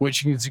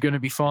 which is going to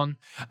be fun.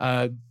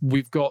 There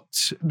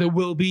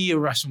will be a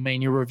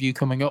WrestleMania review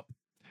coming up.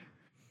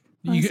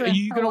 Are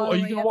you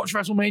gonna watch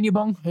WrestleMania,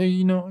 Bong?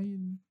 I know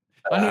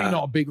you're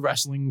not a big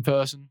wrestling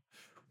person,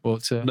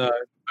 but no,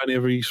 only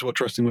ever used to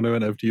watch wrestling when I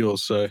went over to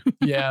yours, so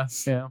Yeah.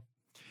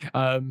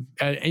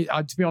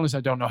 To be honest,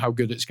 I don't know how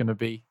good it's going to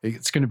be.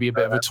 It's going to be a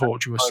bit of a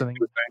tortuous thing.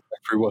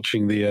 through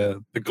watching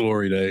the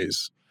glory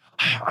days.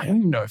 I don't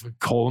even know if I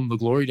call them the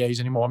glory days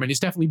anymore. I mean, it's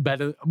definitely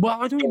better.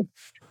 Well, I don't.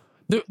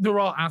 There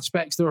are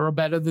aspects that are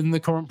better than the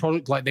current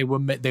product, like they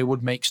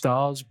would make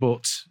stars,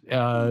 but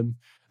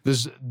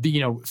there's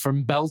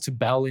from bell to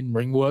bell in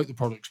ring work, the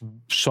product's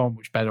so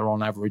much better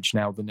on average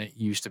now than it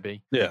used to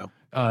be. Yeah.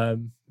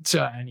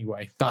 So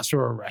anyway, that's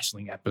for a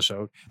wrestling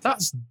episode.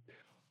 That's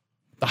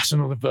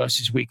another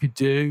versus we could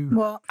do.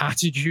 What?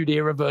 Attitude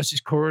Era versus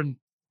current.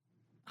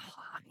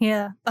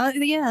 Yeah.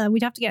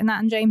 We'd have to get Nat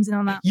and James in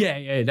on that.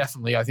 Yeah,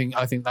 definitely. I think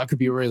that could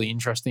be a really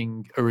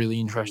interesting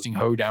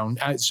hoedown.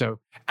 So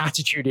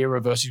Attitude Era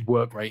versus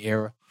Work Rate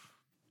Era.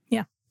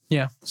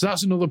 Yeah. So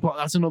that's another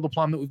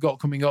plan that we've got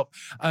coming up.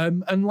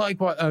 And like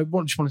what I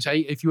just want to say,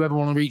 if you ever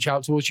want to reach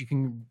out to us, you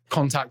can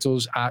contact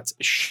us at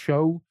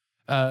show.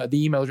 The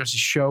email address is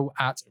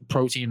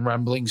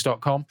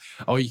show@proteinramblings.com,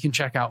 or you can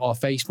check out our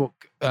Facebook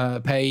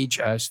page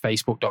as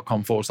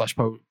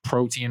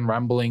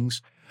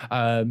facebook.com/proteinramblings.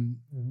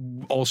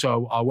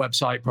 Also our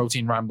website,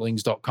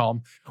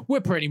 proteinramblings.com.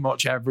 We're pretty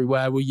much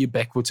everywhere. We're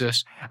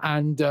ubiquitous.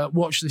 And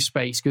watch this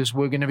space, because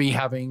we're going to be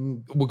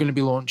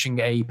launching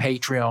a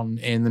Patreon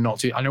in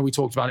the I know we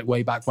talked about it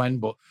way back when,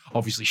 but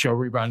obviously show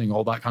rebranding,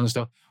 all that kind of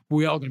stuff.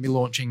 We are going to be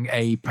launching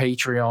a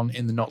Patreon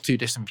in the not too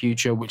distant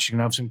future, which is going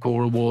to have some cool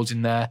rewards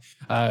in there,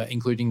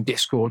 including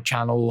Discord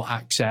channel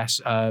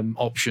access,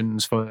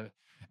 options for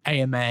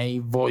AMA,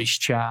 voice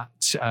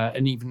chat,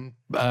 and even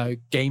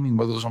gaming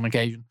with us on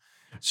occasion.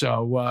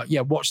 So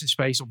watch this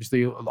space.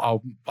 Obviously,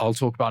 I'll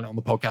talk about it on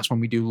the podcast when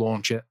we do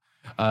launch it.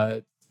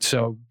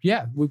 So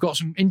we've got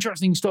some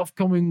interesting stuff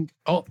coming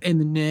up in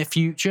the near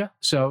future.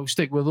 So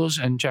stick with us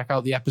and check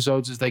out the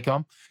episodes as they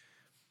come.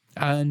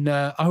 And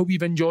I hope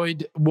you've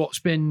enjoyed what's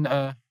been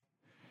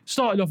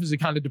started off as a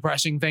kind of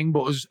depressing thing,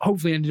 but has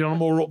hopefully ended on a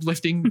more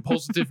uplifting,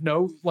 positive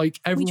note. Like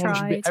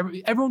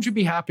everyone should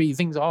be happy.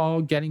 Things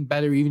are getting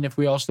better, even if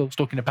we are still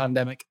stuck in a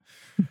pandemic.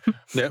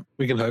 Yeah,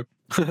 we can hope.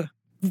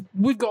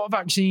 We've got a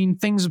vaccine.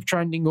 Things are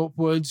trending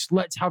upwards.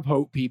 Let's have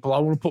hope, people. I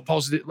want to put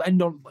positive.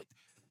 End on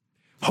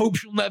hope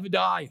shall never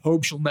die.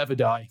 Hope shall never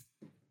die.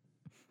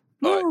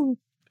 No.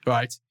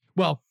 Right.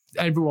 Well,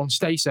 everyone,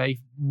 stay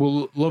safe.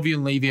 We'll love you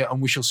and leave you, and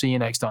we shall see you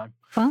next time.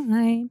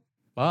 Bye.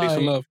 Bye. Peace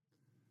and love.